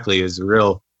Tim Beckley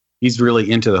he's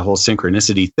really into the whole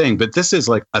synchronicity thing. But this is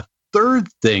like a third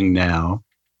thing now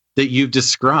that you've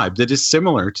described that is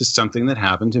similar to something that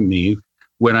happened to me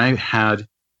when I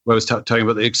was talking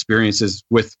about the experiences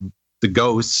with the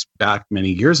ghosts back many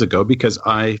years ago, because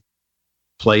I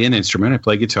play an instrument, I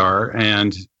play guitar,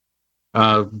 and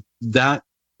that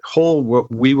whole,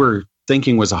 what we were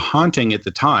thinking was a haunting at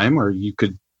the time, or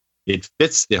it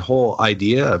fits the whole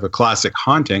idea of a classic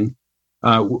haunting,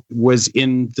 was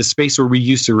in the space where we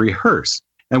used to rehearse.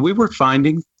 And we were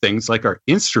finding things like our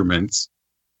instruments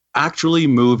actually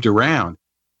moved around.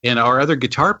 And our other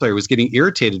guitar player was getting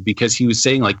irritated because he was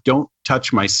saying, like, don't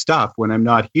touch my stuff when I'm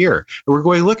not here. And we're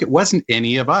going, look, it wasn't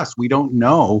any of us. We don't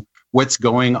know what's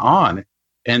going on.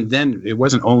 And then it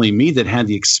wasn't only me that had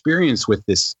the experience with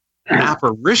this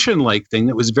apparition-like thing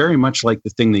that was very much like the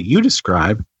thing that you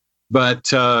described.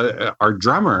 But our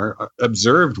drummer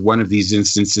observed one of these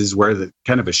instances where the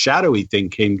kind of a shadowy thing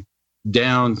came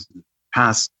down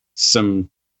past some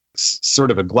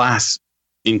sort of a glass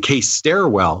encased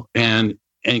stairwell and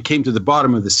came to the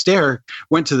bottom of the stair,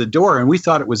 went to the door, and we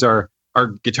thought it was our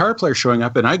guitar player showing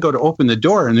up. And I go to open the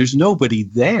door, and there's nobody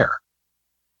there.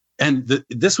 And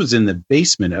this was in the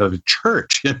basement of a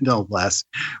church, no less,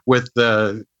 with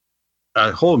a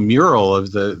whole mural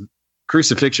of the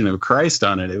crucifixion of Christ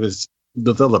on it. It was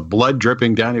the blood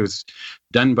dripping down. It was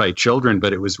done by children,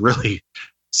 but it was really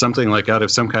something like out of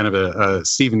some kind of a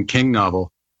Stephen King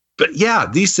novel. But yeah,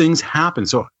 these things happen.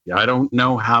 So I don't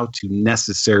know how to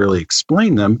necessarily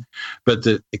explain them, but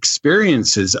the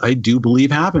experiences I do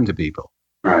believe happen to people.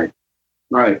 Right.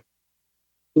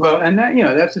 Well, and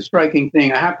that's a striking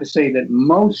thing. I have to say that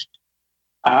most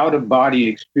out-of-body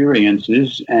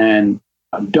experiences and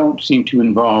don't seem to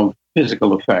involve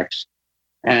physical effects,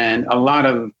 and a lot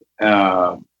of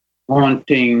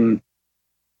haunting.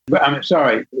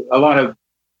 A lot of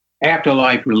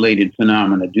afterlife-related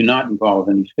phenomena do not involve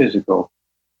any physical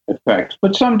effects,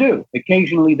 but some do.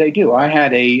 Occasionally, they do. I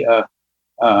had a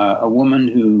woman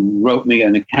who wrote me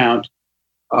an account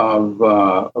of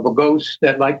a ghost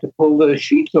that liked to pull the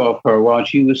sheets off her while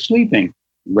she was sleeping.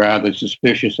 Rather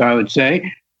suspicious, I would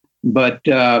say. But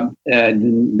there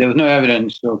was no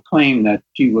evidence or claim that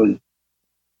she was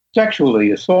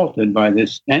sexually assaulted by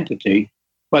this entity.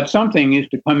 But something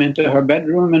used to come into her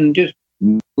bedroom and just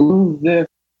move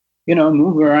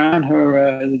around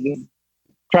her,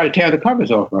 try to tear the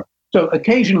covers off her. So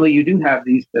occasionally you do have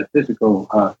these physical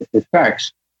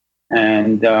effects.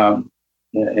 And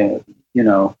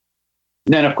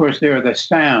then, of course, there are the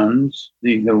sounds,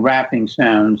 the rapping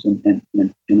sounds in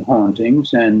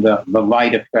hauntings, and the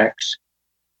light effects.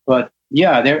 But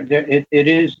yeah, it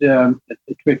is a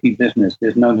tricky business.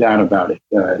 There's no doubt about it.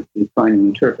 Trying to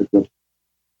interpret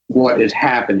what is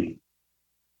happening.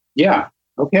 Yeah.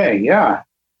 Okay. Yeah.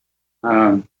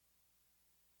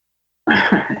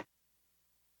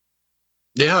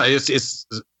 Yeah. It's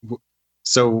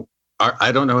so.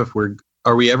 I don't know if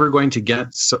are we ever going to get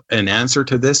an answer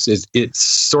to this? It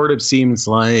sort of seems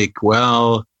like,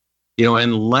 well,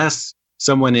 unless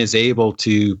someone is able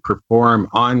to perform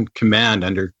on command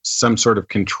under some sort of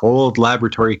controlled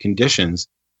laboratory conditions,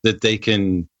 that they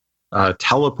can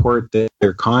teleport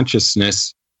their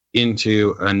consciousness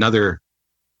into another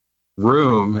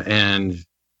room and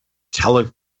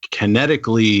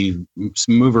telekinetically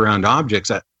move around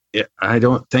objects. I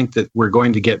don't think that we're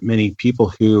going to get many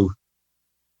people who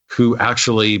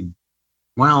actually,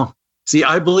 well, see,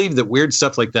 I believe that weird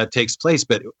stuff like that takes place,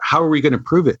 but how are we going to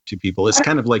prove it to people? It's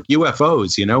kind of like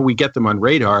UFOs, we get them on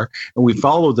radar and we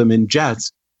follow them in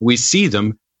jets, we see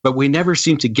them, but we never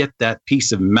seem to get that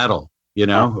piece of metal,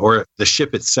 or the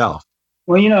ship itself.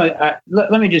 Well,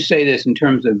 let me just say this in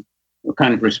terms of a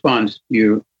kind of response to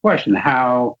your question.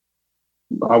 How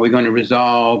are we going to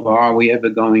resolve? Are we ever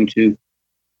going to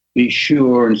be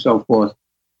sure, and so forth?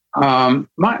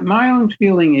 My own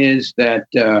feeling is that,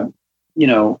 the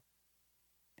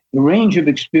range of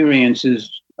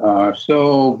experiences are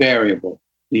so variable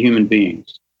to human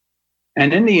beings.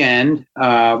 And in the end,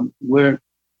 we're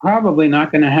probably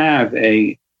not going to have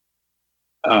a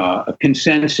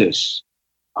consensus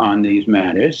on these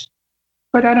matters,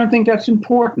 but I don't think that's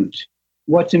important.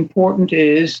 What's important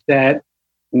is that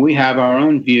we have our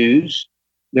own views.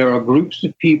 There are groups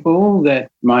of people that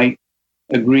might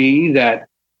agree that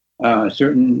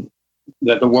certain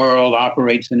that the world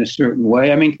operates in a certain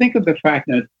way. I mean, think of the fact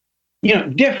that,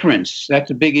 difference,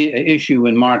 that's a big issue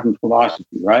in modern philosophy,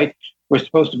 right? We're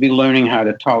supposed to be learning how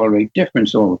to tolerate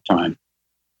difference all the time.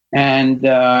 And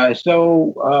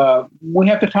so we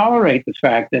have to tolerate the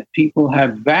fact that people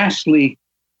have vastly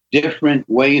different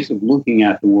ways of looking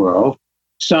at the world,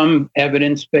 some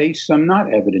evidence-based, some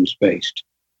not evidence-based,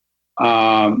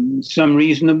 some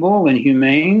reasonable and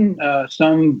humane,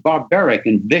 some barbaric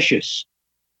and vicious.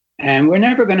 And we're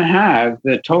never going to have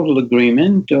the total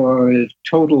agreement or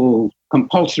total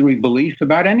compulsory belief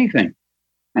about anything.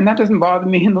 And that doesn't bother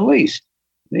me in the least.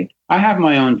 I have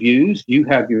my own views. You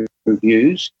have your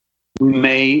views. We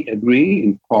may agree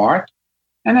in part,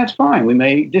 and that's fine. We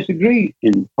may disagree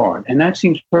in part, and that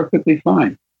seems perfectly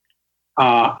fine.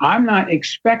 I'm not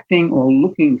expecting or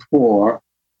looking for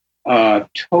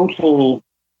total,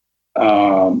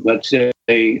 let's say,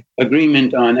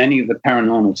 agreement on any of the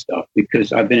paranormal stuff,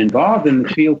 because I've been involved in the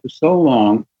field for so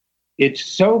long. It's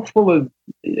so full of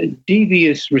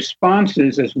devious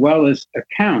responses as well as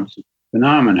accounts of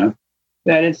phenomena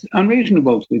that it's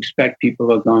unreasonable to expect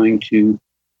people are going to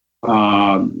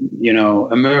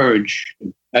emerge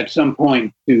at some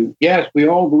point to, yes, we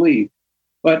all believe.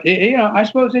 But, I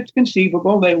suppose it's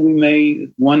conceivable that we may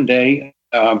one day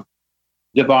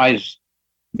devise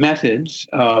methods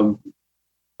of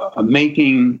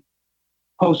making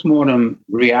postmortem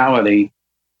reality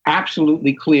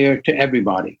absolutely clear to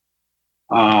everybody.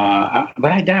 But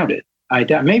I doubt it.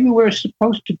 Maybe we're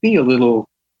supposed to be a little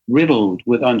riddled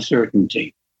with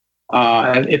uncertainty.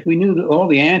 If we knew all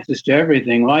the answers to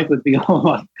everything, life would be a whole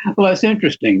lot less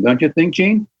interesting, don't you think,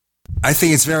 Gene? I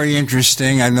think it's very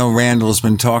interesting. I know Randall's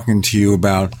been talking to you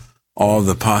about all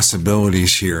the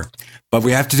possibilities here, but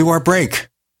we have to do our break.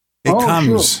 It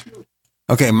comes. Sure.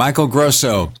 Okay, Michael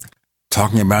Grosso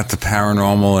talking about the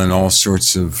paranormal and all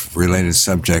sorts of related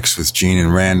subjects with Gene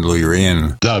and Randall. You're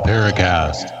in the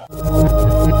Paracast.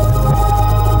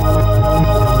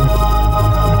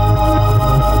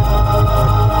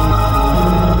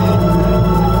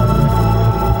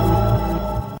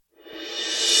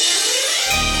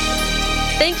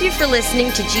 Thank you for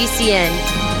listening to GCN.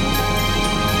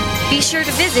 Be sure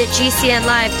to visit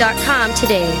GCNlive.com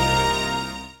today.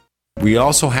 We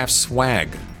also have swag.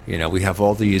 We have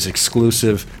all these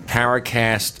exclusive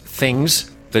Paracast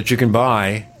things that you can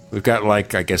buy. We've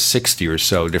got 60 or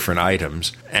so different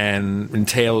items, and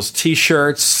entails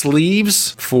T-shirts,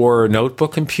 sleeves for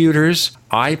notebook computers,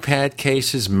 iPad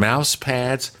cases, mouse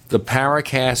pads, the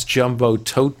Paracast Jumbo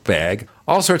tote bag,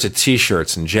 all sorts of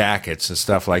T-shirts and jackets and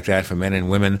stuff like that for men and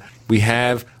women. We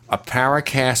have a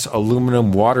Paracast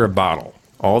aluminum water bottle.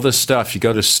 All this stuff, you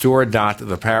go to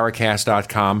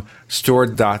store.theparacast.com,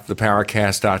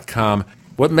 store.theparacast.com.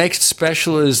 What makes it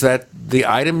special is that the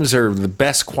items are the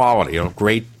best quality,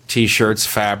 great T-shirts,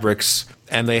 fabrics,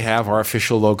 and they have our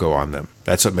official logo on them.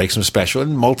 That's what makes them special,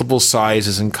 in multiple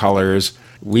sizes and colors.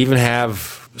 We even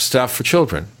have stuff for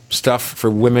children, stuff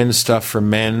for women, stuff for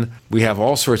men. We have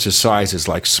all sorts of sizes,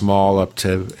 like small up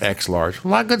to X large. A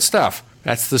lot of good stuff.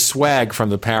 That's the swag from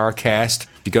the Paracast.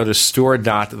 You go to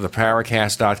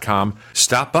store.theparacast.com,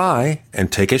 stop by,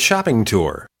 and take a shopping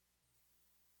tour.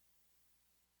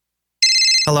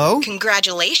 Hello?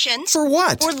 Congratulations. For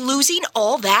what? For losing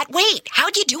all that weight.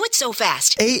 How'd you do it so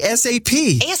fast?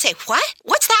 ASAP. ASAP what?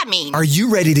 What's that mean? Are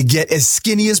you ready to get as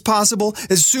skinny as possible,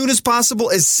 as soon as possible,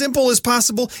 as simple as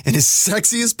possible, and as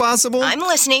sexy as possible? I'm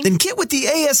listening. Then get with the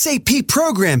ASAP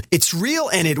program. It's real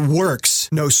and it works.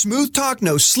 No smooth talk,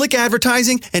 no slick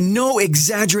advertising, and no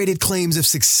exaggerated claims of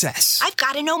success. I've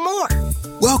got to know more.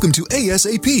 Welcome to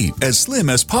ASAP, as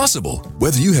slim as possible.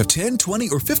 Whether you have 10, 20,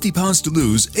 or 50 pounds to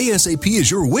lose, ASAP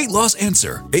is your weight loss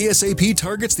answer. ASAP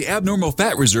targets the abnormal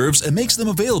fat reserves and makes them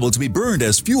available to be burned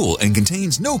as fuel and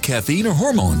contains no caffeine or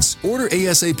hormones. Order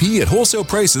ASAP at wholesale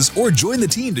prices or join the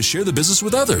team to share the business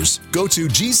with others. Go to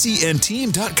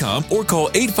GCNteam.com or call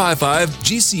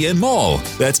 855-GCN-MALL.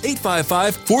 That's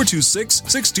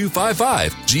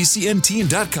 855-426-6255.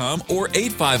 GCNteam.com or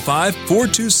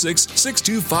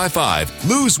 855-426-6255.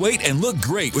 Lose weight and look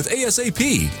great with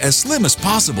ASAP, as slim as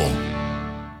possible.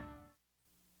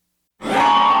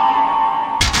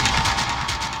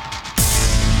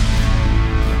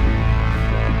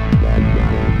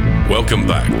 Welcome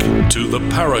back to the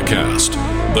Paracast,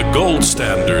 the gold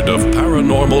standard of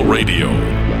paranormal radio.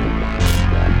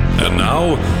 And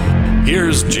now,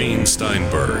 here's Gene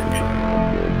Steinberg.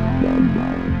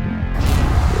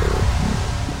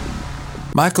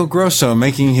 Michael Grosso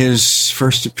making his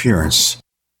first appearance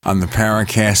on the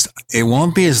Paracast. It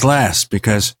won't be his last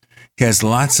because he has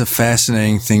lots of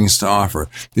fascinating things to offer.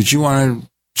 Did you want to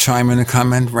chime in a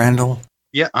comment, Randall?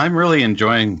 Yeah, I'm really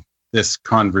enjoying this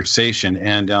conversation.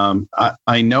 And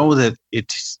I know that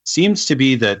it seems to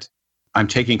be that I'm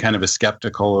taking kind of a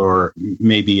skeptical or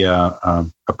maybe a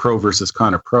pro versus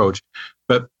con approach.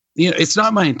 But, it's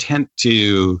not my intent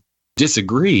to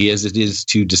disagree as it is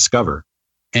to discover,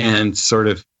 and sort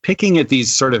of picking at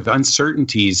these sort of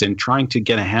uncertainties and trying to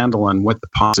get a handle on what the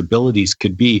possibilities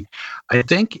could be, I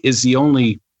think is the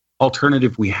only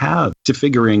alternative we have to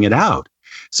figuring it out.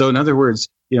 So in other words,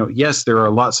 yes, there are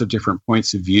lots of different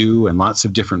points of view and lots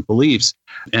of different beliefs.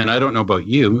 And I don't know about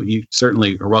you. You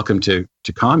certainly are welcome to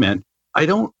comment. I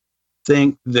don't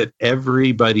think that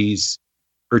everybody's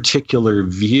particular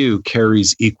view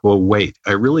carries equal weight.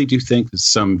 I really do think that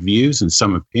some views and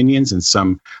some opinions and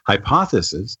some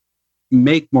hypotheses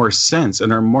make more sense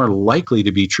and are more likely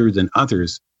to be true than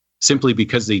others simply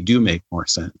because they do make more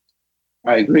sense.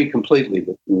 I agree completely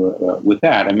with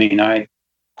that. I mean,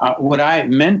 what I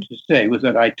meant to say was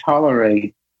that I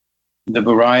tolerate the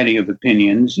variety of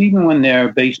opinions, even when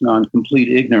they're based on complete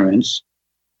ignorance,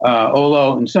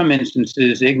 although in some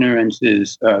instances, ignorance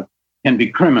can be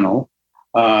criminal.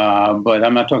 But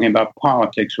I'm not talking about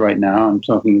politics right now. I'm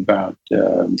talking about...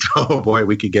 oh, boy,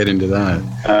 we could get into that.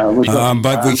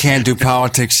 But we can't do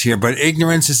politics here. But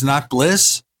ignorance is not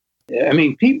bliss? I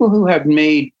mean, people who have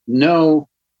made no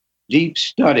deep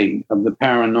study of the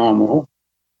paranormal,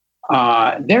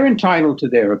 they're entitled to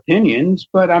their opinions,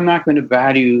 but I'm not going to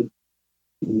value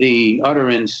the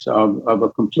utterance of a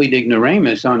complete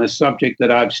ignoramus on a subject that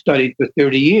I've studied for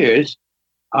 30 years.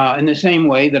 In the same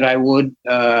way that I would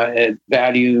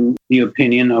value the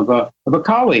opinion of a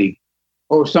colleague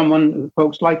or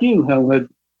folks like you who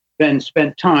have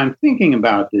spent time thinking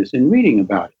about this and reading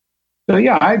about it. So,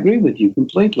 yeah, I agree with you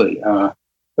completely.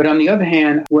 But on the other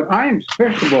hand,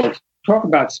 first of all, talk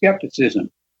about skepticism.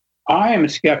 I am a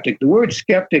skeptic. The word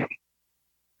skeptic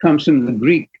comes from the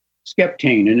Greek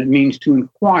skeptein, and it means to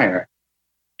inquire,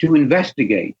 to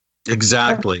investigate.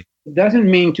 Exactly. It doesn't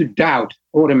mean to doubt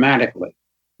automatically.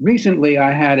 Recently,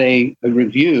 I had a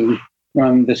review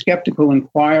from the Skeptical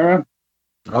Inquirer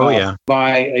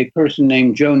by a person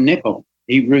named Joe Nickel.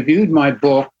 He reviewed my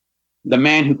book, The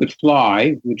Man Who Could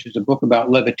Fly, which is a book about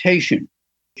levitation.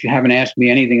 You haven't asked me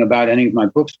anything about any of my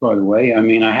books, by the way. I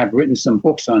mean, I have written some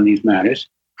books on these matters.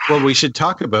 Well, we should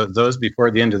talk about those before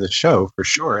the end of the show, for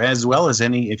sure, as well as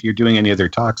if you're doing any other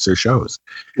talks or shows.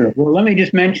 Sure. Well, let me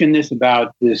just mention this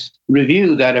about this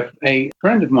review that a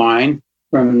friend of mine,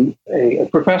 from a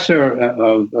professor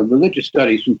of religious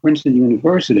studies from Princeton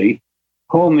University,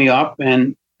 called me up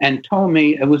and told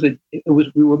me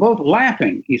we were both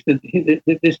laughing. He said,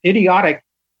 this idiotic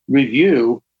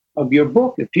review of your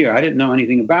book appeared. I didn't know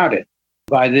anything about it,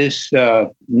 by this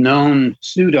known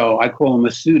I call him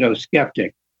a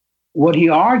pseudo-skeptic. What he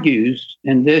argues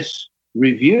in this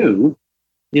review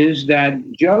is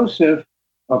that Joseph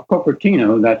of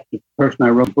Cupertino, that's the person I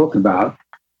wrote a book about,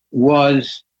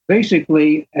 was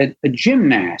basically a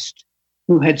gymnast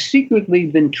who had secretly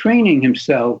been training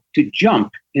himself to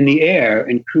jump in the air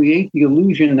and create the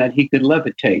illusion that he could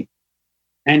levitate.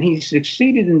 And he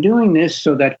succeeded in doing this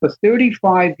so that for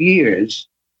 35 years,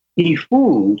 he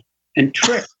fooled and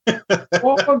tricked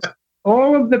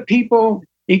all of the people.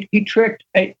 He tricked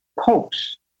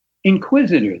popes,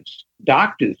 inquisitors,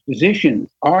 doctors, physicians,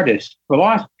 artists,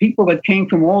 philosophers, people that came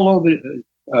from all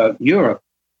over Europe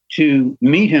to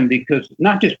meet him,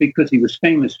 not just because he was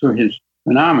famous for his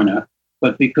phenomena,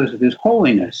 but because of his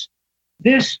holiness.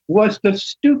 This was the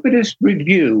stupidest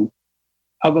review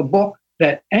of a book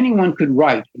that anyone could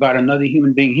write about another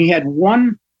human being. He had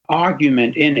one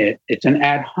argument in it. It's an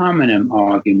ad hominem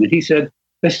argument. He said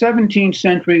the 17th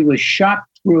century was shot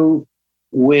through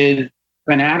with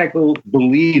fanatical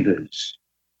believers,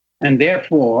 and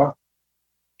therefore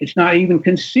it's not even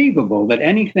conceivable that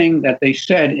anything that they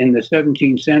said in the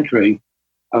 17th century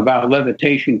about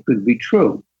levitation could be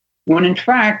true. When in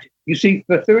fact, you see,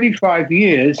 for 35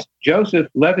 years, Joseph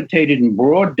levitated in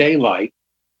broad daylight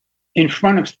in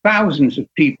front of thousands of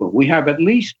people. We have at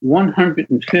least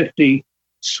 150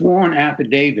 sworn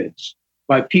affidavits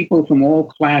by people from all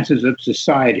classes of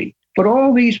society. But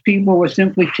all these people were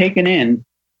simply taken in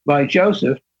by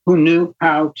Joseph, who knew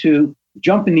how to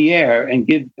jump in the air and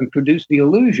produce the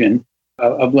illusion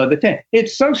of levitation.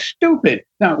 It's so stupid.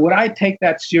 Now, would I take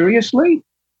that seriously?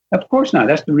 Of course not.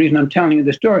 That's the reason I'm telling you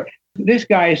the story. This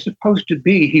guy is supposed to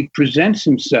be, he presents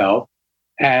himself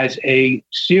as a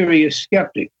serious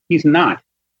skeptic. He's not.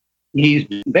 He's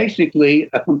basically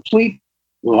a complete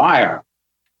liar.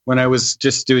 When I was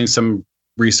just doing some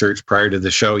research prior to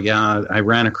the show, I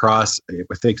ran across,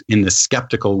 I think, in the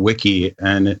Skeptical Wiki,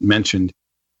 and it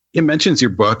mentions your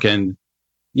book, and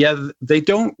they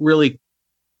don't really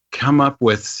come up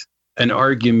with an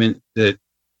argument that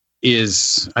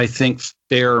is, I think,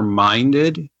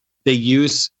 fair-minded. They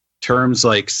use terms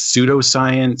like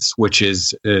pseudoscience, which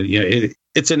is,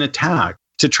 it's an attack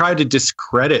to try to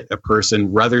discredit a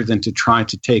person rather than to try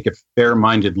to take a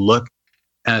fair-minded look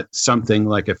at something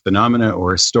like a phenomena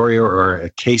or a story or a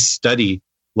case study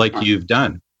like you've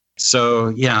done. So,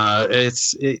 yeah,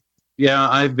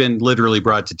 I've been literally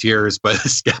brought to tears by the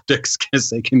skeptics because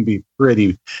they can be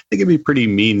pretty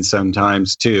mean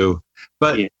sometimes too.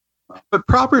 But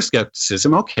proper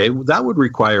skepticism, okay, that would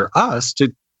require us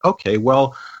to,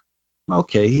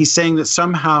 he's saying that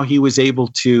somehow he was able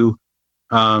to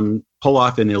pull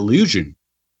off an illusion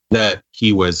that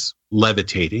he was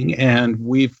levitating. And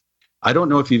I don't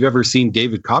know if you've ever seen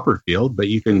David Copperfield, but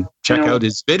you can check out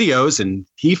his videos, and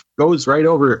he goes right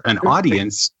over an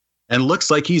audience and looks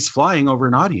like he's flying over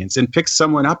an audience and picks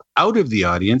someone up out of the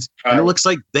audience, and it looks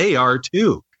like they are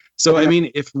too. So, I mean,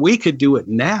 if we could do it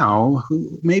now,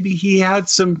 maybe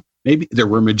there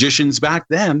were magicians back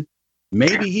then.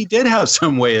 Maybe he did have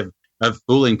some way of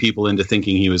fooling people into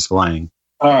thinking he was flying.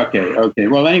 Okay.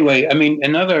 Well, anyway, I mean,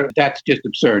 that's just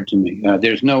absurd to me.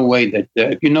 There's no way that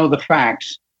if you know the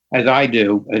facts, as I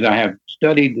do, as I have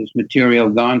studied this material,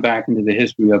 gone back into the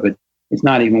history of it, it's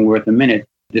not even worth a minute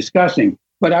discussing.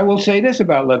 But I will say this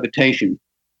about levitation.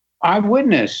 I've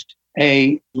witnessed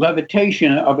a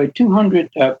levitation of a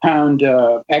 200-pound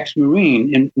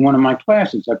ex-Marine in one of my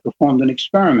classes. I performed an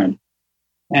experiment.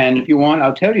 And if you want,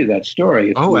 I'll tell you that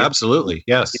story. Absolutely.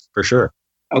 Yes, for sure.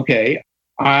 Okay.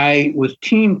 I was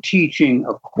team teaching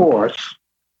a course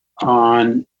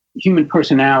on human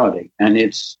personality and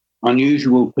its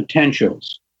unusual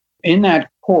potentials. In that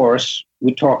course,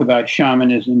 we talk about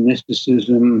shamanism,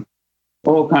 mysticism,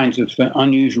 all kinds of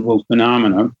unusual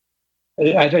phenomena.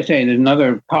 As I say, there's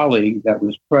another colleague that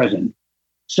was present.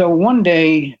 So one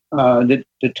day, the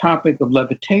topic of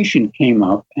levitation came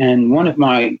up, and one of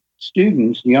my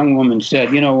students, a young woman,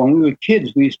 said, when we were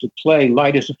kids, we used to play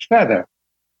light as a feather.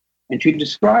 And she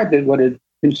described that what it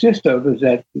consists of is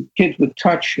that kids would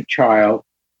touch a child,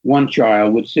 one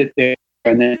child would sit there,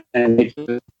 and they'd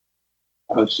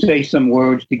say some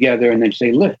words together, and they'd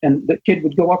say lift, and the kid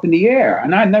would go up in the air.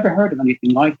 And I'd never heard of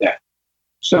anything like that.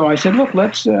 So I said, look,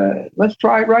 let's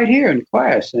try it right here in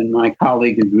class. And my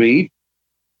colleague agreed.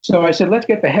 So I said, let's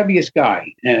get the heaviest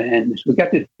guy. And so we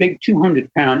got this big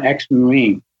 200-pound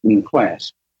ex-Marine in the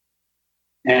class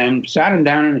and sat him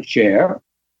down in a chair.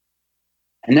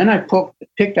 And then I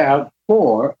picked out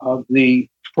 4 of the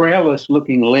frailest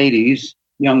looking ladies,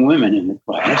 young women in the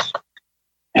class.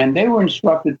 And they were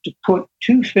instructed to put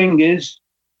 2 fingers,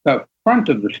 the front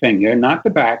of the finger, not the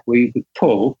back where you could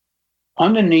pull,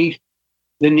 underneath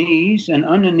the knees and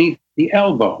underneath the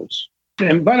elbows.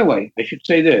 And by the way, I should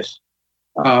say this.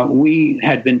 We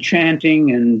had been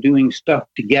chanting and doing stuff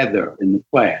together in the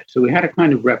class. So we had a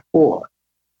kind of rapport.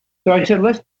 So I said,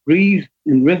 let's breathe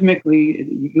and rhythmically,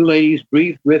 you ladies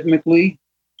breathe rhythmically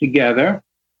together.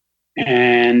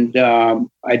 And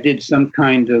I did some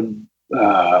kind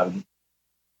of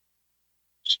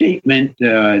statement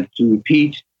to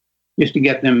repeat just to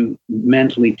get them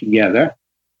mentally together.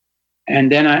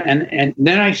 And then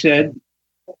I said,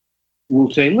 we'll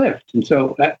say lift. And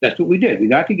so that's what we did. We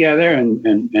got together and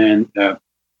did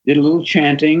a little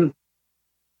chanting,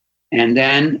 and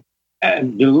then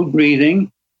did a little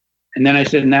breathing. And then I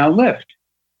said, now lift.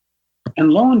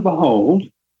 And lo and behold,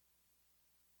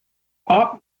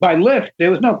 up by lift,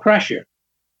 there was no pressure.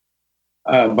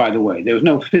 By the way, there was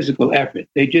no physical effort.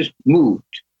 They just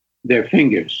moved their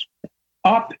fingers.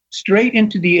 Up straight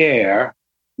into the air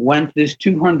went this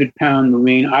 200-pound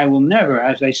Marine. I will never,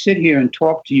 as I sit here and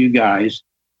talk to you guys,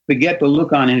 forget the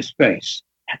look on his face.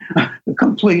 The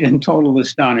complete and total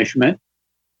astonishment.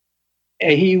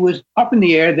 He was up in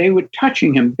the air. They were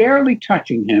touching him, barely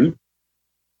touching him,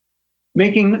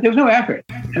 there was no effort.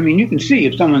 I mean, you can see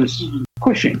if someone's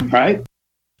pushing, right?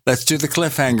 Let's do the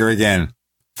cliffhanger again.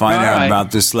 Find out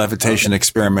about this levitation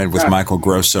experiment with Michael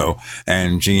Grosso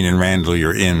and Gene and Randall.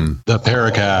 You're in the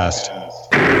Paracast.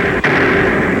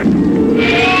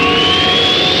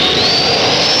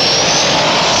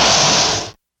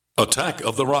 Attack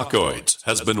of the Rockoids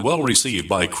has been well received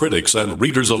by critics and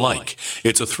readers alike.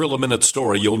 It's a thrill-a-minute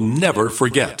story you'll never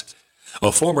forget. A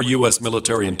former U.S.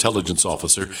 military intelligence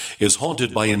officer is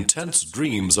haunted by intense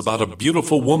dreams about a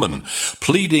beautiful woman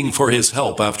pleading for his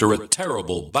help after a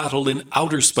terrible battle in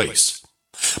outer space.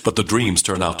 But the dreams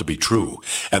turn out to be true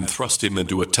and thrust him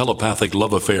into a telepathic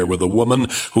love affair with a woman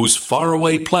whose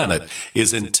faraway planet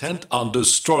is intent on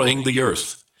destroying the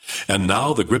Earth. And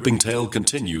now the gripping tale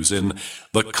continues in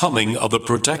The Coming of the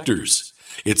Protectors.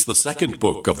 It's the second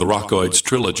book of the Rockoids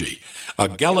trilogy, a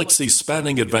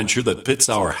galaxy-spanning adventure that pits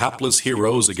our hapless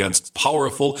heroes against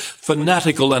powerful,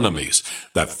 fanatical enemies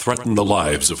that threaten the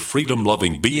lives of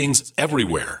freedom-loving beings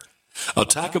everywhere.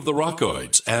 Attack of the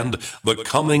Rockoids and The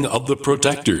Coming of the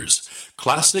Protectors.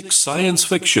 Classic science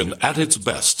fiction at its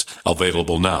best,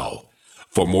 available now.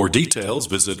 For more details,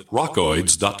 visit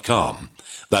rockoids.com.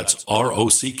 That's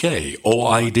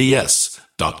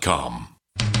ROCKOIDS.com.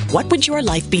 What would your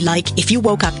life be like if you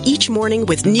woke up each morning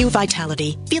with new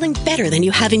vitality, feeling better than you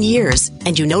have in years,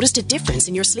 and you noticed a difference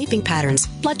in your sleeping patterns,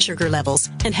 blood sugar levels,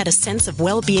 and had a sense of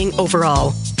well-being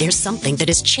overall? There's something that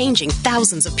is changing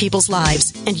thousands of people's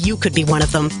lives, and you could be one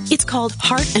of them. It's called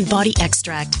Heart and Body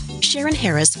Extract. Sharon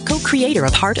Harris, co-creator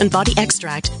of Heart and Body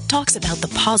Extract, talks about the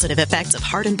positive effects of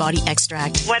Heart and Body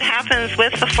Extract. What happens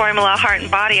with the formula Heart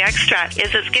and Body Extract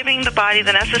is it's giving the body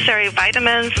the necessary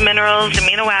vitamins, minerals,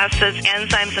 amino acids,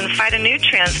 enzymes, and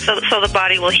phytonutrients so the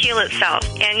body will heal itself.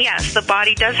 And yes, the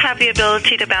body does have the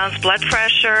ability to balance blood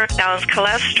pressure, balance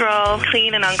cholesterol,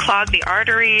 clean and unclog the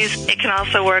arteries. It can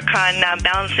also work on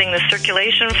balancing the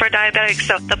circulation for diabetics.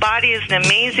 So the body is an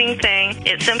amazing thing.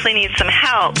 It simply needs some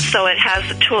help so it has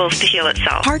the tools to heal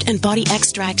itself. Heart and Body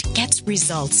Extract gets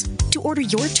results. To order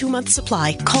your 2-month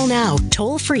supply, call now,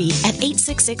 toll free at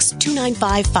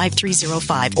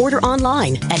 866-295-5305. Order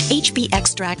online at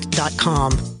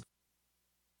hbextract.com.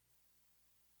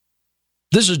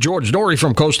 This is George Norrie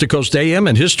from Coast to Coast AM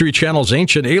and History Channel's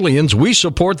Ancient Aliens. We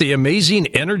support the amazing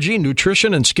energy,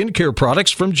 nutrition, and skincare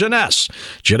products from Jeunesse.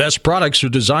 Jeunesse products are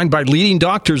designed by leading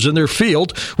doctors in their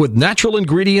field with natural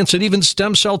ingredients and even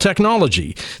stem cell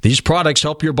technology. These products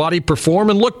help your body perform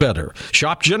and look better.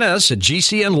 Shop Jeunesse at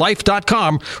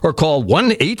gcnlife.com or call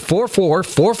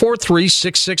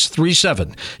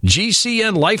 1-844-443-6637.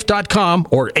 gcnlife.com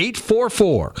or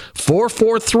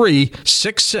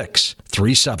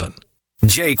 844-443-6637.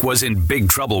 Jake was in big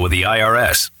trouble with the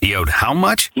IRS. He owed how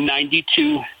much?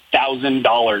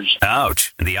 $92,000.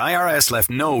 Ouch. And the IRS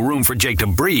left no room for Jake to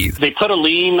breathe. They put a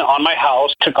lien on my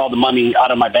house, took all the money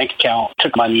out of my bank account,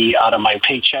 took money out of my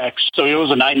paychecks. So it was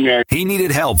a nightmare. He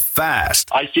needed help fast.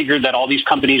 I figured that all these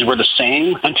companies were the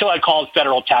same until I called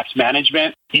Federal Tax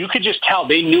Management. You could just tell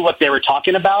they knew what they were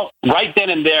talking about. Right then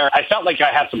and there, I felt like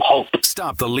I had some hope.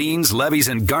 Stop the liens, levies,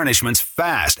 and garnishments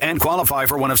fast and qualify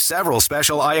for one of several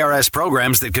special IRS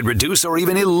programs that could reduce or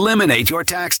even eliminate your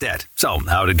tax debt. So,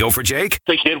 how'd it go for Jake?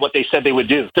 They did what they said they would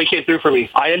do. They came through for me.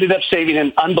 I ended up saving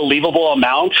an unbelievable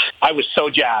amount. I was so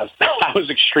jazzed. I was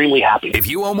extremely happy. If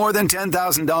you owe more than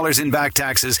 $10,000 in back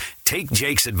taxes, take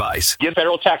Jake's advice. Give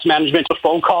Federal Tax Management a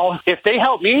phone call. If they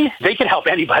help me, they can help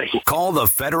anybody. Call the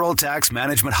Federal Tax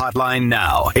Management Hotline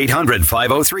now.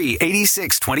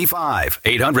 800-503-8625.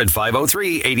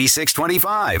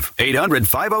 800-503-8625.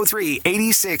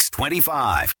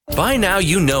 800-503-8625. By now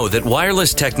you know that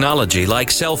wireless technology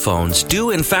like cell phones do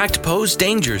in fact pose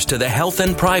dangers to the health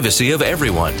and privacy of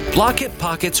everyone. Blockit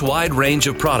Pocket's wide range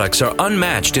of products are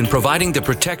unmatched in providing the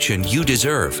protection you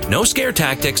deserve. No scare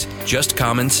tactics, just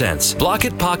common sense.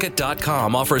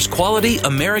 BlockitPocket.com offers quality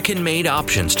American-made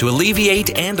options to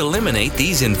alleviate and eliminate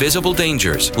these invisible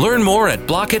dangers. Learn more at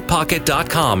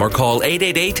BlockitPocket.com or call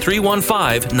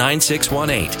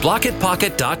 888-315-9618.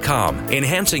 BlockitPocket.com,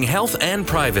 enhancing health and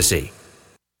privacy.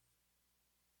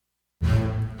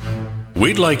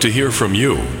 We'd like to hear from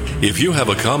you. If you have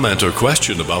a comment or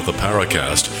question about the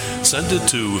Paracast, send it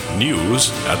to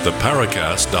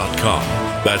news@theparacast.com.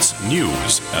 That's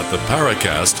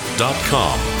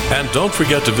news@theparacast.com. And don't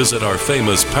forget to visit our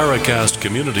famous Paracast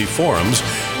community forums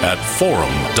at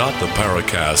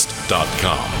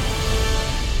forum.theparacast.com.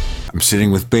 I'm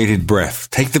sitting with bated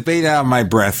breath. Take the bait out of my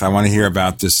breath. I want to hear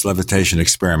about this levitation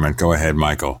experiment. Go ahead,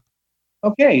 Michael.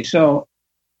 Okay, so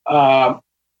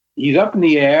he's up in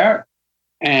the air,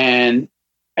 and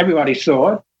everybody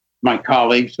saw it. My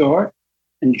colleagues saw it,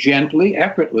 and gently,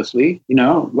 effortlessly, he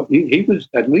was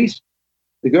at least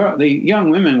the young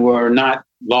women were not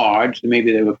large.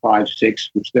 Maybe they were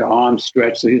 5'6", which their arms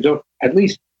stretched. So he was at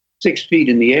least 6 feet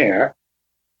in the air,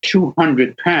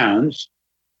 200 pounds,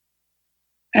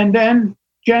 and then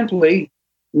gently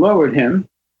lowered him.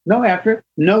 No effort,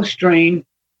 no strain,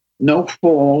 no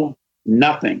fall,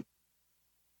 nothing.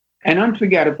 An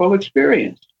unforgettable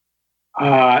experience.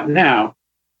 Now,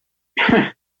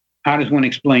 how does one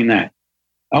explain that?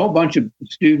 A whole bunch of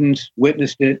students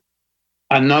witnessed it.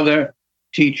 Another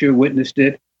teacher witnessed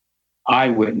it. I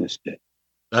witnessed it.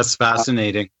 That's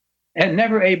fascinating. And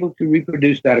never able to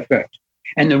reproduce that effect.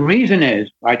 And the reason is,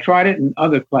 I tried it in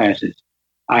other classes.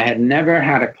 I had never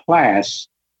had a class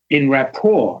in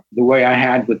rapport the way I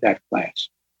had with that class.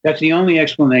 That's the only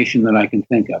explanation that I can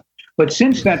think of. But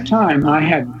since that time,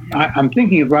 I'm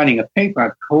thinking of writing a paper.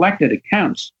 I've collected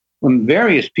accounts from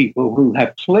various people who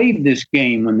have played this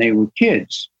game when they were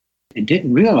kids and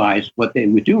didn't realize what they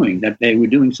were doing, that they were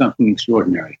doing something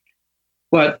extraordinary.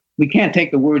 But we can't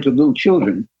take the words of little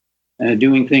children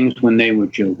doing things when they were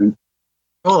children.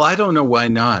 Well, I don't know why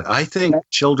not. I think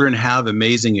children have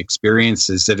amazing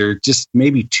experiences that are just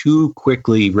maybe too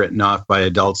quickly written off by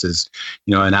adults as,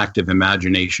 an active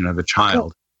imagination of a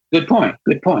child. Good point.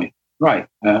 Right.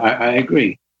 I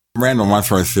agree. Randall, I want to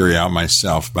throw a theory out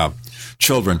myself about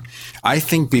children. I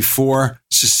think before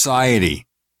society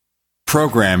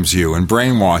programs you and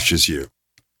brainwashes you,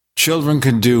 children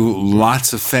can do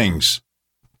lots of things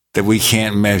that we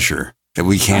can't measure, that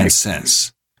we can't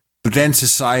sense. But then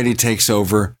society takes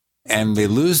over and they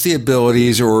lose the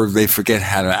abilities or they forget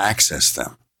how to access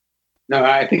them. No,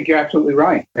 I think you're absolutely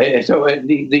right. So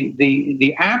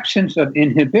the absence of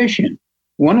inhibition,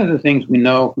 one of the things we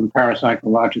know from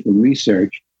parapsychological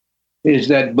research is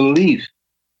that belief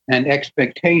and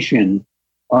expectation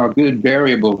are good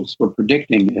variables for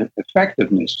predicting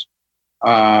effectiveness.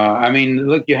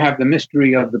 Look, you have the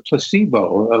mystery of the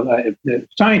placebo.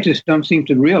 Scientists don't seem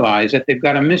to realize that they've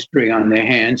got a mystery on their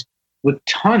hands with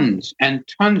tons and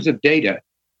tons of data.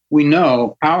 We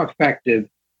know how effective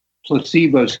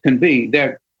placebos can be.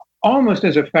 They're almost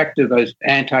as effective as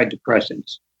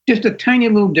antidepressants, just a tiny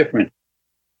little different.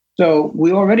 So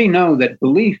we already know that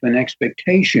belief and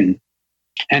expectation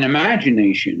and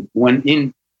imagination, when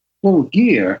in full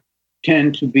gear,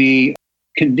 tend to be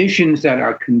conditions that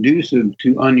are conducive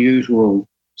to unusual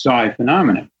psi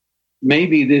phenomena.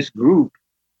 Maybe this group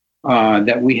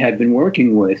that we had been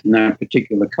working with in that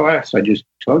particular class I just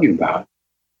told you about,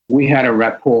 we had a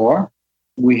rapport,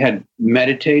 we had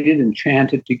meditated and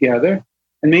chanted together,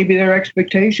 and maybe their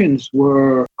expectations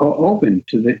were open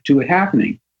to it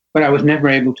happening. But I was never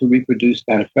able to reproduce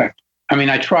that effect.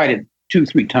 I tried it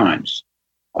 2-3 times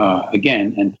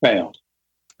again and failed.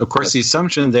 Of course, the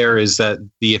assumption there is that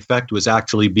the effect was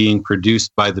actually being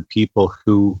produced by the people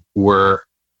who were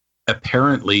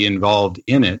apparently involved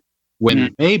in it,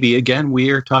 when maybe, again, we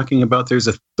are talking about there's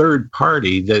a third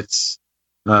party that's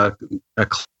a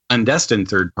clandestine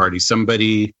third party,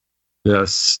 somebody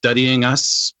studying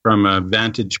us from a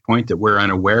vantage point that we're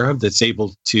unaware of, that's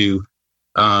able to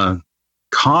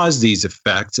cause these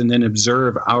effects and then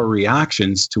observe our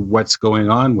reactions to what's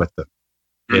going on with them.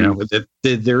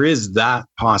 There is that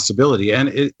possibility.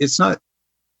 And it's not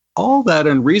all that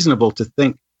unreasonable to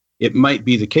think it might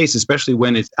be the case, especially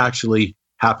when it's actually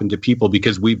happened to people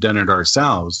because we've done it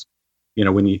ourselves.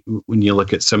 When you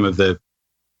look at some of the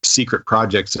secret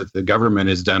projects that the government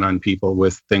has done on people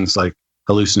with things like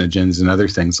hallucinogens and other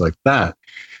things like that.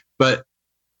 But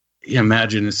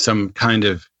imagine some kind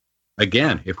of,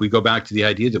 again, if we go back to the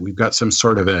idea that we've got some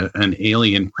sort of an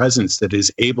alien presence that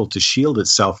is able to shield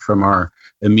itself from our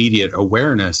immediate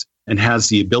awareness and has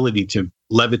the ability to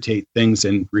levitate things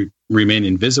and remain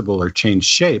invisible or change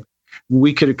shape,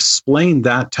 we could explain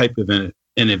that type of an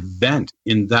event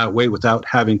in that way without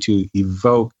having to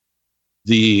evoke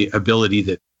the ability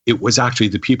that it was actually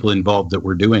the people involved that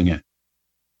were doing it.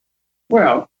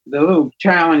 Well, the little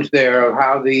challenge there of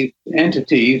how these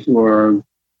entities were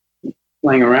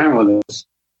playing around with us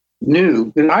knew,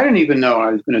 because I didn't even know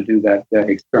I was going to do that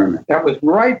experiment. That was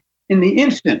right in the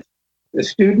instant. The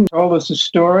student told us a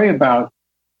story about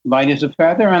light as a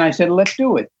feather, and I said, let's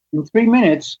do it. In 3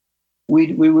 minutes,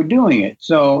 we were doing it.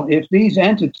 So if these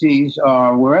entities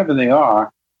are wherever they are,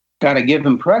 got to give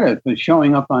them credit for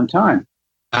showing up on time.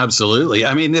 Absolutely.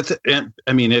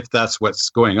 If that's what's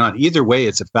going on, either way,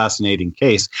 it's a fascinating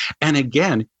case. And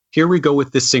again, here we go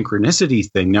with this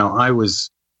synchronicity thing. Now, I was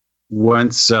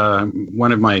once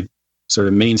one of my sort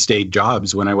of mainstay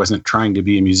jobs when I wasn't trying to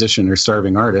be a musician or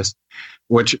starving artist,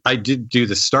 which I did do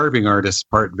the starving artist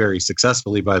part very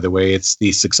successfully, by the way. It's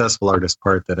the successful artist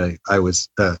part that I was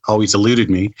always eluded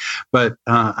me. But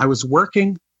I was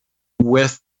working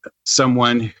with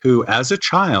someone who, as a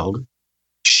child,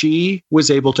 she was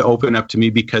able to open up to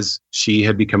me because she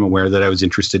had become aware that I was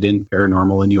interested in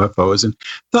paranormal and UFOs, and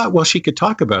thought, well, she could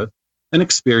talk about an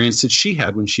experience that she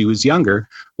had when she was younger,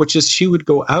 which is she would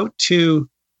go out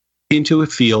into a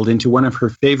field, into one of her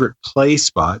favorite play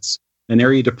spots, an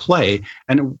area to play.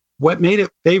 And what made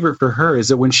it favorite for her is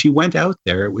that when she went out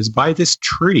there, it was by this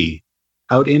tree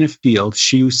out in a field.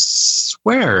 She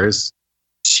swears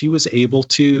she was able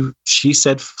to, she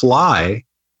said, fly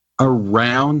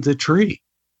around the tree,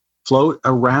 float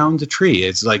around the tree.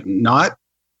 It's like not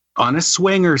on a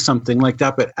swing or something like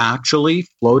that, but actually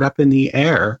float up in the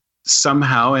air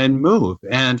somehow and move.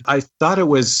 And I thought it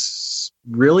was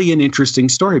really an interesting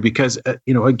story because,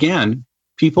 again,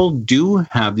 people do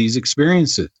have these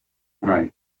experiences.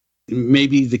 Right.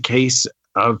 Maybe the case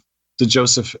of the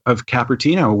Joseph of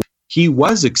Cupertino, he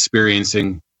was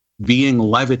experiencing being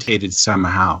levitated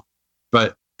somehow.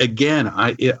 But again,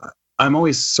 I'm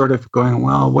always sort of going,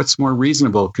 well, what's more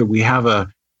reasonable? Could we have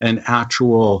an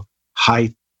actual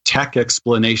high-tech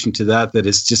explanation to that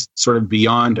is just sort of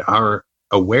beyond our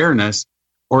awareness?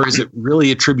 Or is it really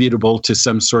attributable to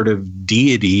some sort of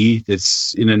deity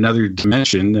that's in another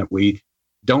dimension that we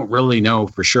don't really know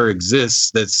for sure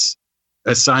exists, that's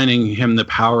assigning him the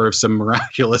power of some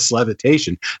miraculous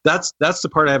levitation? That's the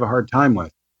part I have a hard time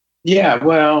with. Yeah,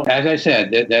 well, as I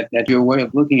said, that's your way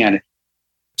of looking at it.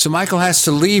 So Michael has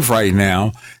to leave right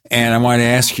now, and I want to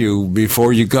ask you,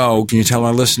 before you go, can you tell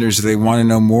our listeners if they want to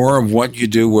know more of what you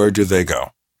do, where do they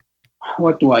go?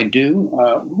 What do I do?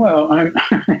 Well, I'm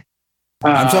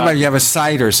talking about you have a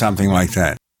site or something like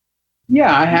that.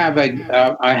 Yeah, I have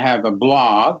a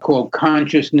blog called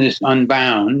Consciousness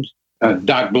Unbound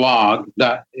 .blog.com,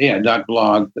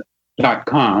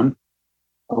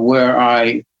 where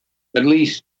I at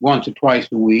least once or twice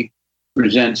a week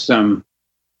present some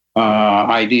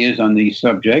ideas on these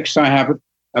subjects. I have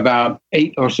about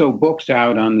 8 or so books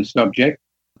out on the subject,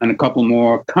 and a couple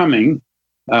more coming.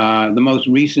 The most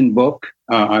recent book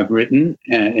I've written,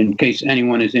 in case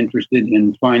anyone is interested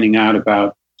in finding out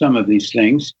about some of these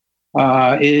things,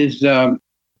 is The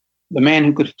Man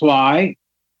Who Could Fly,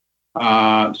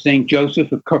 St.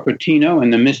 Joseph of Cupertino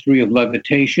and the Mystery of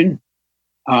Levitation.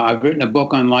 I've written a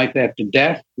book on life after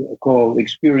death called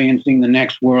Experiencing the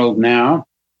Next World Now.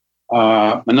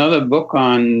 Another book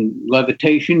on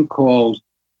levitation called...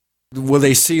 Will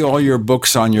they see all your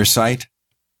books on your site,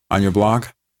 on your blog?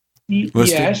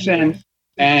 Yes,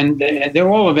 and they're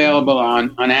all available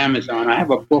on Amazon. I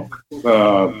have a book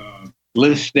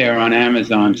list there on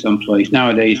Amazon someplace.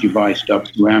 Nowadays, you buy stuff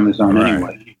through Amazon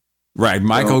anyway. Right.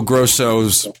 Michael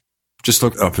Grosso's, just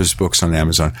look up his books on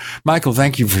Amazon. Michael,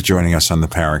 thank you for joining us on the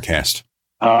Paracast.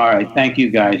 All right. Thank you,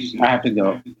 guys. I have to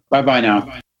go. Bye-bye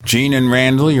now. Gene and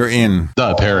Randall, you're in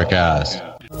the Paracast.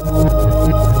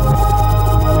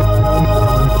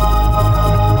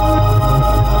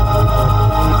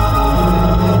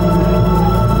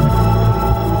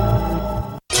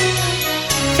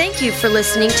 Thank you for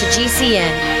listening to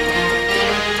GCN.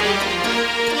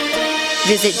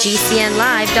 Visit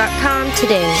GCNlive.com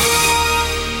today.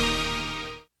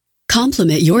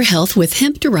 Complement your health with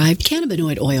hemp-derived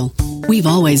cannabinoid oil. We've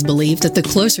always believed that the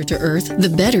closer to Earth, the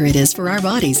better it is for our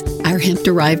bodies. Our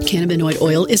hemp-derived cannabinoid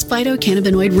oil is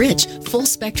phytocannabinoid-rich,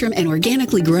 full-spectrum, and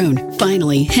organically grown.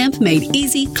 Finally, hemp made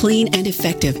easy, clean, and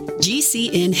effective.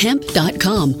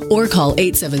 GCNhemp.com or call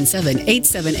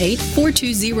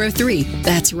 877-878-4203.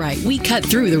 That's right, we cut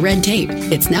through the red tape.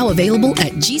 It's now available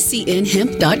at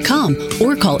GCNhemp.com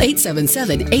or call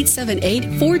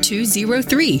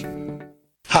 877-878-4203.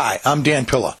 Hi, I'm Dan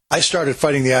Pilla. I started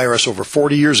fighting the IRS over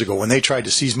 40 years ago when they tried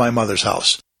to seize my mother's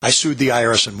house. I sued the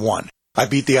IRS and won. I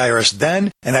beat the IRS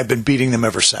then, and I've been beating them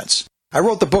ever since. I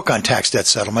wrote the book on tax debt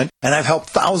settlement, and I've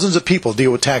helped thousands of people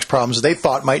deal with tax problems they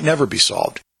thought might never be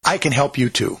solved. I can help you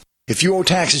too. If you owe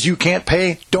taxes you can't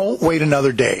pay, don't wait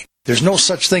another day. There's no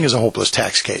such thing as a hopeless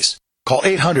tax case. Call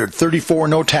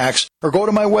 800-34-NO-TAX or go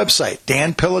to my website,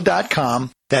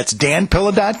 danpilla.com. That's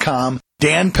danpilla.com,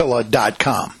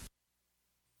 danpilla.com.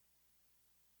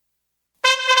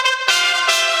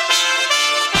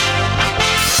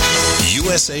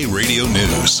 USA Radio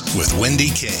News with Wendy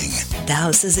King. The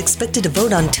House is expected to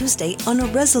vote on Tuesday on a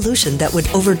resolution that would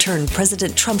overturn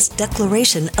President Trump's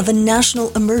declaration of a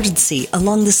national emergency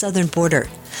along the southern border.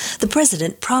 The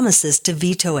president promises to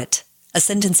veto it. A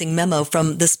sentencing memo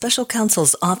from the special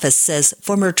counsel's office says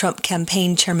former Trump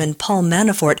campaign chairman Paul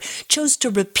Manafort chose to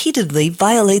repeatedly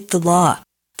violate the law.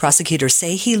 Prosecutors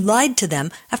say he lied to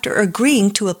them after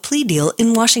agreeing to a plea deal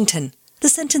in Washington. The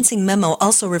sentencing memo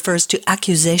also refers to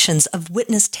accusations of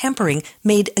witness tampering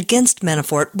made against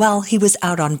Manafort while he was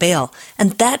out on bail,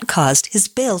 and that caused his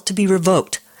bail to be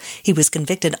revoked. He was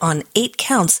convicted on 8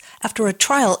 counts after a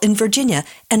trial in Virginia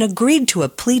and agreed to a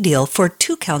plea deal for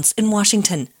 2 counts in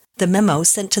Washington. The memo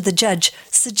sent to the judge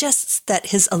suggests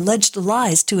that his alleged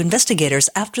lies to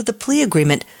investigators after the plea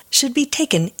agreement should be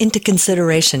taken into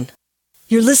consideration.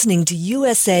 You're listening to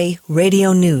USA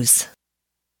Radio News.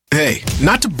 Hey,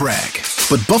 not to brag,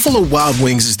 but Buffalo Wild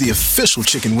Wings is the official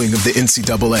chicken wing of the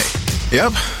NCAA.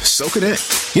 Yep, soak it in.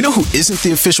 You know who isn't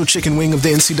the official chicken wing of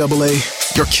the NCAA?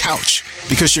 Your couch.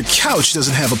 because your couch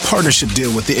doesn't have a partnership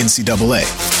deal with the NCAA.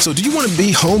 So do you want to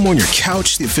be home on your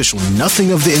couch, the official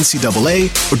nothing of the NCAA,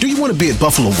 or do you want to be at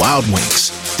Buffalo Wild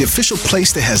Wings, the official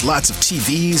place that has lots of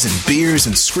TVs and beers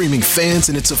and screaming fans,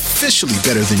 and it's officially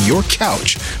better than your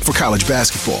couch for college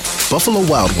basketball? Buffalo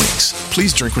Wild Wings.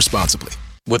 Please drink responsibly.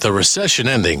 With a recession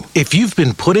ending, if you've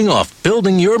been putting off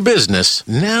building your business,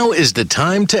 now is the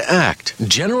time to act.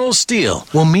 General Steel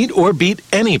will meet or beat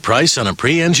any price on a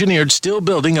pre-engineered steel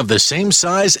building of the same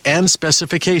size and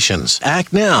specifications.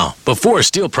 Act now, before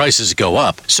steel prices go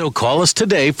up. So call us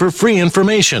today for free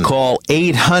information. Call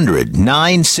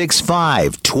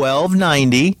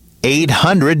 800-965-1290.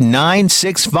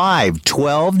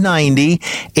 800-965-1290.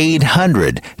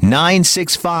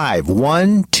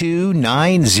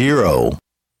 800-965-1290.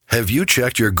 Have you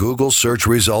checked your Google search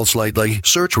results lately?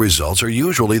 Search results are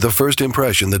usually the first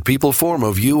impression that people form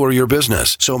of you or your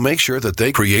business. So make sure that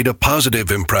they create a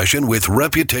positive impression with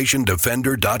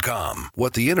ReputationDefender.com.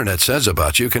 What the internet says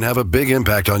about you can have a big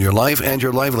impact on your life and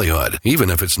your livelihood, even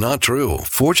if it's not true.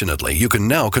 Fortunately, you can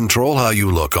now control how you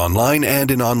look online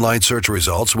and in online search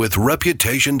results with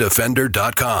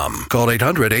ReputationDefender.com. Call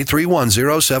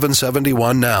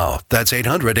 800-831-0771 now. That's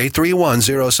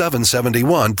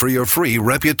 800-831-0771 for your free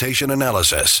reputation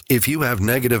analysis. If you have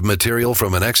negative material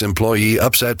from an ex-employee,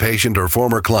 upset patient, or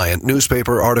former client,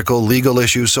 newspaper article, legal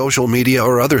issue, social media,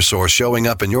 or other source showing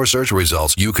up in your search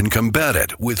results, you can combat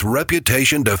it with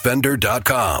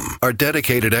ReputationDefender.com. Our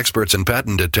dedicated experts in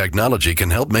patented technology can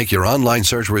help make your online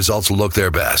search results look their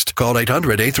best. Call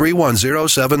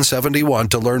 800-831-0771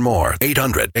 to learn more.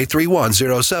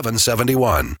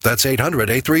 800-831-0771. That's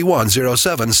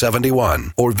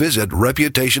 800-831-0771. Or visit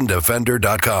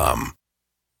ReputationDefender.com.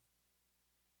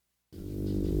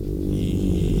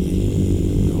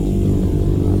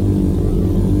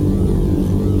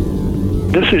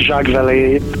 This is Jacques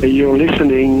Vallée. You're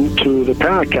listening to the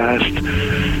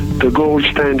Paracast, the gold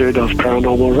standard of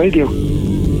paranormal radio.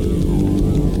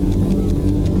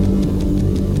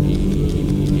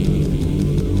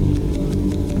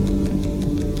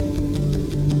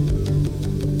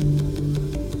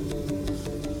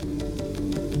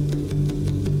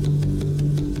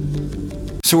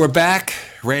 So we're back,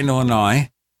 Randall and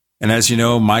I. And as you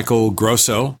know, Michael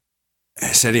Grosso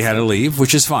said he had to leave,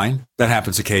 which is fine. That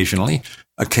happens occasionally.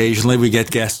 Occasionally, we get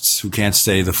guests who can't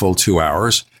stay the full 2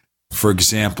 hours. For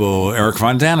example, Eric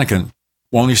Von Daniken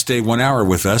only stayed 1 hour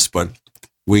with us, but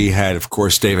we had, of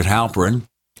course, David Halperin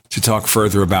to talk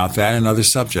further about that and other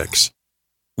subjects.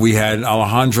 We had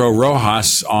Alejandro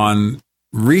Rojas on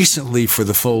recently for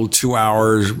the full 2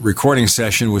 hour recording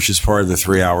session, which is part of the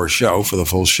 3 hour show for the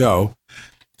full show.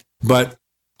 But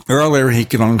earlier, he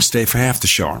could only stay for half the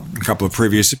show, a couple of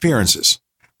previous appearances.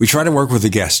 We try to work with the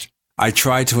guest. I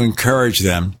try to encourage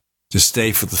them to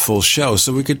stay for the full show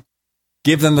so we could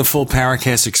give them the full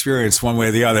Paracast experience one way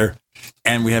or the other,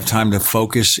 and we have time to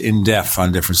focus in depth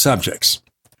on different subjects.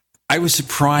 I was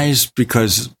surprised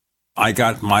because I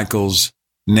got Michael's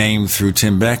name through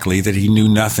Tim Beckley that he knew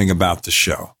nothing about the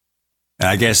show. And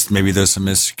I guess maybe there's some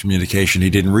miscommunication. He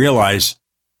didn't realize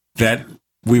that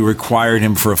we required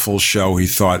him for a full show. He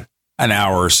thought an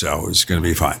hour or so is going to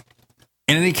be fine.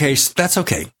 In any case, that's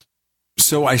okay.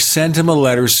 So I sent him a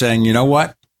letter saying, you know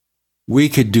what? We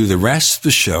could do the rest of the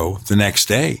show the next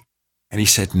day. And he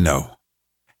said no.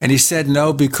 And he said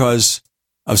no because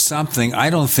of something I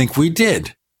don't think we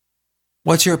did.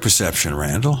 What's your perception,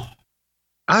 Randall?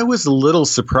 I was a little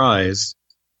surprised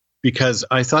because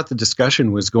I thought the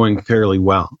discussion was going fairly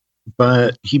well.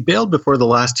 But he bailed before the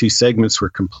last two segments were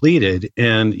completed.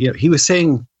 And he was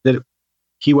saying that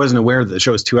he wasn't aware that the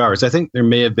show was 2 hours. I think there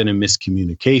may have been a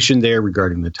miscommunication there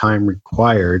regarding the time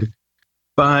required.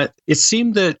 But it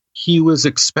seemed that he was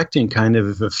expecting kind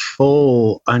of a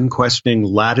full, unquestioning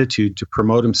latitude to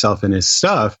promote himself and his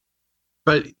stuff.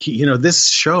 But, this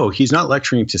show, he's not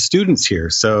lecturing to students here.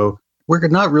 So we're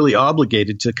not really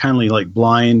obligated to kind of like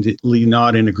blindly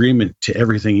nod in agreement to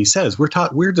everything he says.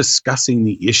 We're discussing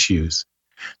the issues.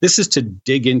 This is to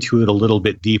dig into it a little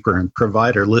bit deeper and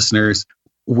provide our listeners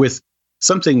with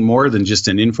something more than just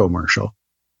an infomercial.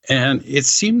 And it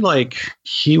seemed like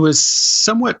he was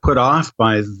somewhat put off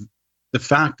by the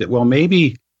fact that, well,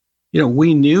 maybe,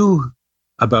 we knew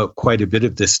about quite a bit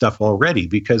of this stuff already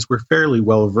because we're fairly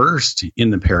well versed in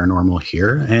the paranormal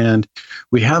here. And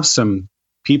we have some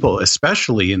people,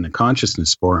 especially in the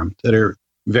consciousness forum, that are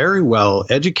very well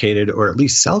educated or at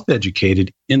least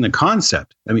self-educated in the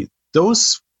concept. I mean,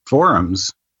 those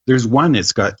forums, there's one,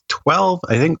 it's got 12,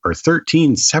 I think, or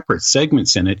 13 separate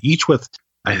segments in it, each with,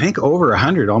 I think, over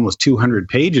 100, almost 200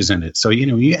 pages in it. So,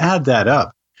 you add that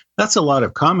up, that's a lot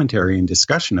of commentary and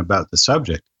discussion about the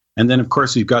subject. And then, of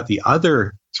course, we've got the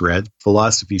other thread,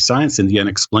 philosophy, science, and the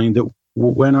unexplained, that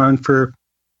went on for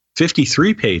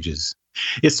 53 pages.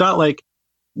 It's not like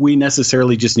we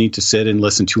necessarily just need to sit and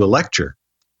listen to a lecture.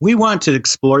 We want to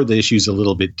explore the issues a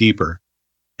little bit deeper.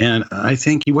 And I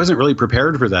think he wasn't really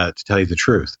prepared for that, to tell you the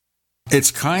truth.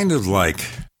 It's kind of like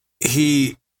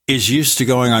he is used to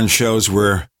going on shows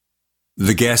where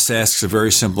the guest asks a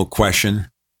very simple question.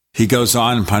 He goes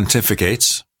on and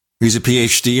pontificates. He's a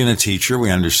PhD and a teacher.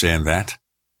 We understand that.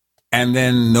 And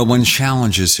then no one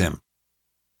challenges him.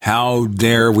 How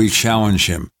dare we challenge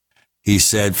him? He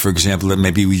said, for example, that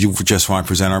maybe you just want to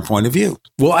present our point of view.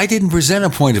 Well, I didn't present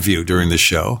a point of view during the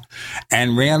show.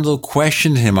 And Randall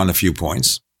questioned him on a few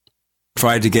points,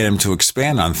 tried to get him to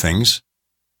expand on things.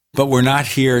 But we're not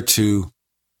here to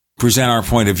present our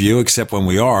point of view, except when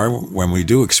we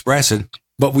do express it.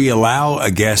 But we allow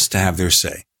a guest to have their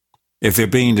say. If they're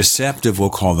being deceptive, we'll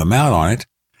call them out on it.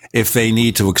 If they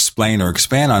need to explain or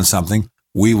expand on something,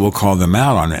 we will call them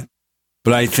out on it.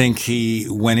 But I think he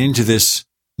went into this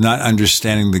not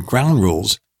understanding the ground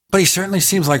rules, but he certainly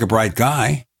seems like a bright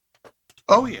guy.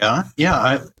 Oh, yeah.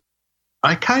 Yeah.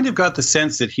 I kind of got the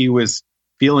sense that he was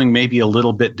feeling maybe a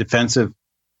little bit defensive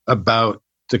about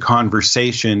the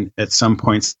conversation at some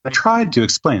points. I tried to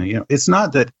explain it. It's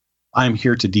not that I'm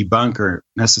here to debunk or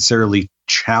necessarily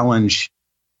challenge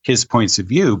his points of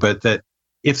view, but that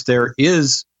if there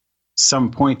is some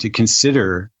point to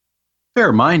consider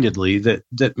fair-mindedly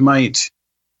that might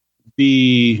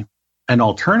be an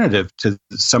alternative to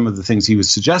some of the things he was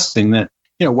suggesting, that,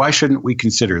 why shouldn't we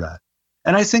consider that?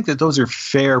 And I think that those are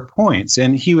fair points.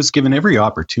 And he was given every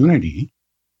opportunity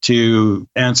to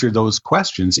answer those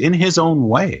questions in his own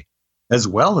way, as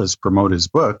well as promote his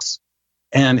books.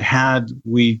 And had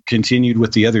we continued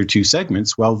with the other two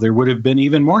segments, well, there would have been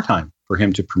even more time for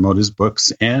him to promote his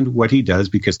books and what he does,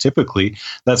 because typically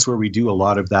that's where we do a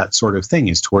lot of that sort of thing,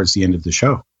 is towards the end of the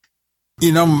show.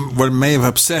 What may have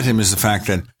upset him is the fact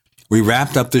that we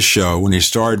wrapped up the show when he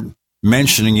started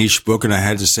mentioning each book, and I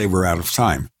had to say we're out of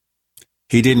time.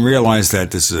 He didn't realize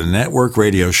that this is a network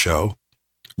radio show.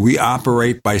 We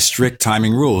operate by strict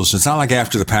timing rules. It's not like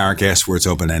after the Paracast where it's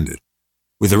open-ended.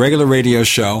 With a regular radio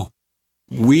show,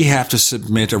 we have to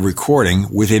submit a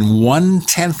recording within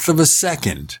 1/10 of a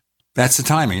second. That's the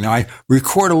timing. Now, I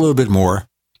record a little bit more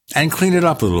and clean it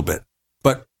up a little bit.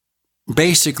 But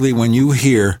basically, when you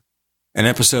hear an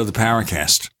episode of the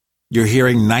Paracast, you're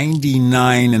hearing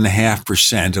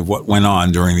 99.5% of what went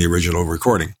on during the original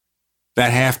recording.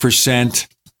 That 0.5%,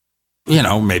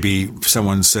 maybe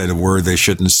someone said a word they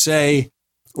shouldn't say,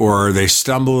 or they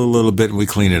stumble a little bit and we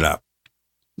clean it up.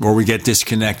 Or we get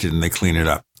disconnected and they clean it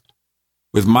up.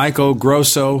 With Michael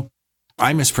Grosso,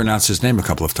 I mispronounced his name a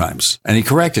couple of times, and he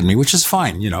corrected me, which is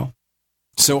fine,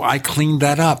 So I cleaned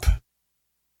that up.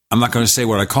 I'm not going to say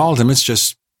what I called him. It's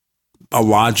just a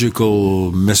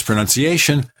logical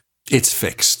mispronunciation. It's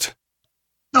fixed.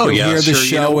 Oh, You'll yeah. hear the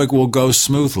show, it will go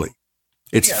smoothly.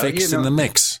 It's fixed in the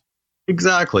mix.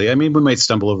 Exactly. I mean, we might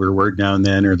stumble over a word now and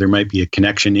then, or there might be a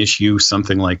connection issue,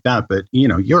 something like that. But,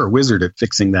 you're a wizard at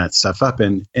fixing that stuff up.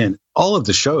 And all of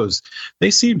the shows,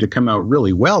 they seem to come out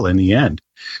really well in the end.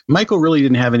 Michael really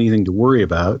didn't have anything to worry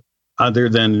about, other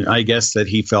than, I guess, that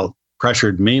he felt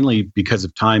pressured mainly because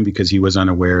of time, because he was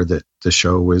unaware that the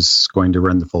show was going to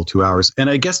run the full 2 hours. And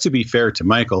I guess, to be fair to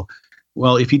Michael,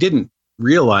 well, if he didn't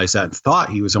realize that, thought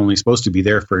he was only supposed to be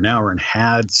there for an hour and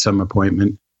had some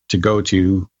appointment to go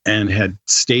to and had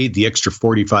stayed the extra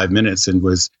 45 minutes and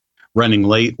was running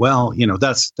late, well,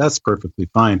 that's perfectly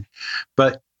fine.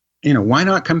 But, why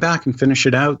not come back and finish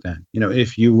it out then?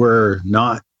 If you were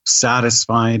not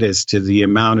satisfied as to the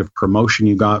amount of promotion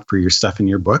you got for your stuff in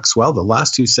your books, well, the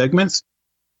last two segments,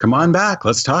 come on back.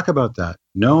 Let's talk about that.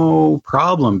 No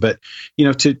problem. But,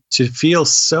 to feel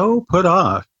so put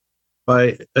off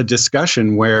by a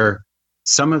discussion where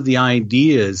some of the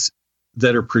ideas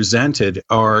that are presented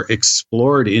are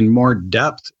explored in more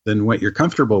depth than what you're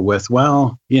comfortable with,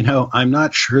 well, I'm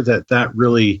not sure that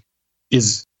really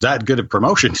is that good a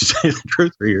promotion, to say the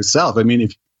truth, for yourself. I mean,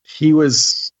 if he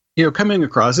was, coming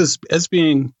across as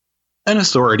being an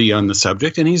authority on the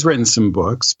subject, and he's written some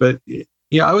books, but,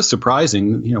 I was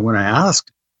surprising, when I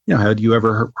asked, had you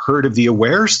ever heard of the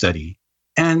AWARE study?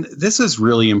 And this is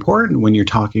really important when you're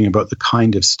talking about the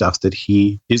kind of stuff that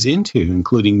he is into,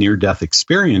 including near-death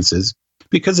experiences,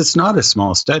 because it's not a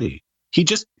small study. He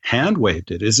just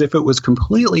hand-waved it as if it was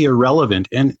completely irrelevant.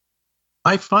 And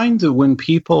I find that when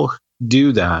people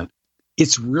do that,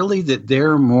 it's really that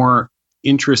they're more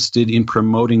interested in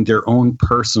promoting their own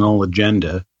personal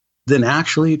agenda than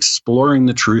actually exploring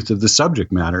the truth of the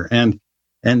subject matter.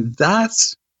 And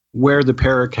that's where the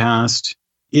Paracast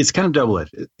it's kind of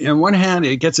double-edged. On one hand,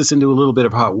 it gets us into a little bit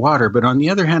of hot water, but on the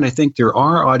other hand, I think there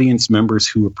are audience members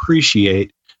who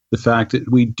appreciate the fact that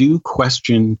we do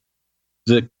question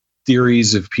the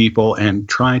theories of people and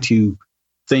try to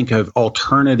think of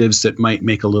alternatives that might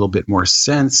make a little bit more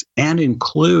sense and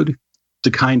include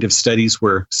the kind of studies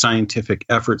where scientific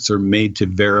efforts are made to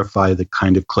verify the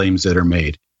kind of claims that are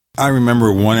made. I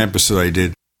remember one episode I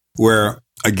did where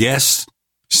a guest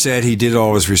said he did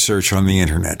all his research on the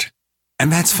internet.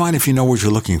 And that's fine if you know what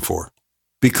you're looking for,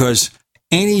 because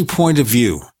any point of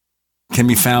view can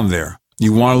be found there.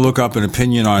 You want to look up an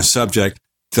opinion on a subject,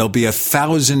 there'll be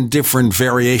 1,000 different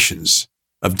variations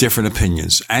of different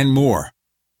opinions and more.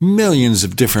 Millions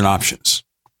of different options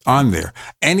on there.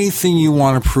 Anything you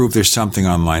want to prove, there's something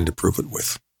online to prove it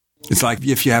with. It's like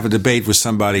if you have a debate with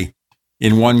somebody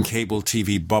in one cable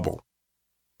TV bubble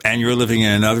and you're living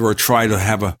in another, or try to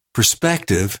have a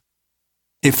perspective.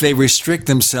 If they restrict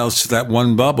themselves to that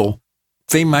one bubble,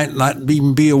 they might not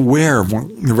even be aware of what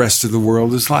the rest of the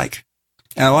world is like.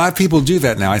 And a lot of people do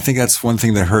that now. I think that's one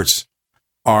thing that hurts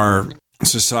our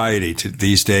society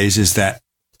these days, is that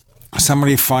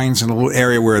somebody finds a little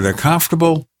area where they're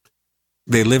comfortable,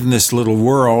 they live in this little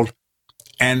world,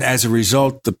 and as a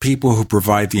result, the people who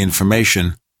provide the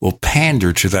information will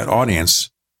pander to that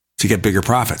audience to get bigger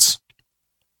profits.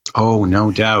 Oh,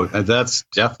 no doubt. That's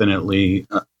definitely,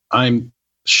 I'm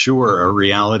sure, a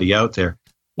reality out there.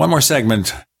 One more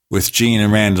segment with Gene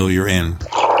and Randall. You're in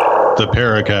the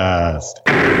Paracast.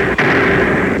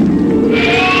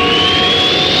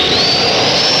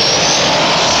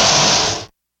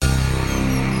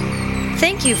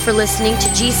 Thank you for listening to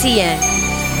GCN.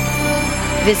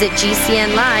 Visit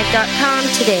GCNlive.com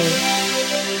today.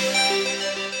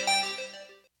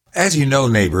 As you know,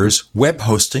 neighbors, web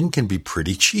hosting can be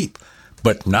pretty cheap,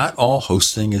 but not all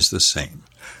hosting is the same.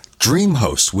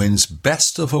 DreamHost wins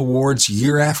Best of Awards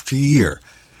year after year.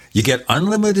 You get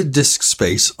unlimited disk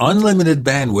space, unlimited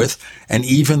bandwidth, and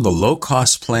even the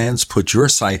low-cost plans put your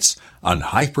sites on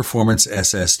high-performance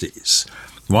SSDs.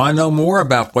 Want to know more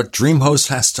about what DreamHost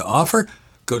has to offer?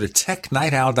 Go to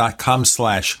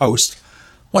technightowl.com/host.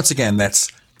 Once again,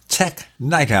 that's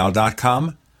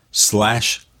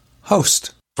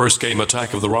technightowl.com/host. First came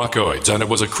Attack of the Rockoids, and it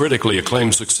was a critically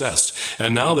acclaimed success.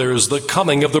 And now there's The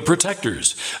Coming of the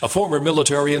Protectors. A former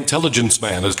military intelligence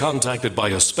man is contacted by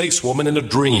a space woman in a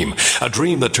dream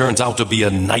that turns out to be a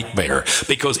nightmare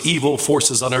because evil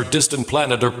forces on her distant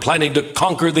planet are planning to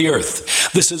conquer the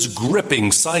Earth. This is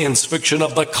gripping science fiction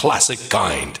of the classic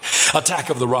kind. Attack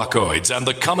of the Rockoids and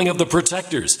The Coming of the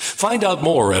Protectors. Find out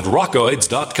more at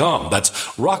rockoids.com. That's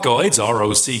Rockoids,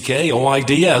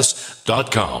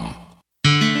 ROCKOIDS.com.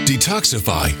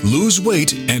 Detoxify, lose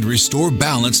weight, and restore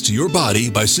balance to your body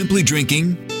by simply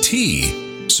drinking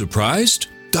tea. Surprised?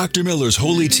 Dr. Miller's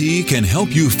Holy Tea can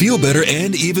help you feel better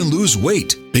and even lose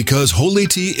weight, because Holy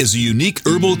Tea is a unique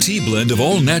herbal tea blend of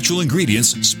all natural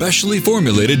ingredients specially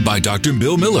formulated by Dr.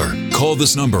 Bill Miller. Call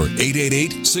this number,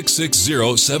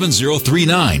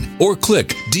 888-660-7039, or click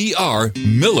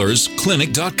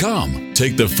drmillersclinic.com.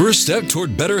 Take the first step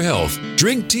toward better health.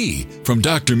 Drink tea from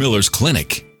Dr. Miller's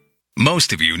Clinic.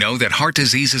 Most of you know that heart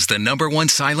disease is the #1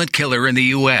 silent killer in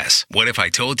the U.S. What if I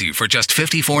told you for just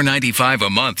 $54.95 a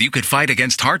month you could fight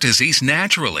against heart disease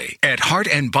naturally? At Heart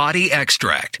and Body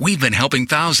Extract, we've been helping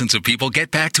thousands of people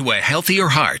get back to a healthier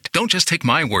heart. Don't just take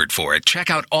my word for it. Check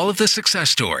out all of the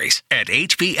success stories at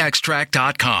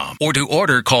hbextract.com, or to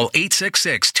order, call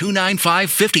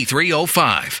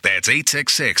 866-295-5305. That's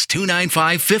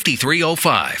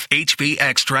 866-295-5305.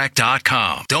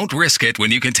 hbextract.com. Don't risk it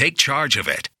when you can take charge of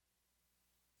it.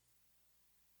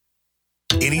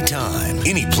 Anytime,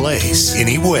 any place,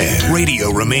 anywhere.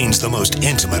 Radio remains the most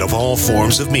intimate of all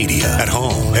forms of media. At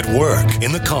home, at work,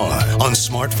 in the car, on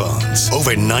smartphones.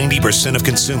 Over 90% of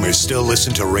consumers still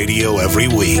listen to radio every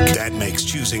week. That makes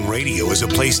choosing radio as a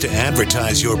place to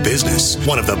advertise your business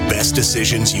one of the best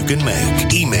decisions you can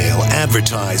make. Email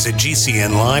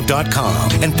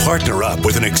advertise@gcnlive.com and partner up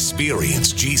with an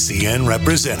experienced GCN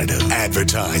representative.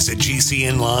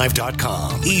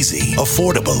 Advertise@gcnlive.com. Easy,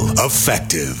 affordable,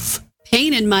 effective.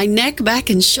 Pain in my neck, back,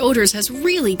 and shoulders has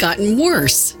really gotten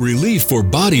worse. Relief for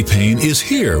body pain is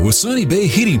here with Sunny Bay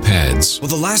Heating Pads. Well,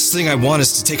 the last thing I want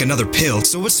is to take another pill,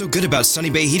 so what's so good about Sunny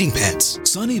Bay Heating Pads?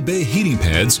 Sunny Bay Heating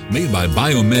Pads, made by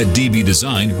Biomed DB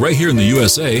Design right here in the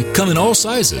USA, come in all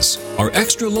sizes. Our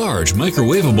extra large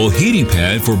microwavable heating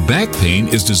pad for back pain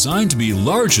is designed to be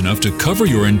large enough to cover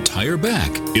your entire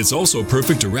back. It's also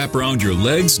perfect to wrap around your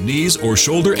legs, knees, or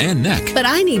shoulder and neck. But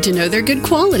I need to know they're good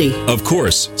quality. Of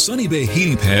course, Sunny Bay Bay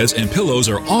heating pads and pillows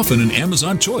are often an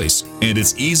Amazon choice, and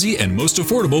it's easy and most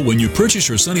affordable when you purchase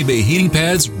your Sunny Bay heating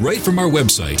pads right from our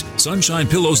website,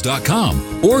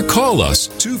 sunshinepillows.com, or call us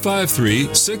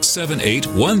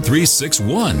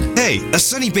 253-678-1361. Hey, a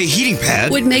Sunny Bay heating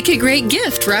pad would make a great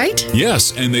gift, right?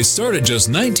 Yes, and they start at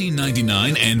just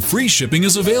 $19.99 and free shipping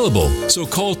is available. So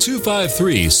call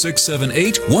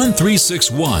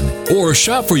 253-678-1361 or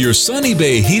shop for your Sunny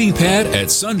Bay heating pad at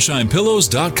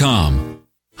sunshinepillows.com.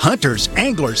 Hunters,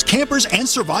 anglers, campers, and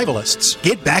survivalists.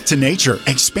 Get back to nature.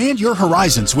 Expand your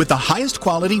horizons with the highest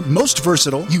quality, most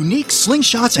versatile, unique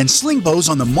slingshots and sling bows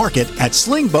on the market at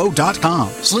slingbow.com.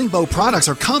 Slingbow products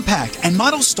are compact and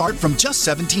models start from just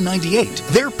 $17.98.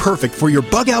 They're perfect for your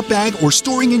bug out bag or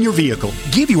storing in your vehicle.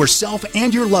 Give yourself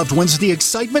and your loved ones the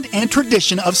excitement and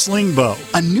tradition of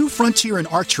Slingbow, a new frontier in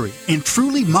archery and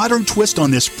truly modern twist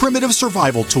on this primitive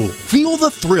survival tool. Feel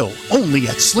the thrill only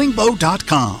at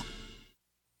slingbow.com.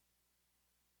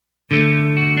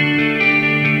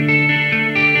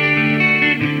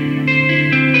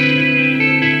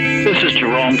 This is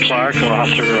Jerome Clark,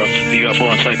 author of the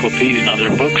UFO Encyclopedia and other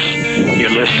books. You're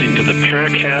listening to the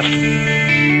Paracast.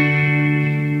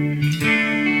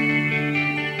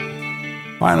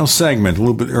 Final segment, a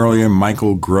little bit earlier,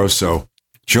 Michael Grosso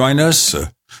joined us,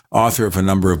 author of a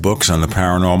number of books on the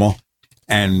paranormal,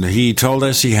 and he told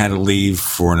us he had to leave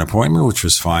for an appointment, which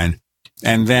was fine,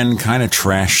 and then kind of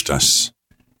trashed us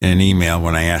in an email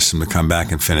when I asked him to come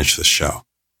back and finish the show.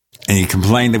 And he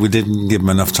complained that we didn't give him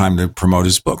enough time to promote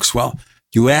his books. Well,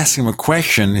 you ask him a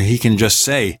question, he can just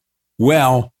say,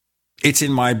 well, it's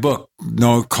in my book,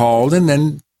 called, and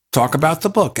then talk about the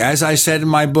book. As I said in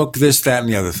my book, this, that,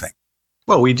 and the other thing.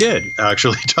 Well, we did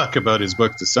actually talk about his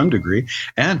book to some degree,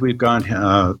 and we've got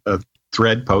a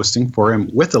thread posting for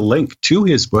him with a link to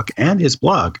his book and his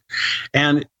blog.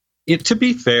 And to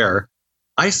be fair,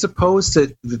 I suppose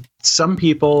that some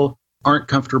people aren't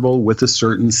comfortable with a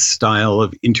certain style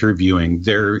of interviewing.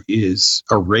 There is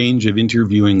a range of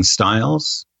interviewing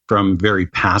styles, from very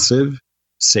passive,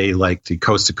 say like the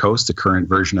Coast to Coast, the current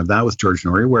version of that with George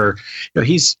Norrie, where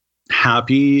he's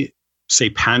happy, say,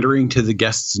 pandering to the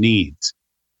guest's needs,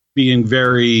 being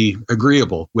very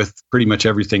agreeable with pretty much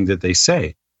everything that they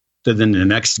say. So then the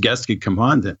next guest could come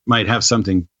on that might have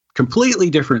something completely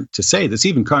different to say that's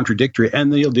even contradictory,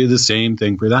 and they'll do the same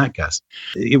thing for that guest.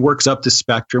 It works up the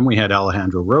spectrum. We had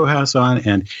Alejandro Rojas on,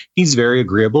 and he's very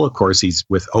agreeable. Of course, he's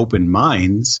with open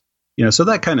minds, so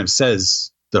that kind of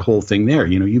says the whole thing there.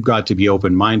 You've got to be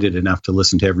open-minded enough to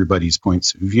listen to everybody's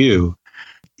points of view.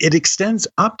 It extends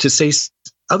up to, say,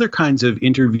 other kinds of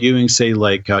interviewing, say,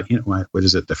 like, what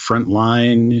is it, the front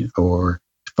line or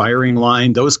firing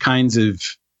line, those kinds of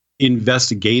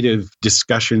investigative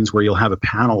discussions where you'll have a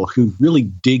panel who really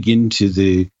dig into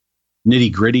the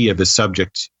nitty-gritty of a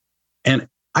subject. And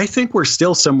I think we're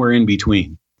still somewhere in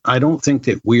between. I don't think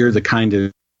that we're the kind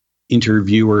of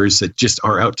interviewers that just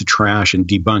are out to trash and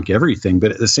debunk everything.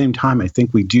 But at the same time, I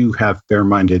think we do have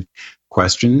fair-minded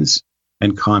questions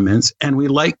and comments, and we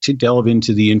like to delve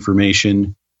into the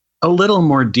information a little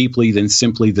more deeply than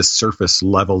simply the surface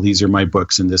level. These are my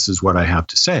books, and this is what I have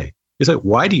to say. Is that,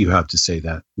 why do you have to say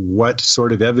that? What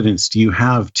sort of evidence do you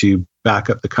have to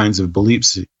back up the kinds of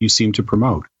beliefs that you seem to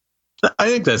promote? I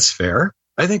think that's fair.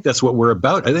 I think that's what we're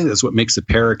about. I think that's what makes the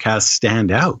Paracast stand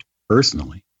out,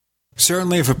 personally.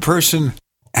 Certainly, if a person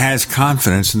has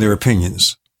confidence in their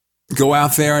opinions, go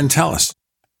out there and tell us.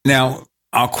 Now,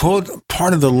 I'll quote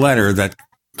part of the letter that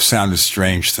sounded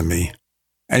strange to me.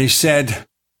 And he said,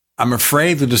 I'm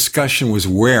afraid the discussion was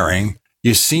wearing.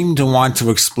 You seem to want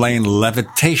to explain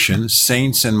levitation,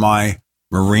 saints and my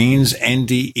Marines,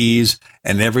 NDEs,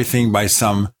 and everything by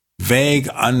some vague,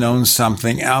 unknown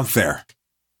something out there.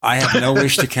 I have no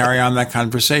wish to carry on that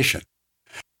conversation.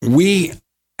 We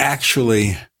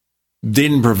actually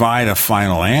didn't provide a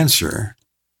final answer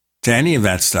to any of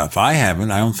that stuff. I haven't.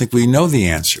 I don't think we know the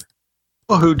answer.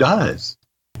 Well, who does?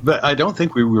 But I don't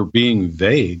think we were being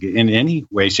vague in any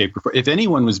way, shape, or form. If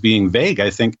anyone was being vague, I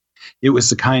think it was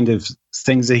the kind of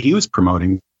things that he was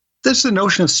promoting. There's the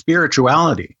notion of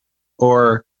spirituality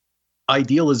or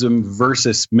idealism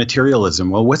versus materialism.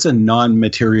 Well, what's a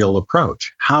non-material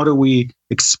approach? How do we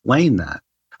explain that?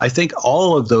 I think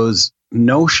all of those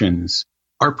notions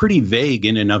are pretty vague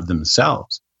in and of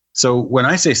themselves. So when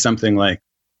I say something like,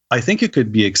 I think it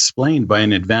could be explained by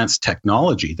an advanced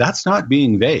technology, that's not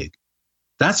being vague.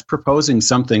 That's proposing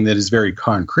something that is very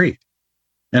concrete.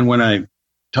 And when I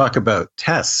talk about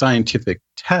tests, scientific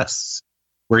tests,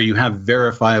 where you have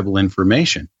verifiable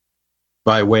information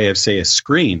by way of, say, a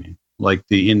screen, like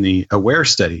in the AWARE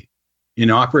study, in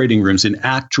operating rooms, in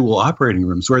actual operating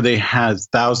rooms, where they had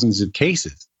thousands of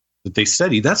cases that they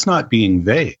study, that's not being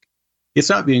vague. It's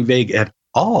not being vague at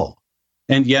all.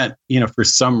 And yet, for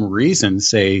some reason,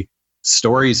 say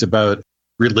stories about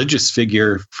religious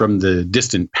figure from the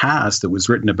distant past that was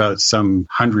written about some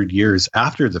 100 years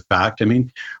after the fact. I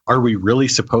mean, are we really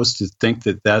supposed to think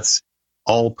that that's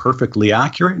all perfectly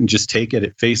accurate and just take it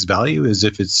at face value as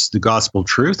if it's the gospel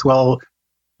truth? Well,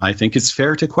 I think it's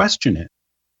fair to question it.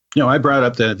 I brought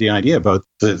up the idea about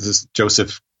this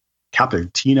Joseph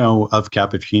Cappuccino of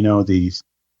Cappuccino,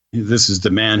 This is the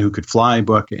Man Who Could Fly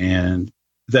book, and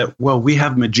that, well, we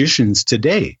have magicians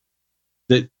today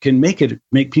that can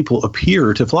make people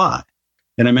appear to fly.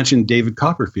 And I mentioned David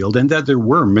Copperfield, and that there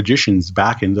were magicians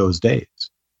back in those days.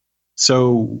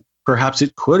 So perhaps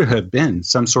it could have been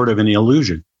some sort of an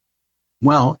illusion.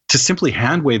 Well, to simply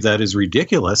hand wave that is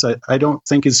ridiculous. I don't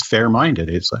think is fair-minded.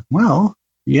 It's like, well,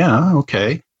 yeah,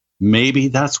 okay, maybe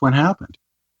that's what happened.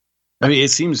 I mean,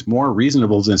 it seems more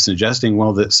reasonable than suggesting,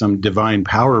 well, that some divine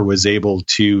power was able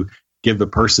to give a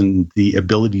person the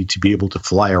ability to be able to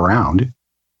fly around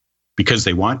because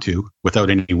they want to without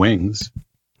any wings.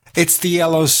 It's the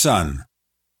yellow sun.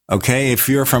 Okay, if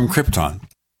you're from Krypton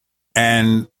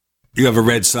and you have a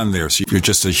red sun there, so you're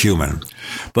just a human.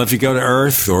 But if you go to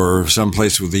Earth or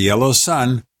someplace with the yellow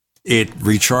sun, it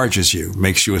recharges you,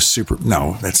 makes you a super...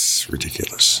 No, that's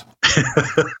ridiculous.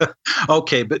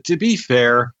 Okay, but to be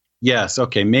fair, yes,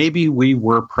 okay, maybe we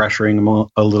were pressuring him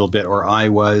a little bit, or I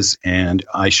was, and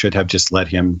I should have just let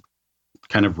him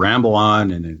kind of ramble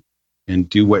on and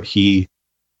do what he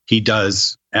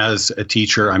does as a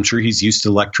teacher. I'm sure he's used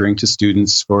to lecturing to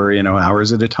students for,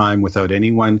 hours at a time without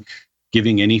anyone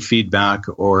giving any feedback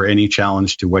or any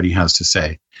challenge to what he has to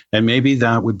say. And maybe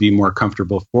that would be more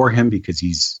comfortable for him because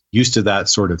he's used to that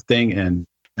sort of thing. And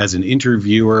as an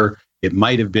interviewer, it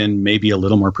might have been maybe a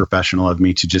little more professional of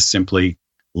me to just simply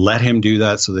let him do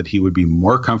that so that he would be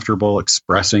more comfortable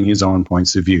expressing his own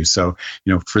points of view. So,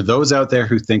 for those out there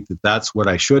who think that that's what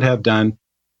I should have done,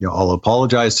 I'll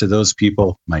apologize to those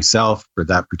people myself for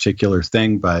that particular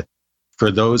thing. But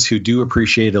for those who do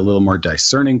appreciate a little more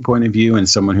discerning point of view and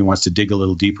someone who wants to dig a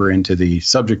little deeper into the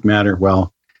subject matter,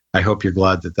 well, I hope you're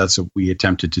glad that that's what we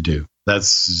attempted to do.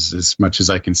 That's as much as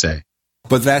I can say.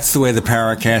 But that's the way the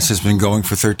Paracast has been going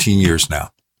for 13 years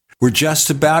now. We're just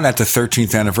about at the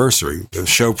 13th anniversary. The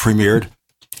show premiered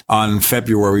on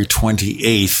February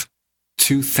 28th,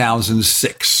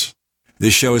 2006.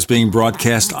 This show is being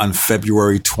broadcast on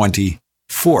February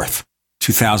 24th,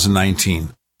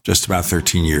 2019. Just about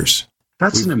 13 years.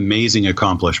 That's an amazing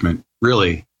accomplishment,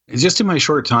 really. Just in my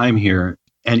short time here,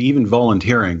 and even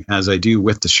volunteering as I do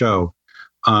with the show,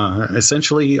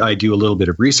 essentially I do a little bit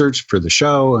of research for the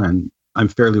show, and I'm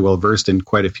fairly well versed in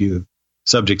quite a few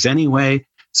subjects anyway.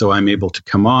 So I'm able to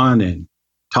come on and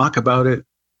talk about it.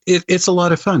 It's a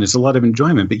lot of fun. It's a lot of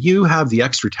enjoyment. But you have the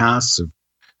extra tasks of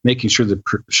making sure the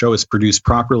show is produced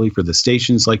properly for the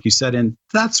stations, like you said. And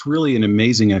that's really an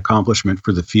amazing accomplishment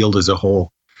for the field as a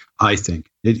whole, I think.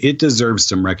 It deserves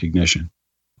some recognition.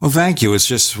 Well, thank you. It's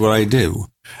just what I do.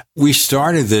 We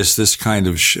started this kind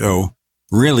of show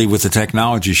really with the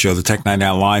technology show, the Tech Night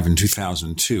Owl Live in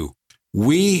 2002.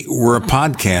 We were a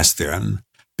podcast then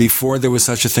before there was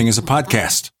such a thing as a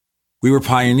podcast. We were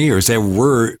pioneers. There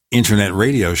were internet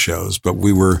radio shows, but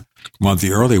we were one of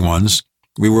the early ones.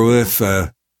 We were with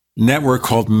a network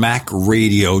called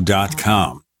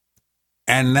macradio.com.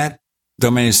 And that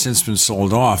domain has since been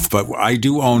sold off, but I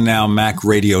do own now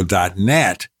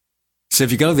macradio.net. So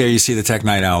if you go there, you see the Tech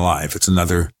Night Owl Live. It's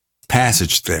another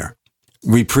passage there.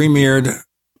 We premiered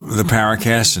the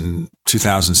Paracast in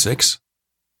 2006,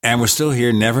 and we're still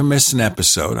here, never missed an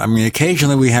episode. I mean,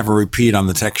 occasionally we have a repeat on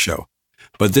the tech show,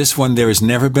 but this one, there has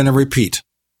never been a repeat.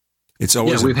 It's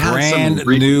always a brand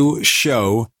new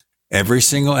show every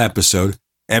single episode.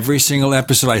 Every single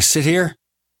episode, I sit here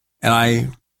and I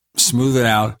smooth it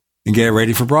out and get it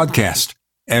ready for broadcast.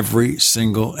 Every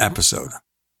single episode.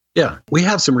 Yeah, we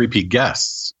have some repeat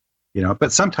guests,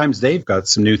 but sometimes they've got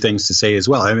some new things to say as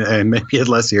well. I mean, and maybe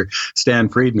unless here, Stan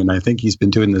Friedman, I think he's been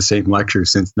doing the same lecture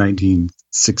since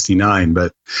 1969,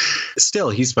 but still,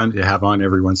 he's fun to have on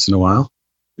every once in a while.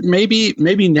 Maybe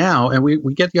now, and we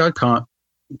get the odd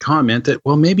comment that,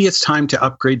 well, maybe it's time to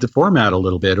upgrade the format a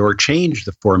little bit or change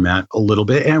the format a little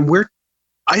bit. And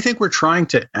I think we're trying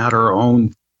to add our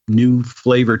own new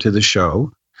flavor to the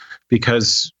show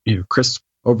because, Chris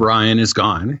O'Brien is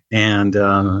gone, and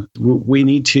we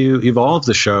need to evolve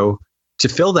the show to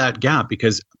fill that gap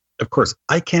because, of course,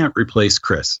 I can't replace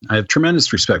Chris. I have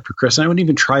tremendous respect for Chris, and I wouldn't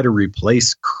even try to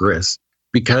replace Chris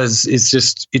because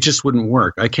it just wouldn't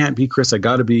work. I can't be Chris. I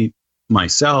got to be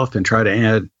myself and try to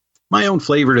add my own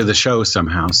flavor to the show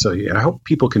somehow. So I hope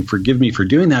people can forgive me for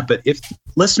doing that. But if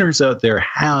listeners out there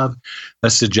have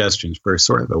a suggestion for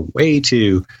sort of a way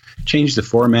to change the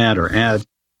format or add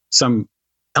some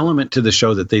element to the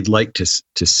show that they'd like to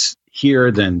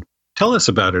hear, then tell us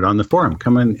about it on the forum.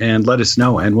 Come in and let us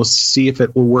know, and we'll see if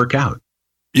it will work out.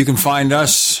 You can find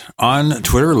us on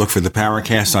Twitter. Look for the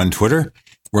Paracast on Twitter.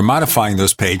 We're modifying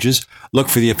those pages. Look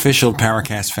for the official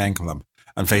Paracast fan club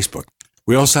on Facebook.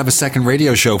 We also have a second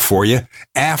radio show for you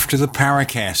after the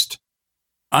Paracast.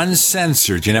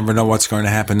 Uncensored. You never know what's going to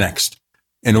happen next.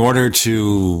 In order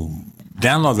to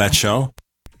download that show,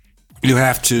 you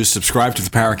have to subscribe to the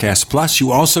Paracast Plus.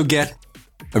 You also get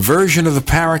a version of the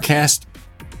Paracast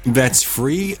that's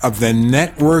free of the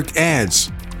network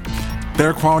ads.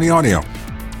 Better quality audio.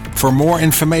 For more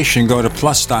information, go to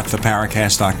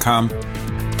plus.theparacast.com.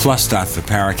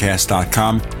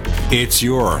 Plus.theparacast.com. It's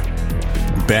your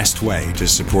best way to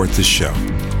support this show.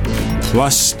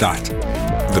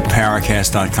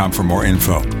 Plus.theparacast.com for more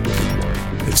info.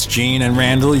 It's Gene and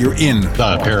Randall. You're in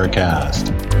the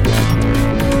Paracast.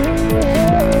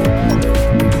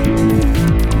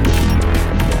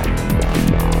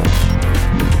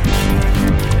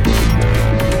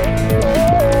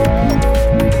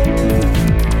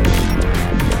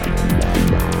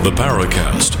 The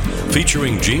Paracast,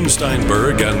 featuring Gene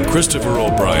Steinberg and Christopher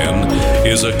O'Brien,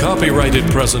 is a copyrighted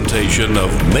presentation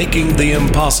of Making the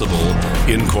Impossible,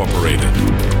 Incorporated.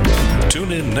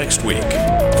 Tune in next week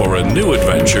for a new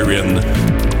adventure in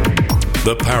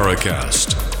The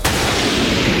Paracast.